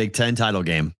and in the Big Ten title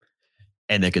game.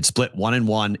 And they could split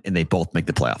 1-1 and they both make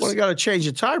the playoffs. Well, they got to change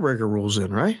the tiebreaker rules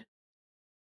in, right?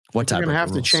 What They're going to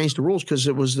have to change the rules because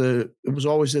it was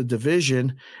always the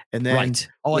division, and then it's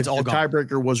all the gone.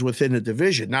 Tiebreaker was within the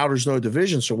division. Now there's no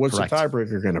division, so what's the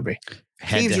tiebreaker going to be?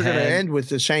 Teams are going to end with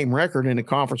the same record in the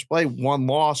conference play: one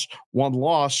loss.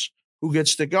 Who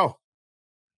gets to go?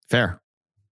 Fair.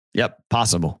 Yep,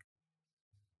 possible.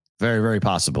 Very, very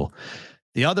possible.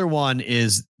 The other one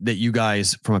is that you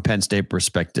guys, from a Penn State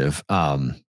perspective,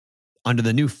 under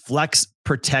the new Flex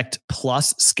Protect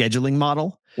Plus scheduling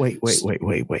model. Wait.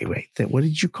 What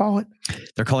did you call it?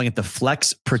 They're calling it the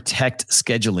Flex Protect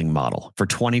scheduling model for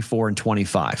 24 and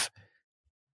 25.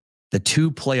 The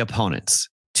two play opponents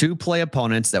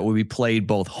that will be played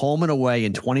both home and away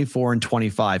in 24 and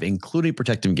 25, including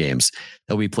protective games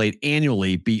that will be played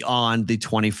annually beyond the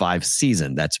 25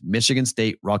 season. That's Michigan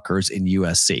State, Rutgers, and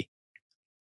USC.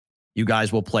 You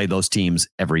guys will play those teams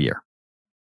every year.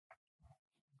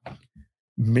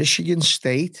 Michigan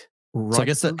State.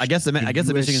 Rutgers, so I guess the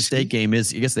Michigan State game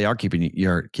is. I guess they are going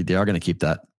to keep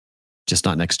that, just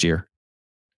not next year.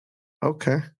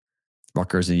 Okay.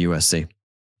 Rutgers and USC.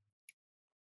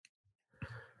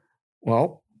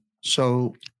 Well,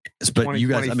 so but you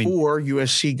guys,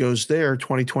 USC goes there.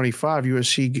 2025,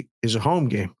 USC is a home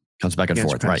game. Comes back and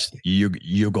forth, right?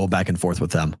 You go back and forth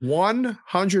with them.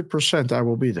 100%, I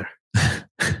will be there.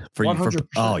 for 100%.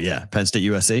 Oh yeah, Penn State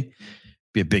USC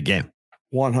be a big game.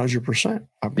 100%.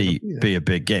 Be a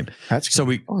big game. So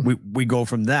we go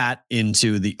from that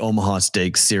into the Omaha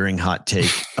Steak searing hot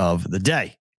take of the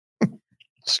day.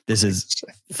 This is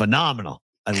phenomenal.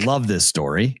 I love this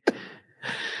story.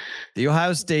 The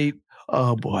Ohio State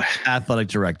athletic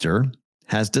director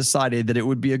has decided that it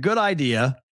would be a good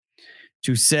idea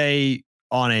to say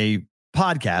on a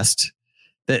podcast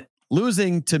that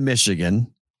losing to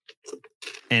Michigan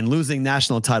and losing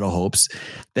national title hopes,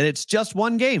 that it's just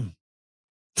one game.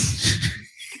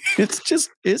 It's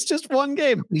just one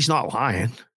game. He's not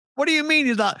lying. What do you mean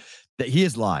he's not? That he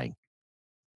is lying.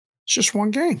 It's just one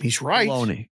game. He's right.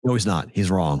 Baloney. No, he's not. He's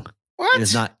wrong. What?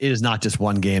 It is not just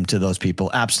one game to those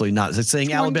people. Absolutely not. It's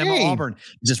saying Alabama, Auburn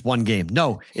is just one game.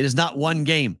 No, it is not one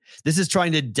game. This is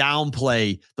trying to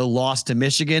downplay the loss to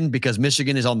Michigan because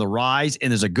Michigan is on the rise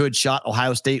and there's a good shot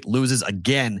Ohio State loses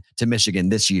again to Michigan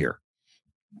this year.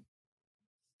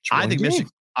 I think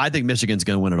Michigan's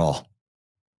going to win it all.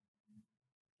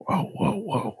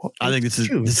 Whoa. I think this is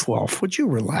June 12th. Would you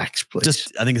relax,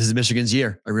 please? I think this is Michigan's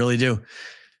year. I really do.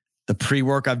 The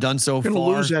pre-work I've done so far.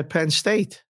 Lose at Penn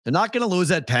State. They're not going to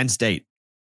lose at Penn State.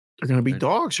 They're going to be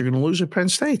dogs. They're going to lose at Penn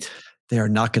State. They are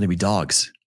not going to be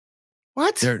dogs.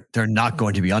 What? They're not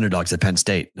going to be underdogs at Penn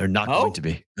State. They're not going to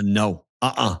be. No.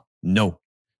 No.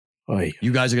 Oy.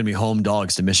 You guys are going to be home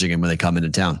dogs to Michigan when they come into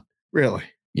town. Really?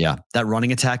 Yeah. That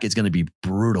running attack is going to be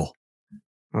brutal.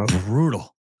 Oh.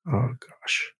 Brutal. Oh,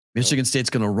 gosh. Michigan State's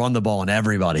going to run the ball on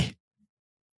everybody.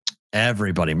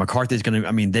 Everybody. McCarthy's going to,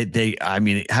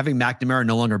 having McNamara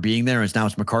no longer being there, now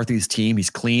it's McCarthy's team. He's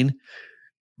clean.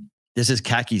 This is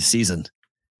Kaki's season.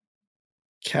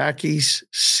 Kaki's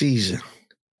season.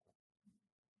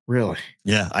 Really?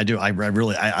 Yeah, I do. I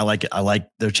like it. I like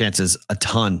their chances a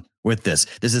ton with this.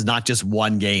 This is not just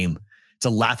one game. It's a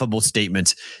laughable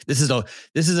statement. This is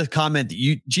a comment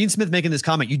that Gene Smith making this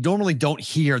comment. You normally don't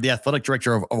hear the athletic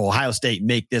director of Ohio State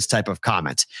make this type of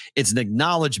comment. It's an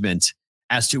acknowledgement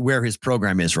as to where his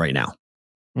program is right now.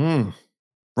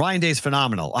 Ryan Day's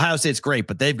phenomenal. Ohio State's great,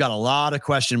 but they've got a lot of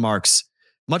question marks,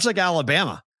 much like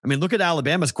Alabama. I mean, look at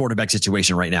Alabama's quarterback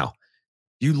situation right now.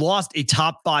 You lost a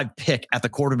top 5 pick at the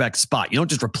quarterback spot. You don't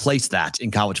just replace that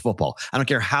in college football. I don't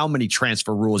care how many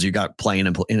transfer rules you got playing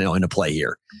into play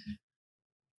here.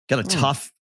 Got a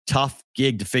tough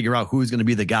gig to figure out who's going to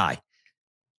be the guy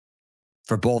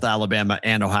for both Alabama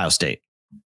and Ohio State.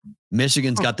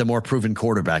 Michigan's got the more proven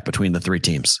quarterback between the 3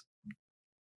 teams.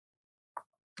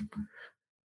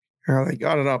 Yeah, they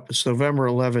got it up. It's November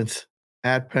 11th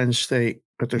at Penn State,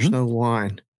 but there's no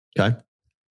line. Okay.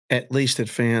 At least at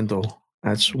FanDuel.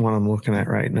 That's what I'm looking at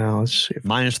right now. Let's see.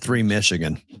 -3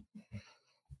 Michigan.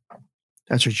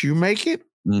 That's what you make it?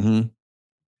 Mm-hmm.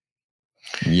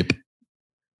 Yep.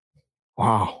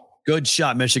 Wow. Good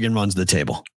shot. Michigan runs the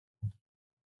table.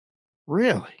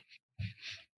 Really?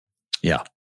 Yeah.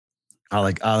 I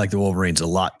like the Wolverines a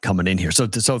lot coming in here. So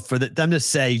for them to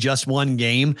say just one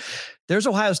game, there's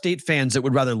Ohio State fans that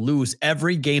would rather lose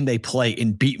every game they play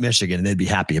and beat Michigan, and they'd be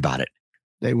happy about it.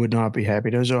 They would not be happy.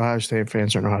 Those Ohio State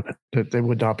fans are not. They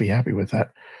would not be happy with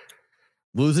that.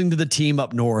 Losing to the team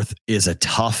up north is a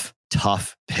tough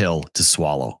pill to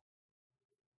swallow.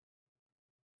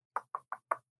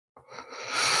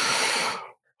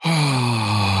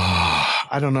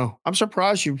 I don't know. I'm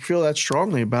surprised you feel that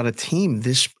strongly about a team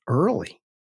this early.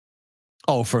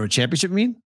 Oh, for a championship, you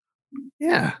mean?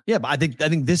 Yeah. Yeah, but I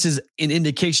think this is an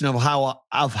indication of how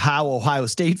Ohio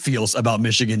State feels about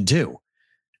Michigan too.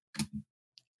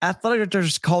 Athletic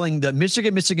directors calling the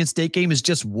Michigan State game is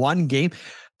just one game.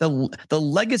 The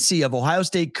legacy of Ohio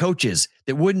State coaches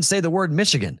that wouldn't say the word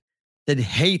Michigan, that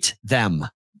hate them.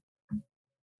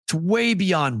 It's way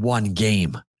beyond one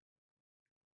game.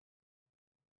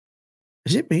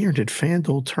 Is it me or did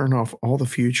FanDuel turn off all the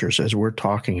futures as we're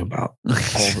talking about all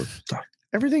the stuff?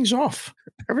 Everything's off.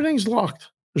 Everything's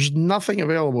locked. There's nothing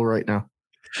available right now.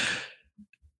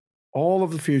 All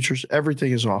of the futures,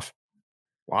 everything is off.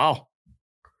 Wow.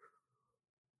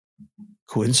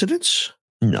 Coincidence?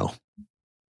 No.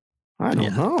 I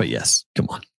don't know. But yes. Come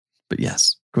on. But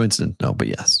yes. Coincidence? No, but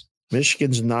yes.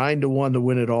 Michigan's 9-1 to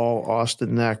win it all.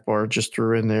 Austin Nakbar just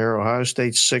threw in there. Ohio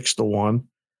State's 6-1.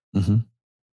 Mm-hmm.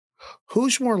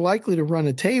 Who's more likely to run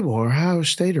a table, Ohio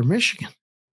State or Michigan?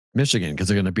 Michigan, because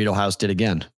they're going to beat Ohio State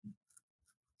again.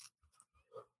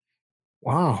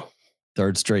 Wow.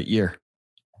 3rd straight year.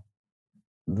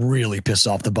 Really piss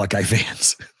off the Buckeye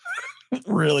fans.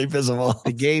 Really piss them off.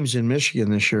 The game's in Michigan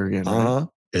this year again. Right?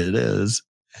 It is.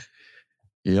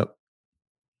 Yep.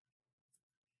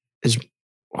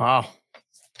 Wow.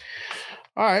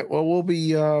 All right. Well, we'll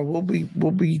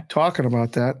be talking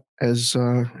about that as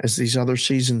these other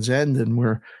seasons end, and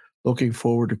we're looking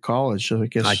forward to college. So I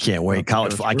guess I can't wait.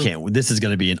 This is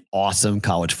going to be an awesome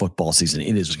college football season.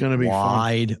 It's going to be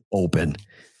wide open.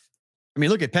 I mean,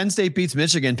 look at Penn State beats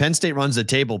Michigan. Penn State runs the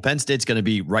table. Penn State's going to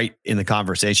be right in the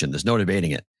conversation. There's no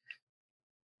debating it.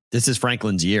 This is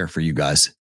Franklin's year for you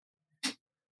guys.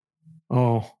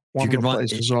 Oh, one of the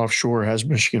places offshore has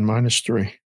Michigan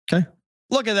 -3. Okay.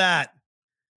 Look at that.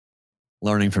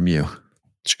 Learning from you.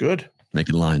 It's good.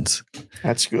 Making lines.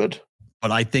 That's good.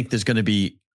 But I think there's going to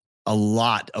be a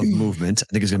lot of movement.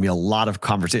 I think there's going to be a lot of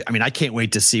conversation. I mean, I can't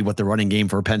wait to see what the running game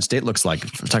for Penn State looks like.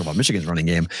 We're talking about Michigan's running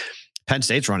game. Penn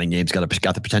State's running game's got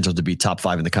the potential to be top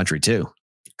 5 in the country too.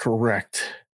 Correct.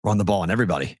 Run the ball on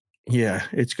everybody. Yeah,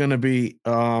 it's going to be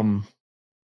trying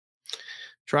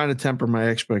to temper my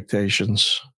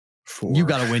expectations. You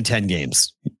got to win 10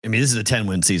 games. I mean, this is a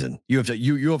 10-win season. You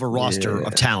have a roster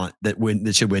of talent that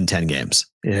should win 10 games.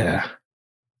 Yeah.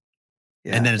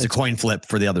 And then it's a coin flip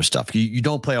for the other stuff. You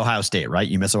don't play Ohio State, right?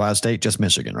 You miss Ohio State, just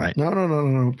Michigan, right?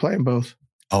 No. Playing both.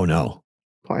 Oh no.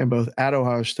 Playing both at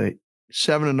Ohio State.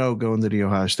 7-0 going to the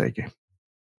Ohio State game.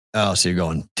 Oh, so you're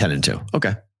going 10-2.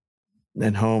 Okay.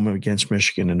 then home against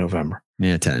Michigan in November.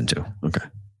 Yeah, 10-2. Okay.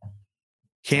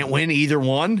 Can't win either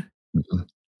one? Mm-mm.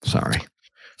 Sorry.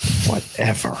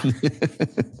 Whatever.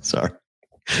 Sorry.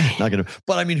 Not gonna.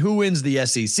 But I mean, who wins the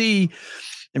SEC?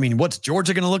 I mean, what's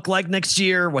Georgia going to look like next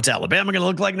year? What's Alabama going to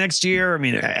look like next year? I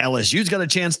mean, LSU's got a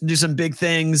chance to do some big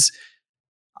things.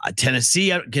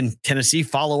 Tennessee, can Tennessee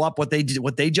follow up what they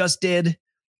just did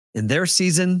in their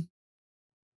season?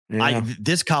 Yeah.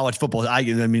 This college football,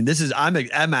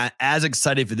 I'm as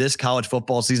excited for this college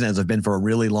football season as I've been for a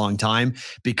really long time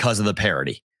because of the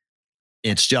parity.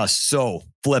 It's just so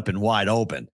flipping wide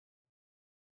open.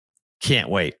 Can't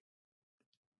wait.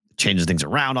 Changes things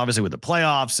around, obviously, with the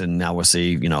playoffs, and now we'll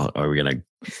see, are we going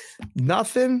to...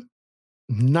 Nothing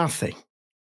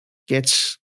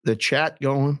gets the chat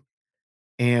going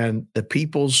and the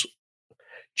people's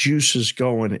juices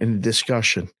going in the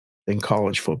discussion than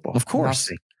college football. Of course.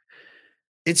 Nothing.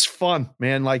 It's fun,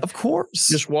 man. Like, of course,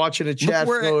 just watching a chat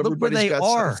flow. Look where they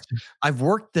are. I've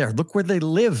worked there. Look where they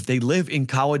live. They live in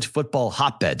college football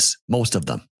hotbeds, most of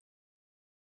them.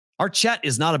 Our chat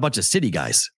is not a bunch of city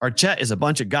guys. Our chat is a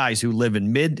bunch of guys who live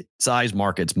in mid-sized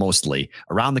markets, mostly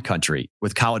around the country,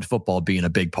 with college football being a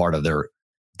big part of their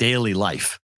daily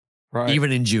life, right?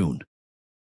 Even in June,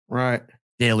 right?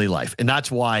 Daily life. And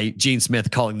that's why Gene Smith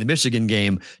calling the Michigan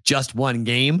game just one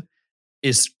game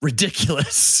is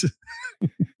ridiculous.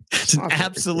 It's an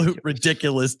absolute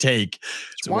ridiculous take.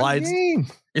 It's one game.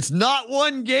 It's not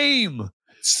one game.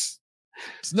 It's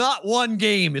not one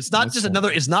game. It's not just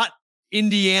another. It's not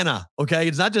Indiana. Okay.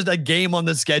 It's not just a game on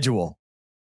the schedule.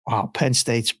 Wow. Penn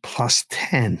State's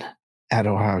 +10 at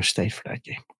Ohio State for that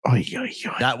game. Oy.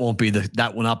 That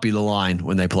will not be the line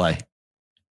when they play.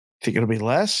 Think it'll be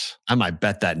less? I might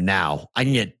bet that now. I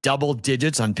can get double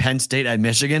digits on Penn State at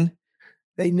Michigan.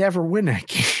 They never win that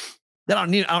game. I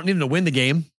don't need them to win the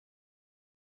game.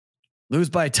 Lose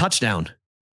by a touchdown.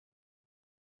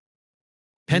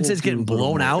 Penn State's getting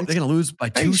blown out. They're going to lose by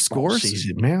 2 scores.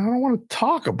 Season, man, I don't want to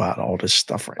talk about all this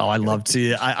stuff right now. I love to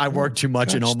see it. I work too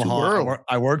much in Omaha.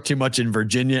 I work too much in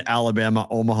Virginia, Alabama,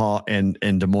 Omaha, and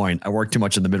Des Moines. I work too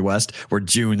much in the Midwest. Where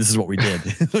June, this is what we did.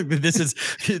 This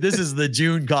is the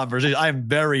June conversation. I am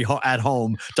very at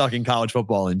home talking college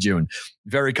football in June.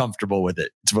 Very comfortable with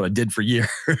it. It's what I did for years.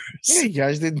 Yeah, you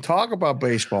guys didn't talk about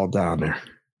baseball down there.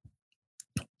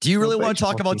 Do you really want to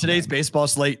talk about today's baseball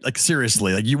slate? Like,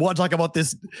 seriously, like, you want to talk about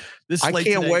this slate? I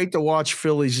can't wait to watch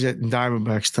Phillies and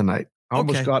Diamondbacks tonight. I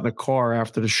almost got in a car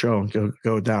after the show and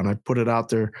go down. I put it out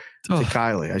there to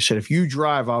Kylie. I said, if you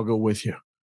drive, I'll go with you.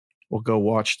 We'll go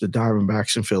watch the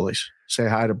Diamondbacks and Phillies. Say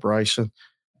hi to Bryson.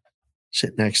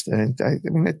 Sit next to him. I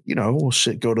mean, we'll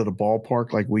go to the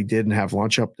ballpark like we did and have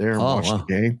lunch up there and watch the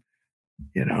game.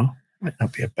 Might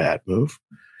not be a bad move.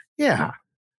 Yeah.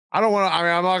 I don't want to. I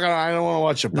don't want to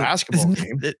watch a basketball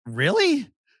game.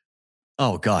 Really?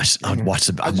 Oh gosh, I want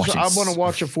to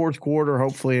watch a fourth quarter.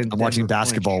 Hopefully, I'm watching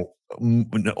basketball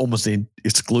almost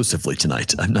exclusively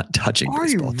tonight. I'm not touching. Are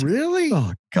baseball you really?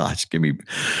 Oh gosh,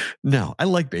 no. I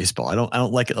like baseball. I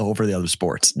don't like it over the other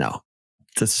sports. No,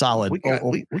 it's a solid.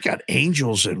 We got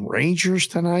Angels and Rangers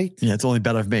tonight. Yeah, it's the only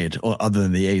bet I've made other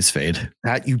than the A's fade.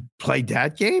 That you played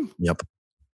that game? Yep.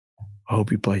 I hope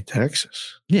you play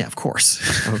Texas. Yeah, of course.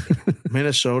 Okay.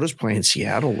 Minnesota's playing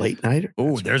Seattle late night.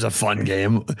 Oh, there's a fun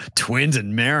game. Twins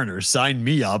and Mariners. Sign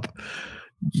me up.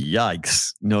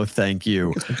 Yikes. No, thank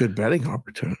you. It's a good betting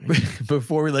opportunity.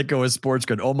 Before we let go of Sports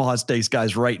Grid, Omaha Steaks,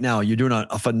 guys, right now, you're doing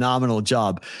a phenomenal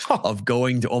job of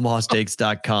going to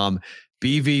omahasteaks.com.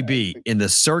 BvB in the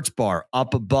search bar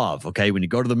up above. Okay. When you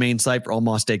go to the main site for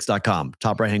omahasteaks.com,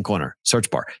 top right-hand corner, search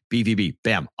bar, BvB,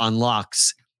 bam,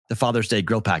 unlocks the Father's Day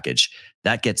grill package.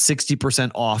 That gets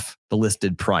 60% off the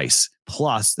listed price.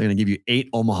 Plus, they're going to give you 8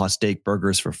 Omaha steak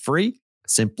burgers for free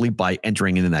simply by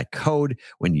entering in that code.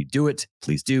 When you do it,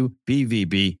 please do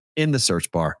BvB in the search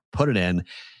bar. Put it in.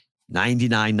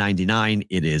 $99.99.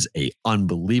 It is a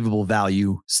unbelievable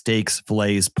value. Steaks,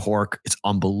 fillets, pork. It's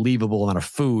unbelievable amount of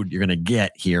food you're going to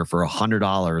get here for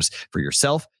 $100 for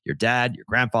yourself, your dad, your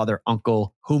grandfather,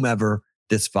 uncle, whomever.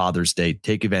 This Father's Day,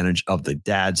 take advantage of the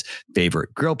dad's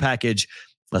favorite grill package.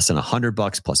 Less than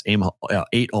 $100 plus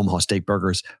 8 Omaha steak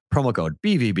burgers. Promo code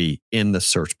BvB in the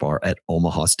search bar at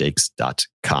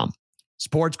omahasteaks.com.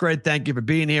 Sports Grid, thank you for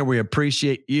being here. We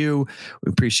appreciate you.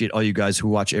 We appreciate all you guys who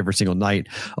watch every single night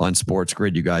on Sports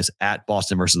Grid. You guys at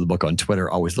Boston versus the Book on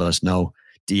Twitter. Always let us know.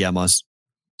 DM us.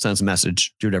 Send us a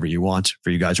message. Do whatever you want. For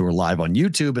you guys who are live on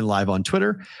YouTube and live on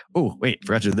Twitter. Oh, wait,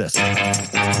 forgot to do this.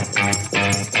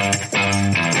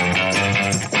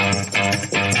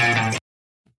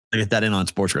 I get that in on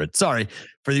Sports Grid. Sorry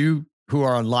for you who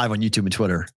are on live on YouTube and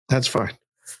Twitter. That's fine.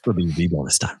 For BvB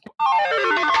Bonus Time.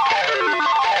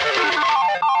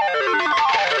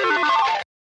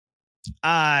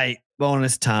 All right,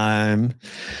 bonus time.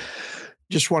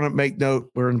 Just want to make note,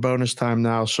 we're in bonus time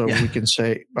now, so we can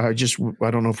say, I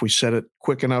don't know if we said it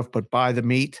quick enough, but buy the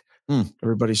meat.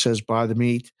 Everybody says buy the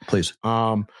meat. Please.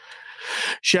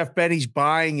 Chef Benny's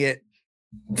buying it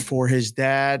for his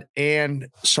dad, and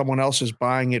someone else is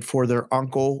buying it for their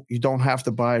uncle. You don't have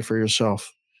to buy it for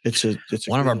yourself. It's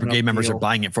one of our brigade members are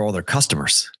buying it for all their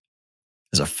customers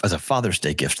as a Father's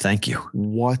Day gift. Thank you.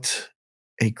 What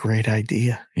a great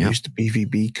idea. Yep. Use the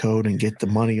BvB code and get the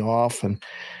money off, and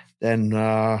then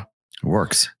it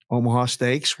works. Omaha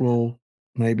Steaks will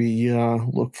maybe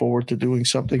look forward to doing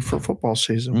something for football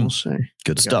season. We'll see.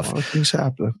 Good stuff. A lot of things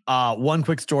happening. One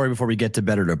quick story before we get to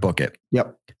better to book it.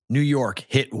 Yep. New York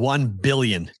hit $1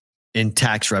 billion in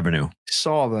tax revenue.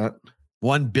 Saw that.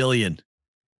 $1 billion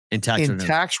in tax revenue.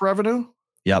 Tax revenue?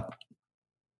 Yep.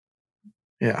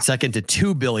 Yeah. Second to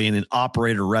 $2 billion in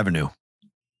operator revenue.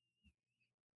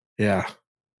 Yeah.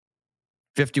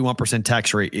 51%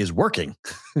 tax rate is working.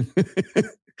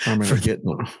 I'm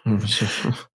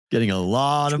getting a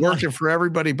lot of money. Working for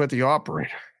everybody but the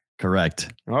operator.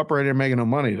 Correct. The operator making no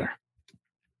money there.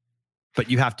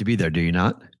 But you have to be there, do you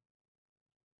not?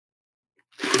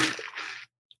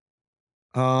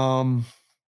 The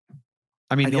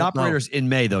operators in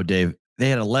May, though, Dave, they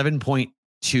had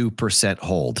 11.2%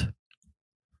 hold.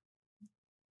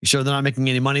 You sure they're not making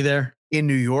any money there? In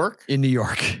New York? In New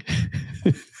York.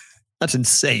 That's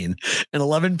insane. An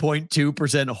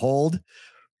 11.2% hold.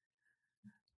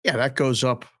 Yeah, that goes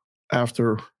up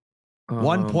after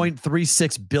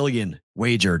 1.36 billion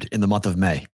wagered in the month of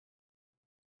May.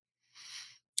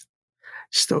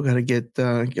 Still got to get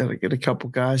a couple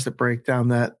guys to break down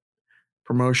that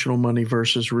promotional money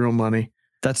versus real money.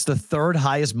 That's the third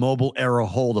highest mobile era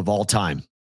hold of all time.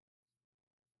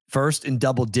 First in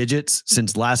double digits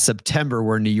since last September,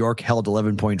 where New York held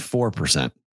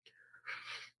 11.4%.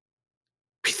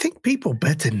 You think people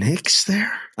bet the Knicks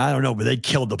there? I don't know, but they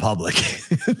killed the public.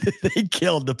 They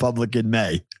killed the public in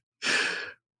May.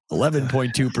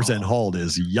 11.2% hold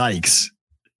is yikes.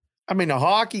 I mean, the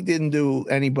hockey didn't do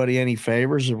anybody any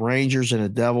favors. The Rangers and the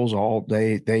Devils,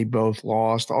 they both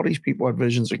lost. All these people had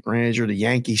visions of grandeur. The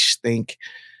Yankees stink.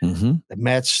 Mm-hmm. The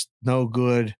Mets, no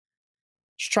good.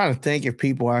 Just trying to think if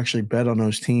people actually bet on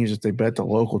those teams, if they bet the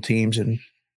local teams and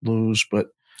lose. But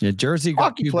yeah, Jersey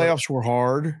hockey playoffs were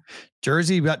hard.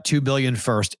 Jersey got $2 billion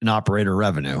first in operator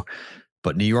revenue,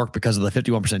 but New York, because of the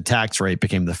 51% tax rate,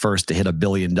 became the first to hit $1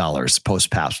 billion post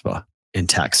PASPA in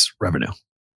tax revenue.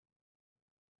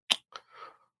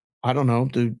 I don't know.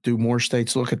 Do more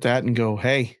states look at that and go,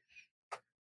 "Hey,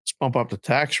 let's bump up the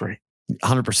tax rate"?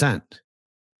 100%.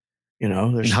 You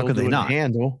know, they're how could they not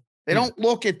handle? They don't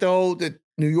look at though that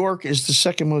New York is the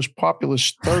third most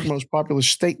populous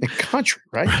state in the country,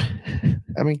 right?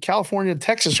 I mean, California and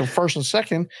Texas are first and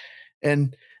second,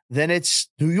 and then it's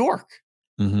New York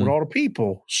with all the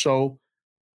people. So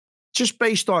just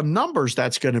based on numbers,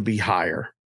 that's going to be higher.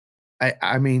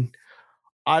 I mean,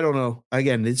 I don't know.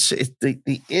 Again,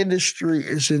 the industry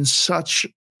is in such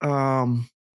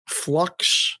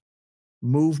flux,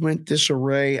 movement,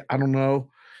 disarray. I don't know.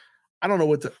 I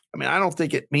don't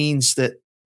think it means that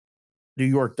New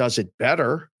York does it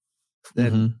better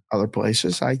than other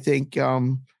places. I think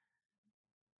New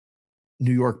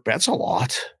York bets a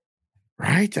lot,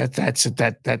 right?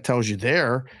 That tells you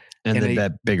there. And they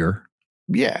bet bigger.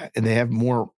 Yeah, and they have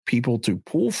more people to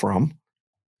pull from.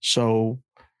 So,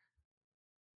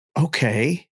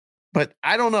 okay. But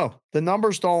I don't know. The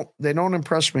numbers don't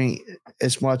impress me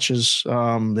as much as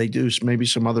they do maybe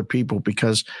some other people,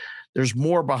 because there's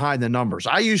more behind the numbers.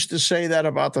 I used to say that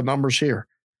about the numbers here.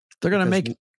 They're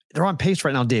on pace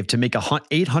right now, Dave, to make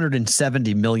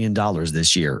 $870 million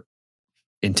this year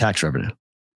in tax revenue.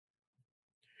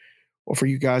 Well, for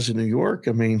you guys in New York,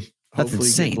 I mean, that's hopefully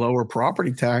insane. You get lower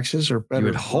property taxes or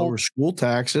better lower school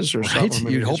taxes or something. I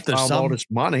mean, you'd hope there's all this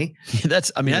money.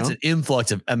 That's an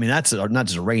influx of, that's not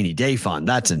just a rainy day fund.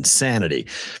 That's insanity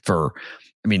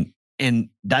and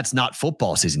that's not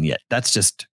football season yet. That's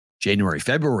just January,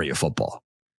 February of football,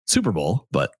 Super Bowl.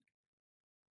 But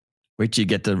wait till you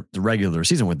get the regular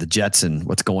season with the Jets and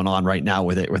what's going on right now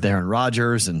with Aaron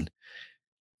Rodgers and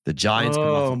the Giants.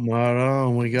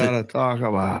 We got to talk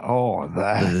about all of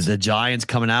that. The Giants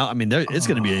coming out. I mean, it's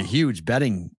going to be a huge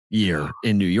betting year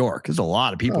in New York. There's a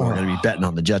lot of people who are going to be betting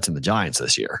on the Jets and the Giants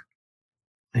this year.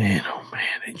 Man,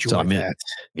 enjoy that.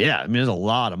 Yeah, there's a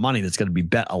lot of money that's going to be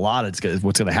bet. A lot of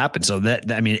what's going to happen. So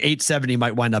 $870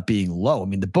 might wind up being low. I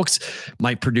mean, the books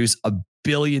might produce $1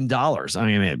 billion. I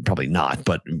mean, probably not,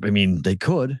 but they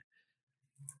could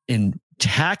in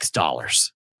tax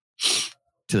dollars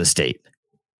to the state.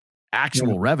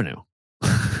 Actual revenue.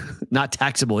 not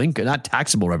taxable income, not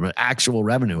taxable revenue, actual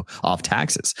revenue off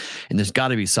taxes. And there's got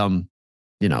to be some,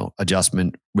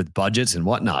 adjustment with budgets and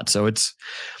whatnot. So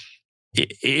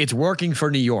it's working for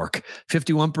New York,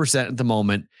 51% at the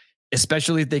moment,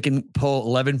 especially if they can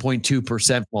pull 11.2%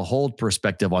 from a hold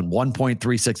perspective on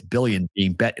 1.36 billion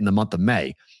being bet in the month of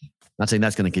May. Not saying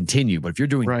that's going to continue, but if you're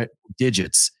doing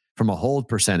digits from a hold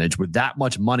percentage with that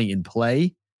much money in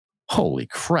play, holy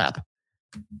crap.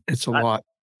 It's a lot.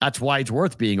 That's why it's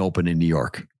worth being open in New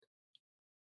York,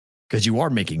 because you are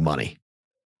making money.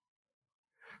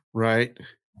 Right.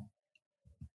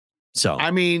 So,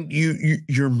 I mean,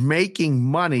 you're making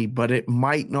money, but it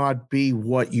might not be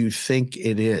what you think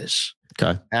it is.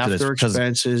 Okay. After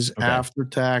expenses, after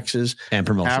taxes, and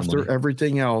promotion, after money.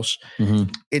 Everything else,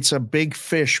 it's a big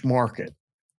fish market.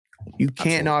 You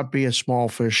cannot be a small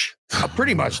fish.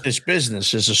 Pretty much, this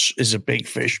business is a big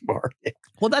fish market.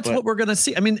 Well, that's what we're going to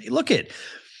see. I mean, look at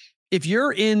if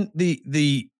you're in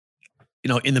the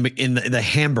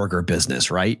hamburger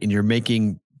business, right, and you're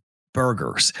making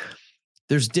burgers.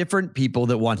 There's different people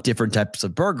that want different types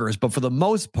of burgers, but for the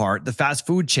most part, the fast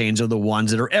food chains are the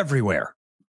ones that are everywhere.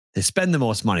 They spend the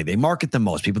most money. They market the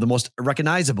most. People are the most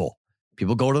recognizable.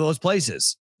 People go to those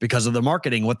places because of the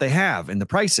marketing, what they have, and the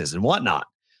prices and whatnot.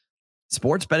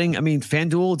 Sports betting, I mean,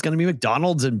 FanDuel, it's going to be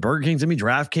McDonald's, and Burger King's going to be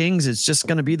DraftKings. It's just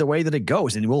going to be the way that it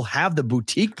goes. And we'll have the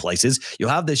boutique places. You'll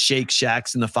have the Shake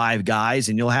Shacks and the Five Guys,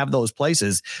 and you'll have those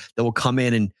places that will come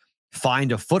in and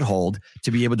find a foothold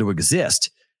to be able to exist.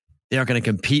 They aren't going to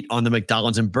compete on the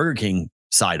McDonald's and Burger King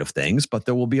side of things, but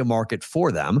there will be a market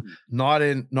for them. Not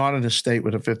in a state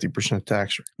with a 50%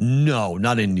 tax rate. No,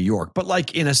 not in New York, but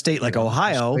like in a state like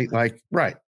Ohio,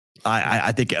 right.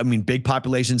 I think, big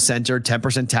population center,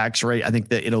 10% tax rate. I think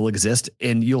that it'll exist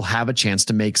and you'll have a chance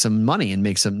to make some money and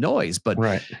make some noise. But,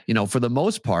 for the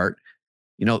most part,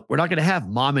 we're not going to have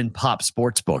mom and pop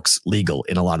sports books legal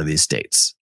in a lot of these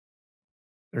states.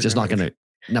 Just not going to,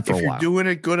 not for a while. If you're doing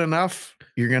it good enough,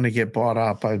 you're going to get bought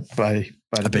out by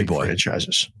the big boy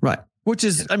franchises. Right. Which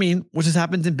has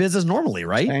happened in business normally,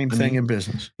 right? Same thing in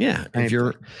business. Yeah. If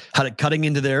you're cutting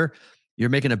into there, you're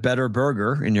making a better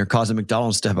burger and you're causing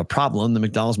McDonald's to have a problem, the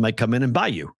McDonald's might come in and buy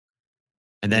you.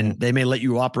 And then they may let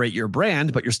you operate your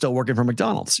brand, but you're still working for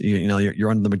McDonald's.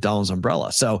 You're under the McDonald's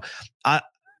umbrella. So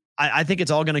I think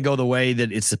it's all going to go the way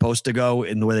that it's supposed to go,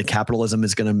 in the way that capitalism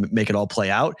is going to make it all play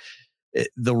out.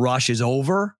 The rush is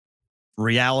over.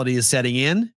 Reality is setting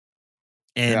in.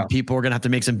 And people are going to have to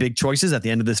make some big choices at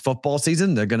the end of this football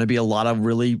season. There are going to be a lot of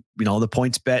really, the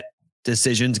points bet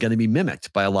decisions going to be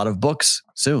mimicked by a lot of books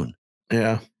soon.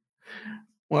 Yeah.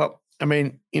 Well,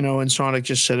 and Sonic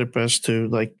just said it best too.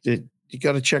 Like, you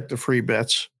got to check the free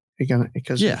bets.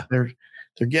 Because they're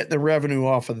getting the revenue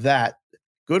off of that.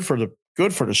 Good for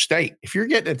the state. If you're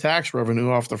getting the tax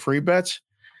revenue off the free bets,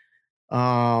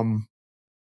 wow.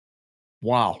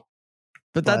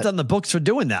 But that's on the books for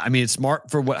doing that. I mean, it's smart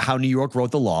for how New York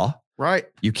wrote the law. Right.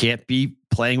 You can't be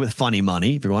playing with funny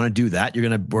money. If you want to do that, we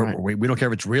don't care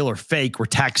if it's real or fake. We're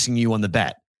taxing you on the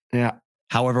bet. Yeah.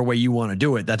 However way you want to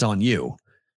do it, that's on you.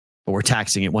 But we're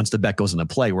taxing it. Once the bet goes into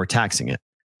play, we're taxing it.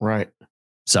 Right.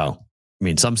 So,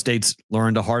 some states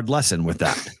learned a hard lesson with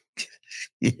that.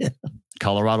 Yeah.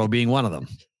 Colorado being one of them.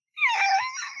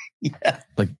 Yeah.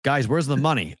 Like, guys, where's the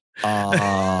money?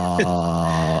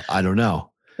 I don't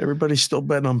know. Everybody's still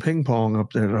betting on ping pong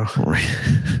up there, though.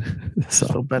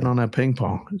 Still betting on that ping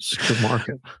pong. It's a good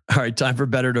market. All right, time for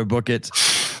Better to Book It.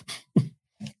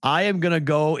 I am going to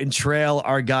go and trail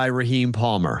our guy, Raheem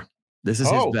Palmer. This is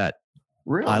his bet.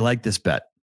 Really? I like this bet.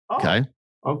 Okay.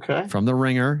 Okay. From the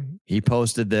Ringer, he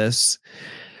posted this.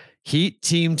 Heat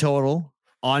team total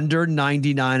under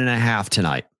 99.5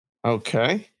 tonight.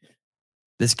 Okay.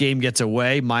 This game gets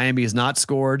away. Miami has not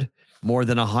scored more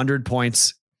than 100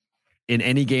 points in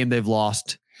any game they've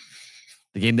lost.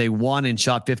 The game they won and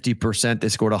shot 50%, they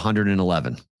scored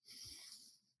 111.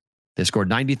 They scored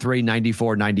 93,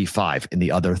 94, 95 in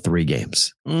the other 3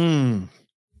 games. I'm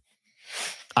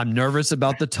nervous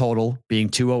about the total being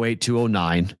 208,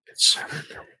 209.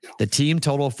 The team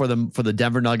total for the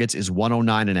Denver Nuggets is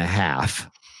 109.5. A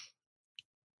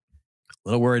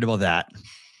little worried about that.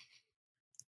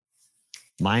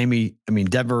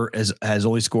 Denver has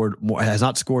only scored more, has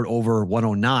not scored over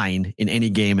 109 in any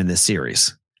game in this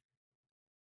series.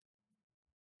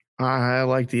 I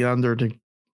like the under the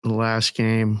last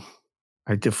game.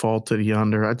 I default to the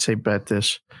under. I'd say bet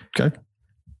this. Okay.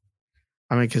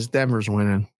 Because Denver's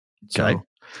winning. Okay. So.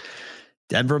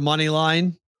 Denver money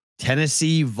line,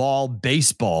 Tennessee Vol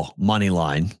baseball money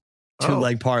line.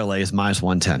 2-leg parlay is minus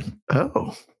 110.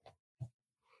 Oh.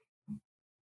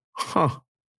 Huh.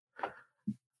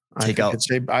 take out.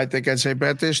 I think I'd say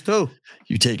bet this too.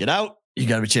 You take it out. You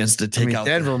got a chance to take out.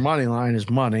 Denver money line is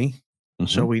money. Mm-hmm.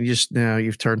 So we just now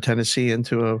you've turned Tennessee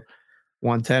into a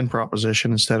 110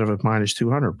 proposition instead of a minus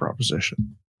 200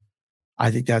 proposition.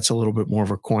 I think that's a little bit more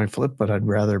of a coin flip, but I'd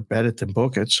rather bet it than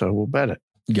book it. So we'll bet it.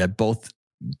 You got both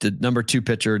the number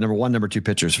one, number two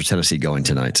pitchers for Tennessee going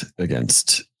tonight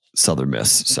against Southern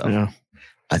Miss. So yeah.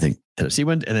 I think Tennessee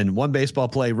wins. And then one baseball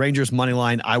play, Rangers money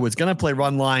line. I was going to play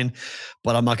run line,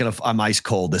 but I'm ice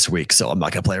cold this week. So I'm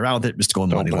not going to play around with it. Just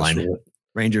going money line.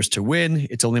 Rangers to win.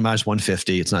 It's only minus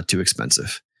 150. It's not too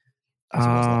expensive. As it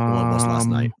was last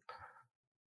night.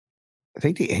 I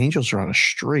think the Angels are on a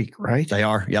streak, right? They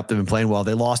are. Yep. They've been playing well.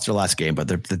 They lost their last game, but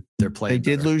they're playing. They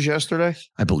did better. Lose yesterday?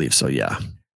 I believe so. Yeah.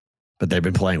 But they've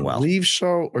been playing well. Believe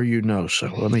so, or so.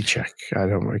 Let me check. I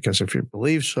don't know, because if you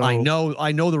believe so. I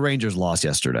know the Rangers lost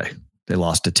yesterday. They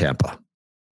lost to Tampa.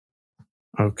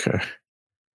 Okay.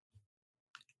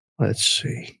 Let's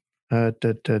see.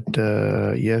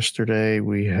 Yesterday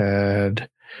we had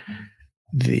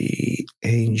the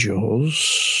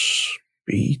Angels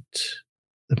beat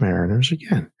the Mariners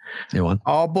again. They won.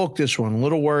 I'll book this one. A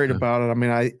little worried about it. I mean,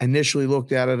 I initially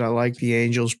looked at it. I like the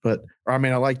Angels, I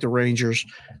like the Rangers,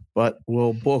 but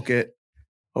we'll book it.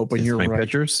 Hoping you're right.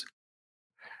 Pitchers?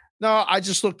 No, I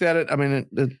just looked at it. I mean,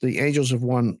 the Angels have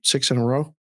won 6 in a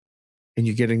row, and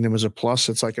you're getting them as a plus.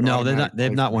 It's like no, they're not.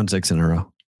 They've not won 6 in a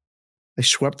row. They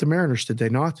swept the Mariners, did they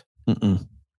not? Mm-mm.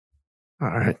 All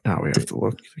right, now we have to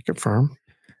look to confirm.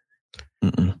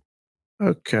 Mm-mm.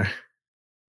 Okay.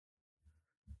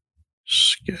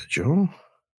 Schedule.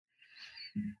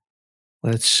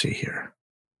 Let's see here.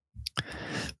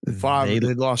 5.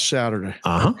 They lost Saturday.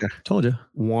 Okay. Told you.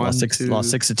 Lost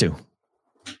 6-2.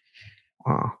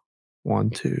 Wow. 1,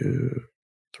 2,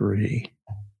 3,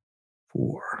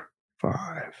 4,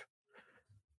 5,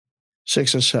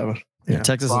 6 and 7. Yeah,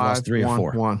 Texas has lost 3 and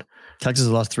 4. 1. Texas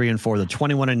has lost 3 and 4. They're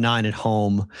 21-9 at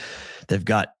home. They've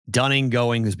got Dunning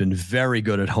going, who's been very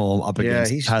good at home, up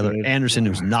against Tyler Anderson,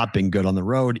 who's not been good on the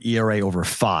road. ERA over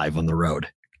 5 on the road.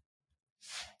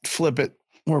 Flip it.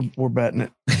 We're betting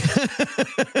it.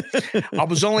 I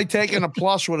was only taking a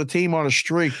plus with a team on a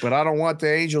streak, but I don't want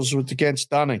the Angels against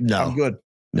Dunning. No, I'm good.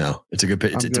 No, it's a good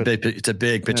pitch. It's a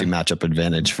big pitching matchup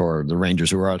advantage for the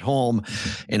Rangers, who are at home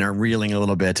and are reeling a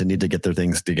little bit and need to get their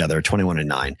things together.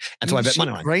 21-9. That's why I bet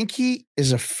money line. Greinke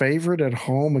is a favorite at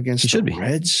home against the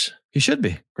Reds. He should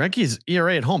be. Greinke's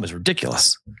ERA at home is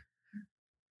ridiculous.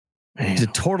 Man. He's a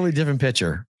totally different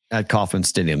pitcher at Kauffman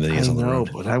Stadium than he is on the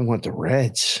road. But I want the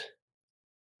Reds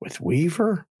with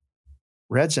Weaver.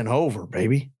 Reds and over,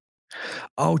 baby.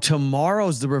 Oh,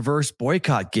 tomorrow's the reverse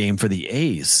boycott game for the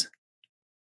A's.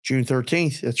 June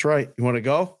 13th. That's right. You want to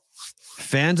go?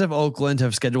 Fans of Oakland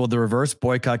have scheduled the reverse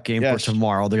boycott game for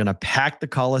tomorrow. They're going to pack the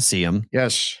Coliseum.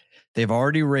 Yes. They've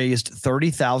already raised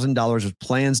 $30,000 with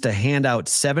plans to hand out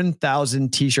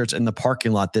 7,000 T-shirts in the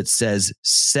parking lot that says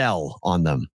 "sell" on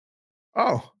them.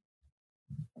 Oh.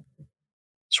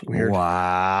 It's weird.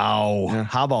 Wow. Yeah.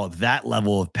 How about that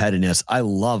level of pettiness? I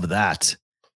love that.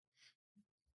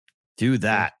 Do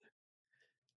that.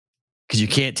 Because you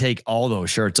can't take all those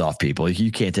shirts off people.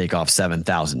 You can't take off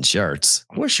 7,000 shirts.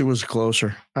 I wish it was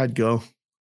closer. I'd go.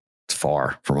 It's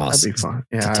far from us. That'd be fun.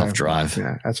 Yeah, it's a tough drive.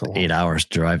 Yeah, that's a long 8 hours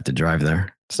drive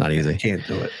there. It's not easy. Can't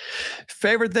do it.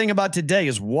 Favorite thing about today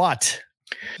is what?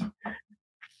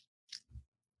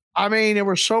 I mean, there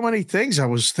were so many things I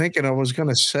was thinking I was going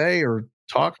to say or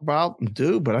talk about and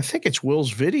do, but I think it's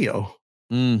Will's video.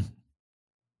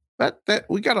 That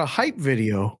we got a hype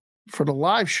video for the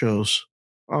live shows.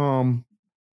 Man,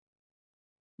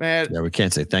 yeah, we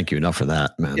can't say thank you enough for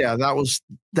that, man. Yeah, that was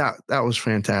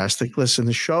fantastic. Listen,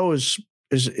 the show is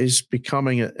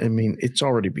becoming it's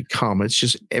already become. It's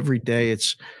just every day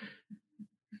it's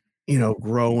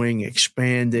growing,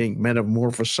 expanding,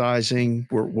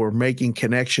 metamorphosizing. We're making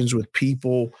connections with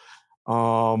people.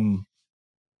 And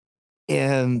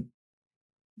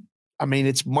I mean,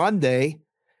 it's Monday.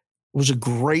 It was a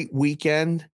great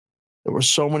weekend. There were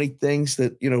so many things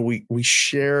that, we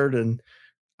shared. And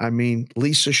I mean,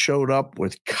 Lisa showed up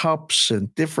with cups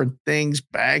and different things,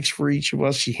 bags for each of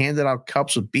us. She handed out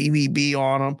cups with BvB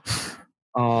on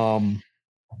them.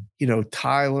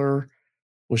 Tyler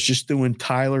was just doing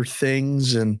Tyler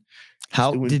things. And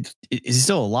is he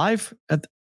still alive? Did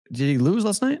he lose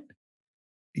last night?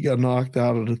 He got knocked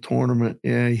out of the tournament.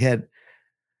 Yeah, he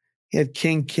had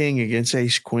King against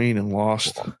Ace Queen and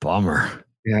lost. Oh, bummer.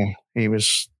 Yeah, he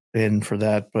was in for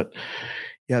that. But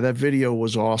yeah, that video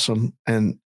was awesome.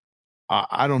 And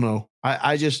I don't know.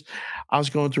 I was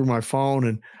going through my phone,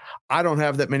 and I don't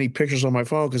have that many pictures on my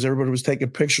phone because everybody was taking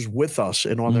pictures with us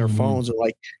and on their phones. And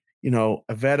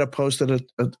Avetta posted a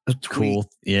tweet. Cool.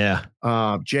 Yeah.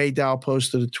 Jay Dow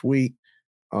posted a tweet.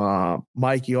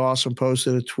 Mikey Awesome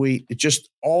posted a tweet. It's just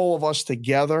all of us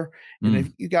together. And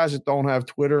if you guys that don't have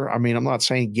Twitter, I mean, I'm not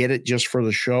saying get it just for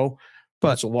the show,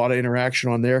 but it's a lot of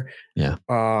interaction on there. Yeah.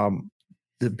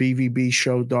 The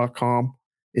BvBshow.com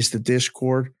is the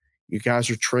Discord. You guys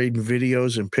are trading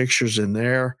videos and pictures in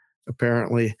there.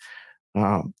 Apparently,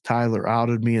 Tyler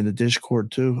outed me in the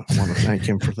Discord too. I want to thank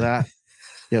him for that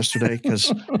yesterday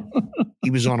because he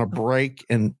was on a break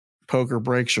and poker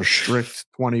breaks are strict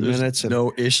 20 minutes. And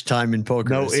no ish time in poker.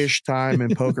 No ish time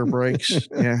in poker breaks.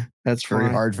 Yeah, that's very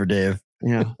fine. hard for Dave.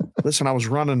 Yeah. Listen, I was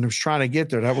trying to get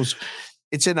there.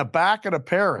 It's in the back of the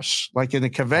Paris, like in the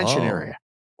convention area.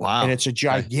 Wow. And it's a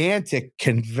gigantic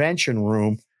convention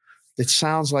room that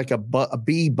sounds like a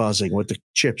bee buzzing with the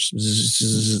chips.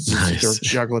 Nice. They're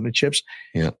juggling the chips.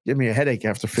 Yeah. Give me a headache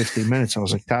after 15 minutes. I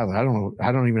was like, Tyler, I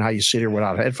don't even know how you sit here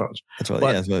without headphones. That's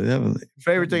what,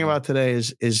 favorite thing about today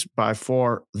is by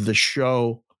far the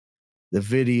show, the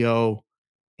video,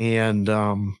 and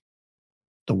the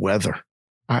weather.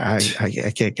 I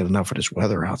can't get enough of this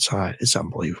weather outside. It's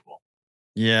unbelievable.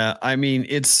 Yeah. I mean,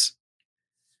 it's,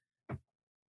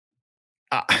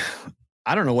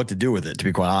 I don't know what to do with it, to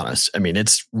be quite honest. I mean,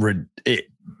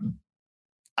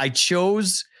 I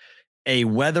chose a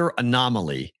weather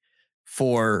anomaly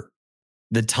for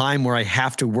the time where I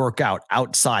have to work out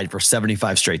outside for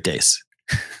 75 straight days.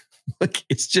 Like,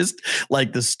 it's just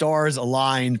like the stars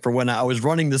aligned for when I was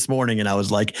running this morning and I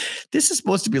was like, this is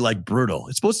supposed to be like brutal.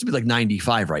 It's supposed to be like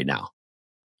 95 right now.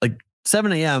 Like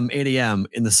 7 a.m., 8 a.m.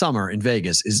 in the summer in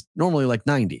Vegas is normally like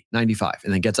 90, 95,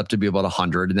 and then gets up to be about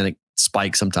 100. And then it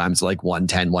spikes sometimes like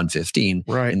 110, 115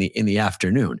 in the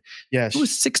afternoon. Yes. It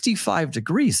was 65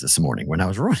 degrees this morning when I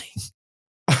was running.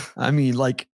 I mean,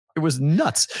 like, it was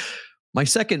nuts. My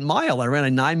second mile, I ran a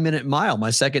 9-minute mile.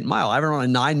 My second mile, I haven't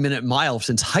run a 9-minute mile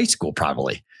since high school,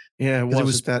 probably. Yeah, it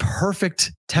was that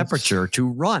perfect temperature to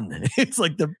run. It's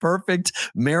like the perfect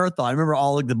marathon. I remember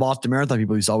all like the Boston Marathon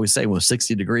people used to always say, well,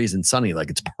 60 degrees and sunny, like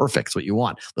it's perfect. It's what you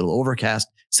want. Little overcast,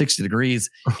 60 degrees,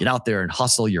 get out there and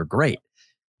hustle. You're great.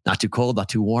 Not too cold, not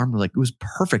too warm. Like, it was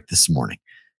perfect this morning.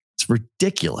 It's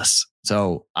ridiculous.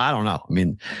 So I don't know. I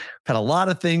mean, I've had a lot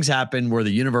of things happen where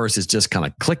the universe has just kind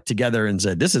of clicked together and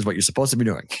said, this is what you're supposed to be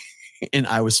doing. And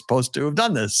I was supposed to have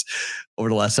done this over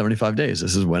the last 75 days.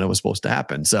 This is when it was supposed to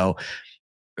happen. So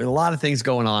a lot of things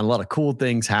going on, a lot of cool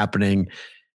things happening.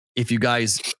 If you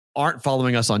guys aren't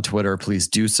following us on Twitter, please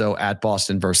do so at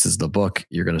Boston versus the book.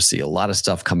 You're going to see a lot of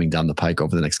stuff coming down the pike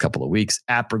over the next couple of weeks.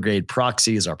 At Brigade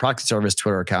Proxy is our proxy service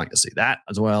Twitter account. You'll see that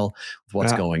as well with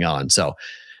what's going on. So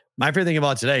my favorite thing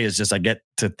about today is just I get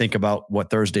to think about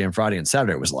what Thursday and Friday and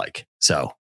Saturday was like.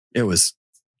 So it was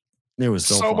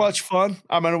so much fun.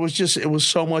 I mean, it was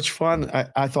so much fun.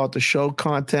 I thought the show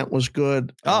content was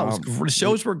good. The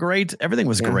shows were great. Everything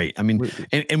was great. I mean,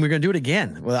 and we're going to do it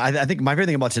again. Well, I think my favorite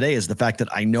thing about today is the fact that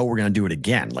I know we're going to do it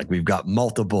again. Like, we've got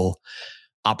multiple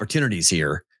opportunities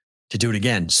here to do it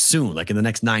again soon, like in the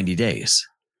next 90 days.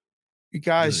 You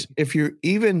guys, if you're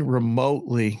even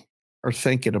remotely are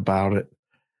thinking about it,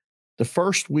 the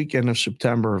first weekend of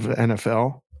September of the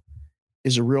NFL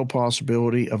is a real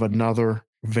possibility of another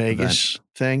Vegas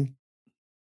thing.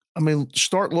 I mean,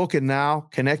 start looking now,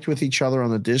 connect with each other on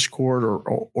the Discord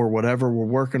or whatever. We're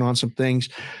working on some things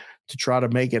to try to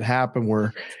make it happen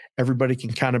where everybody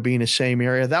can kind of be in the same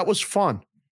area. That was fun.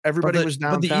 Everybody was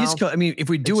downtown. But the East Coast, I mean, if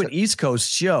we do an East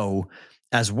Coast show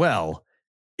as well,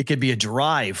 it could be a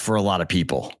drive for a lot of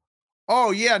people.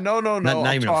 Oh yeah, no.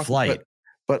 Not even a flight.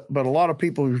 But a lot of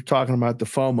people are talking about the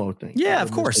FOMO thing. Yeah,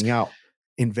 of course. Out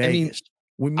in Vegas. I mean,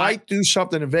 we might do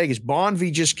something in Vegas.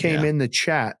 Bonvi just came in the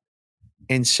chat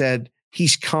and said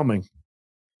he's coming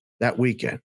that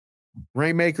weekend.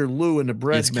 Rainmaker Lou and the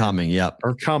Bread are coming.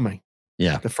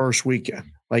 Yeah. The first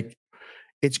weekend. Like,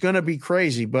 it's going to be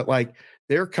crazy, but like,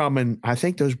 they're coming. I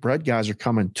think those Bread guys are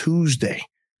coming Tuesday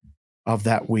of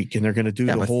that week, and they're going to do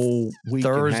the whole week.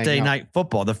 Thursday night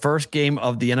football. The first game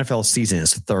of the NFL season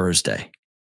is Thursday.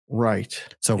 Right.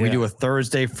 So we do a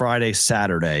Thursday, Friday,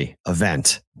 Saturday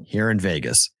event here in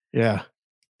Vegas. Yeah.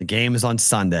 The game is on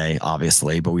Sunday,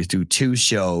 obviously, but we do 2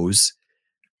 shows,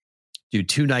 do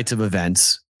 2 nights of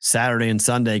events. Saturday and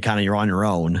Sunday, kind of you're on your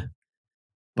own.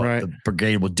 But the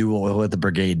Brigade will do what the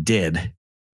Brigade did.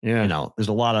 Yeah. You know, there's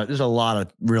a lot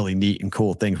of really neat and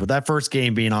cool things. With that first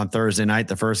game being on Thursday night,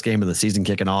 the first game of the season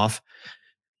kicking off.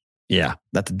 Yeah,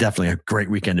 that's definitely a great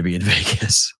weekend to be in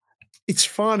Vegas. It's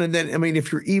fun. And then, I mean,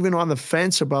 if you're even on the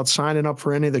fence about signing up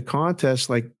for any of the contests,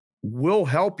 like, we'll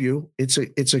help you. It's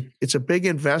a big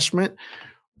investment,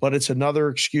 but it's another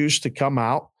excuse to come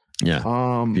out.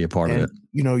 Yeah. Be a part of it.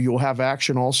 You know, you'll have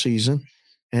action all season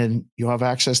and you'll have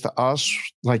access to us.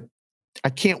 Like, I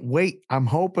can't wait. I'm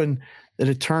hoping that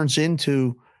it turns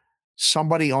into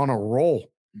somebody on a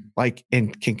roll, like,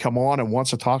 and can come on and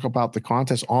wants to talk about the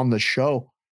contest on the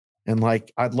show. And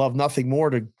like, I'd love nothing more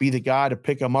to be the guy to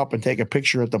pick them up and take a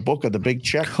picture at the book of the big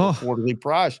check for quarterly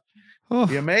prize.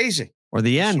 Be amazing. Or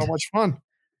the end. So much fun.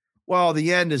 Well,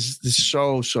 the end is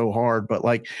so hard, but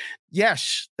like,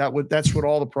 yes, that's what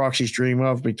all the proxies dream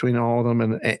of between all of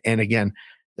them. And again,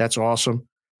 that's awesome.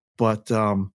 But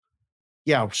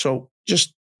yeah, so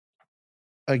just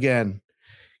again,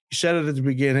 you said it at the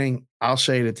beginning, I'll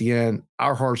say it at the end.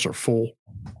 Our hearts are full.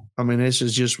 I mean, this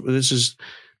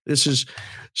is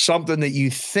something that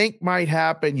you think might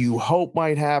happen, you hope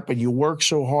might happen, you work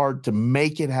so hard to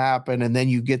make it happen, and then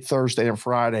you get Thursday and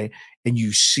Friday and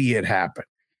you see it happen.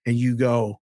 And you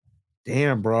go,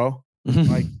 damn, bro,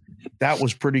 like that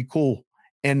was pretty cool.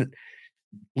 And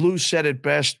Lou said it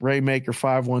best, Raymaker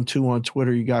 512 on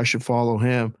Twitter. You guys should follow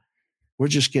him. We're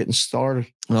just getting started.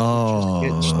 Oh, just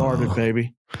getting started,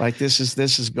 baby. Like this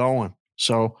is going.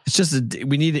 So it's just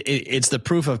it's the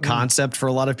proof of concept for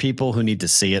a lot of people who need to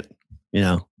see it. You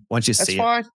know, once you see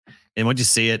it, and once you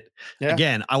see it,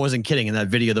 again, I wasn't kidding. In that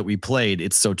video that we played,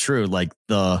 it's so true. Like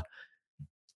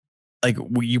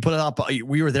you put it up,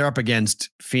 we were there up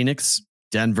against Phoenix,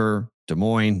 Denver, Des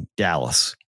Moines,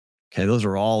 Dallas. Okay. Those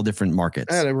are all different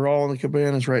markets. Yeah, they were all in the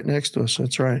cabanas right next to us.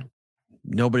 That's right.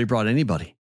 Nobody brought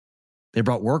anybody. They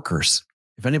brought workers.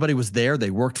 If anybody was there,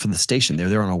 they worked for the station. They were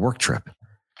there on a work trip.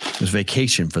 It was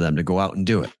vacation for them to go out and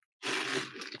do it.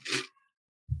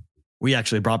 We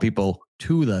actually brought people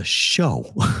to the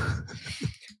show.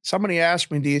 Somebody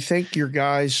asked me, do you think your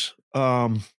guys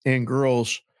and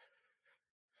girls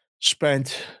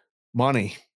spent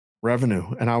revenue?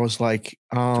 And I was like,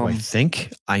 do I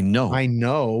think? I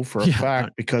know for a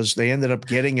fact, because they ended up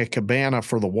getting a cabana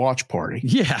for the watch party.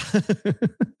 Yeah.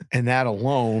 And that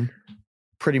alone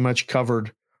pretty much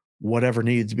covered whatever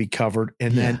needed to be covered.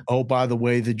 And then, oh, by the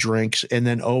way, the drinks. And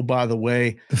then, oh, by the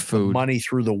way, the food, the money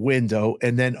through the window.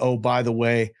 And then, oh, by the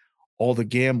way, all the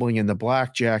gambling and the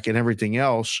blackjack and everything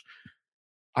else.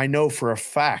 I know for a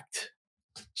fact.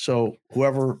 So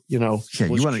whoever, was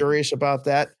curious about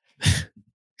that,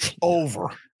 over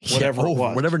whatever it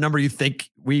was. Whatever number you think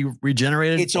we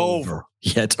regenerated, it's over.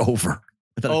 Yeah, it's over.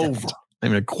 Over. I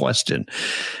mean, a question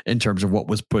in terms of what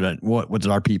was put on, what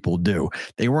did our people do?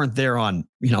 They weren't there on,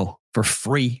 for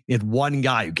free. We had one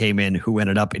guy who came in who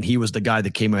ended up, and he was the guy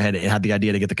that came ahead and had the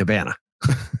idea to get the cabana.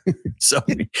 So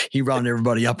he rounded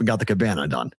everybody up and got the cabana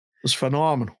done. It was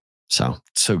phenomenal. So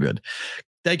good.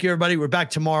 Thank you, everybody. We're back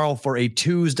tomorrow for a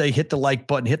Tuesday. Hit the like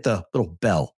button, hit the little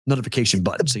bell notification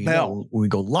button. So you know when we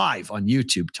go live on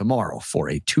YouTube tomorrow for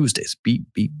a Tuesday's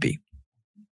BvB.